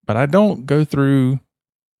eat, but I don't go through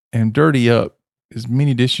and dirty up as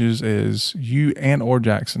many dishes as you and or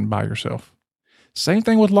Jackson by yourself. Same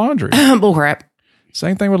thing with laundry. Bullcrap.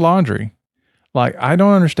 Same thing with laundry. Like, I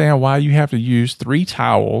don't understand why you have to use 3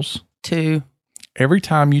 towels. 2. Every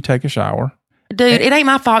time you take a shower. Dude, it ain't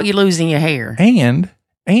my fault you're losing your hair.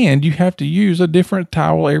 And you have to use a different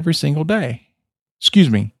towel every single day. Excuse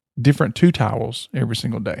me. Different 2 towels every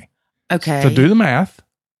single day. Okay. So do the math.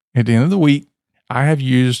 At the end of the week, I have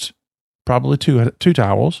used probably two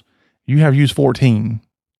towels. You have used 14.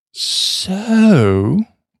 So.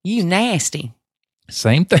 You nasty.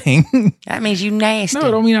 Same thing. That means you nasty. No,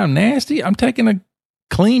 I don't mean I'm nasty. I'm taking a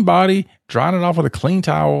clean body, drying it off with a clean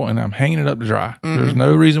towel, and I'm hanging it up to dry. Mm-hmm. There's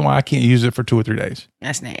no reason why I can't use it for 2 or 3 days.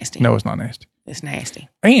 That's nasty. No, it's not nasty. It's nasty.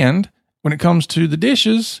 And when it comes to the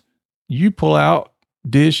dishes, you pull out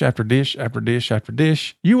dish after dish after dish after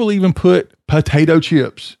dish. You will even put potato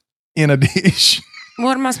chips in a dish.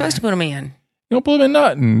 What am I supposed to put them in? You don't put them in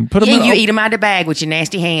nothing. Put them in. You eat them out of the bag with your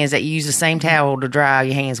nasty hands that you use the same towel to dry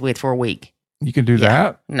your hands with for a week. You can do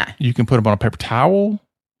that. No. You can put them on a paper towel.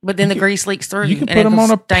 But then the grease leaks through. You can put them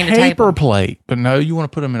on a paper plate. But no, you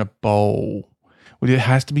want to put them in a bowl. It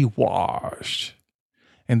has to be washed.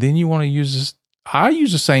 And then you want to use this. I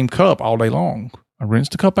use the same cup all day long. I rinse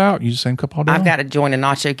the cup out, use the same cup all day long. I've got to join the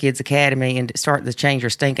Nacho Kids Academy and start the Change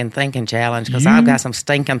Your Stinking Thinking Challenge because I've got some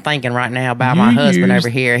stinking thinking right now about my husband over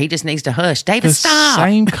here. He just needs to hush. David, stop.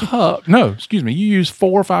 Same cup. No, excuse me. You use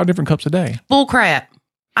 4 or 5 different cups a day. Bull crap.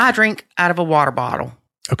 I drink out of a water bottle.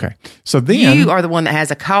 Okay. So then you are the one that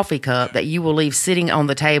has a coffee cup that you will leave sitting on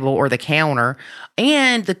the table or the counter,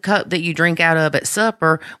 and the cup that you drink out of at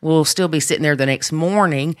supper will still be sitting there the next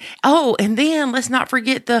morning. Oh, and then let's not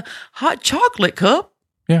forget the hot chocolate cup.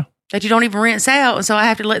 Yeah. That you don't even rinse out, and so I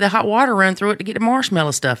have to let the hot water run through it to get the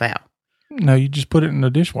marshmallow stuff out. No, you just put it in the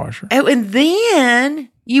dishwasher. Oh, and then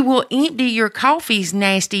you will empty your coffee's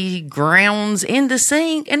nasty grounds in the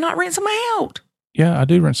sink and not rinse them out. Yeah, I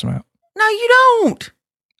do rinse them out. No, you don't.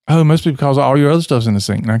 Oh, it must be because all your other stuff's in the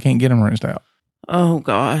sink and I can't get them rinsed out. Oh,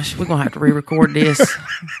 gosh. We're going to have to re-record this.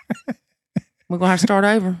 We're going to have to start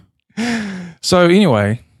over. So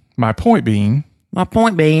anyway, my point being. I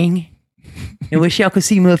wish y'all could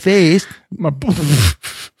see my face. My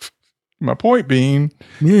point being,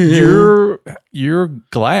 you're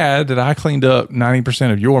glad that I cleaned up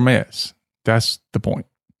 90% of your mess. That's the point.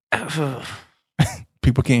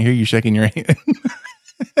 People can't hear you shaking your hand.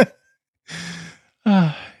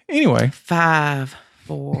 Anyway. 5,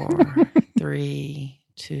 4, 3,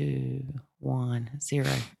 2, 1, 0.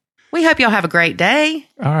 We hope y'all have a great day.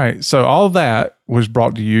 All right. So all of that was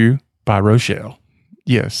brought to you by Rochelle.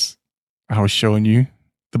 Yes. I was showing you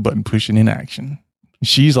the button pushing in action.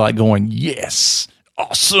 She's like going, yes,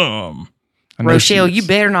 awesome. Rochelle, you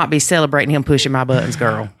better not be celebrating him pushing my buttons,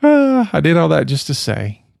 girl. I did all that just to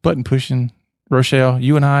say, button pushing. Rochelle,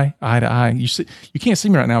 you and I, eye to eye. You can't see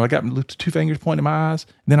me right now. I got 2 fingers pointing at my eyes,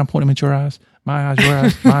 and then I'm pointing them at your eyes. My eyes, your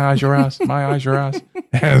eyes. My eyes, your eyes. My eyes, your eyes.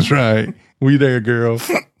 That's right. We there, girl.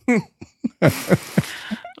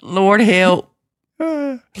 Lord help.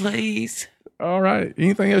 Please. All right.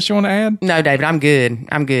 Anything else you want to add? No, David, I'm good.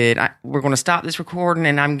 We're going to stop this recording,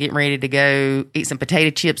 and I'm getting ready to go eat some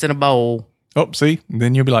potato chips in a bowl. Oh, see? And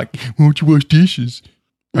then you'll be like, why don't you wash dishes?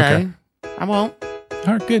 Okay. No, I won't.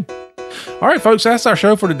 All right, good. All right, folks, that's our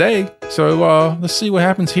show for today. So let's see what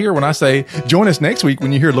happens here when I say, join us next week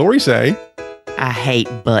when you hear Lori say, I hate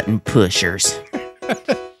button pushers.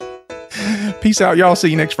 Peace out, y'all. See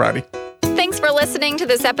you next Friday. Thanks for listening to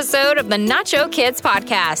this episode of the Nacho Kids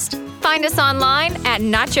Podcast. Find us online at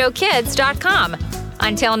nachokids.com.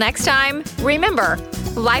 Until next time, remember,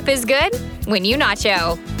 life is good when you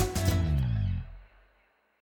nacho.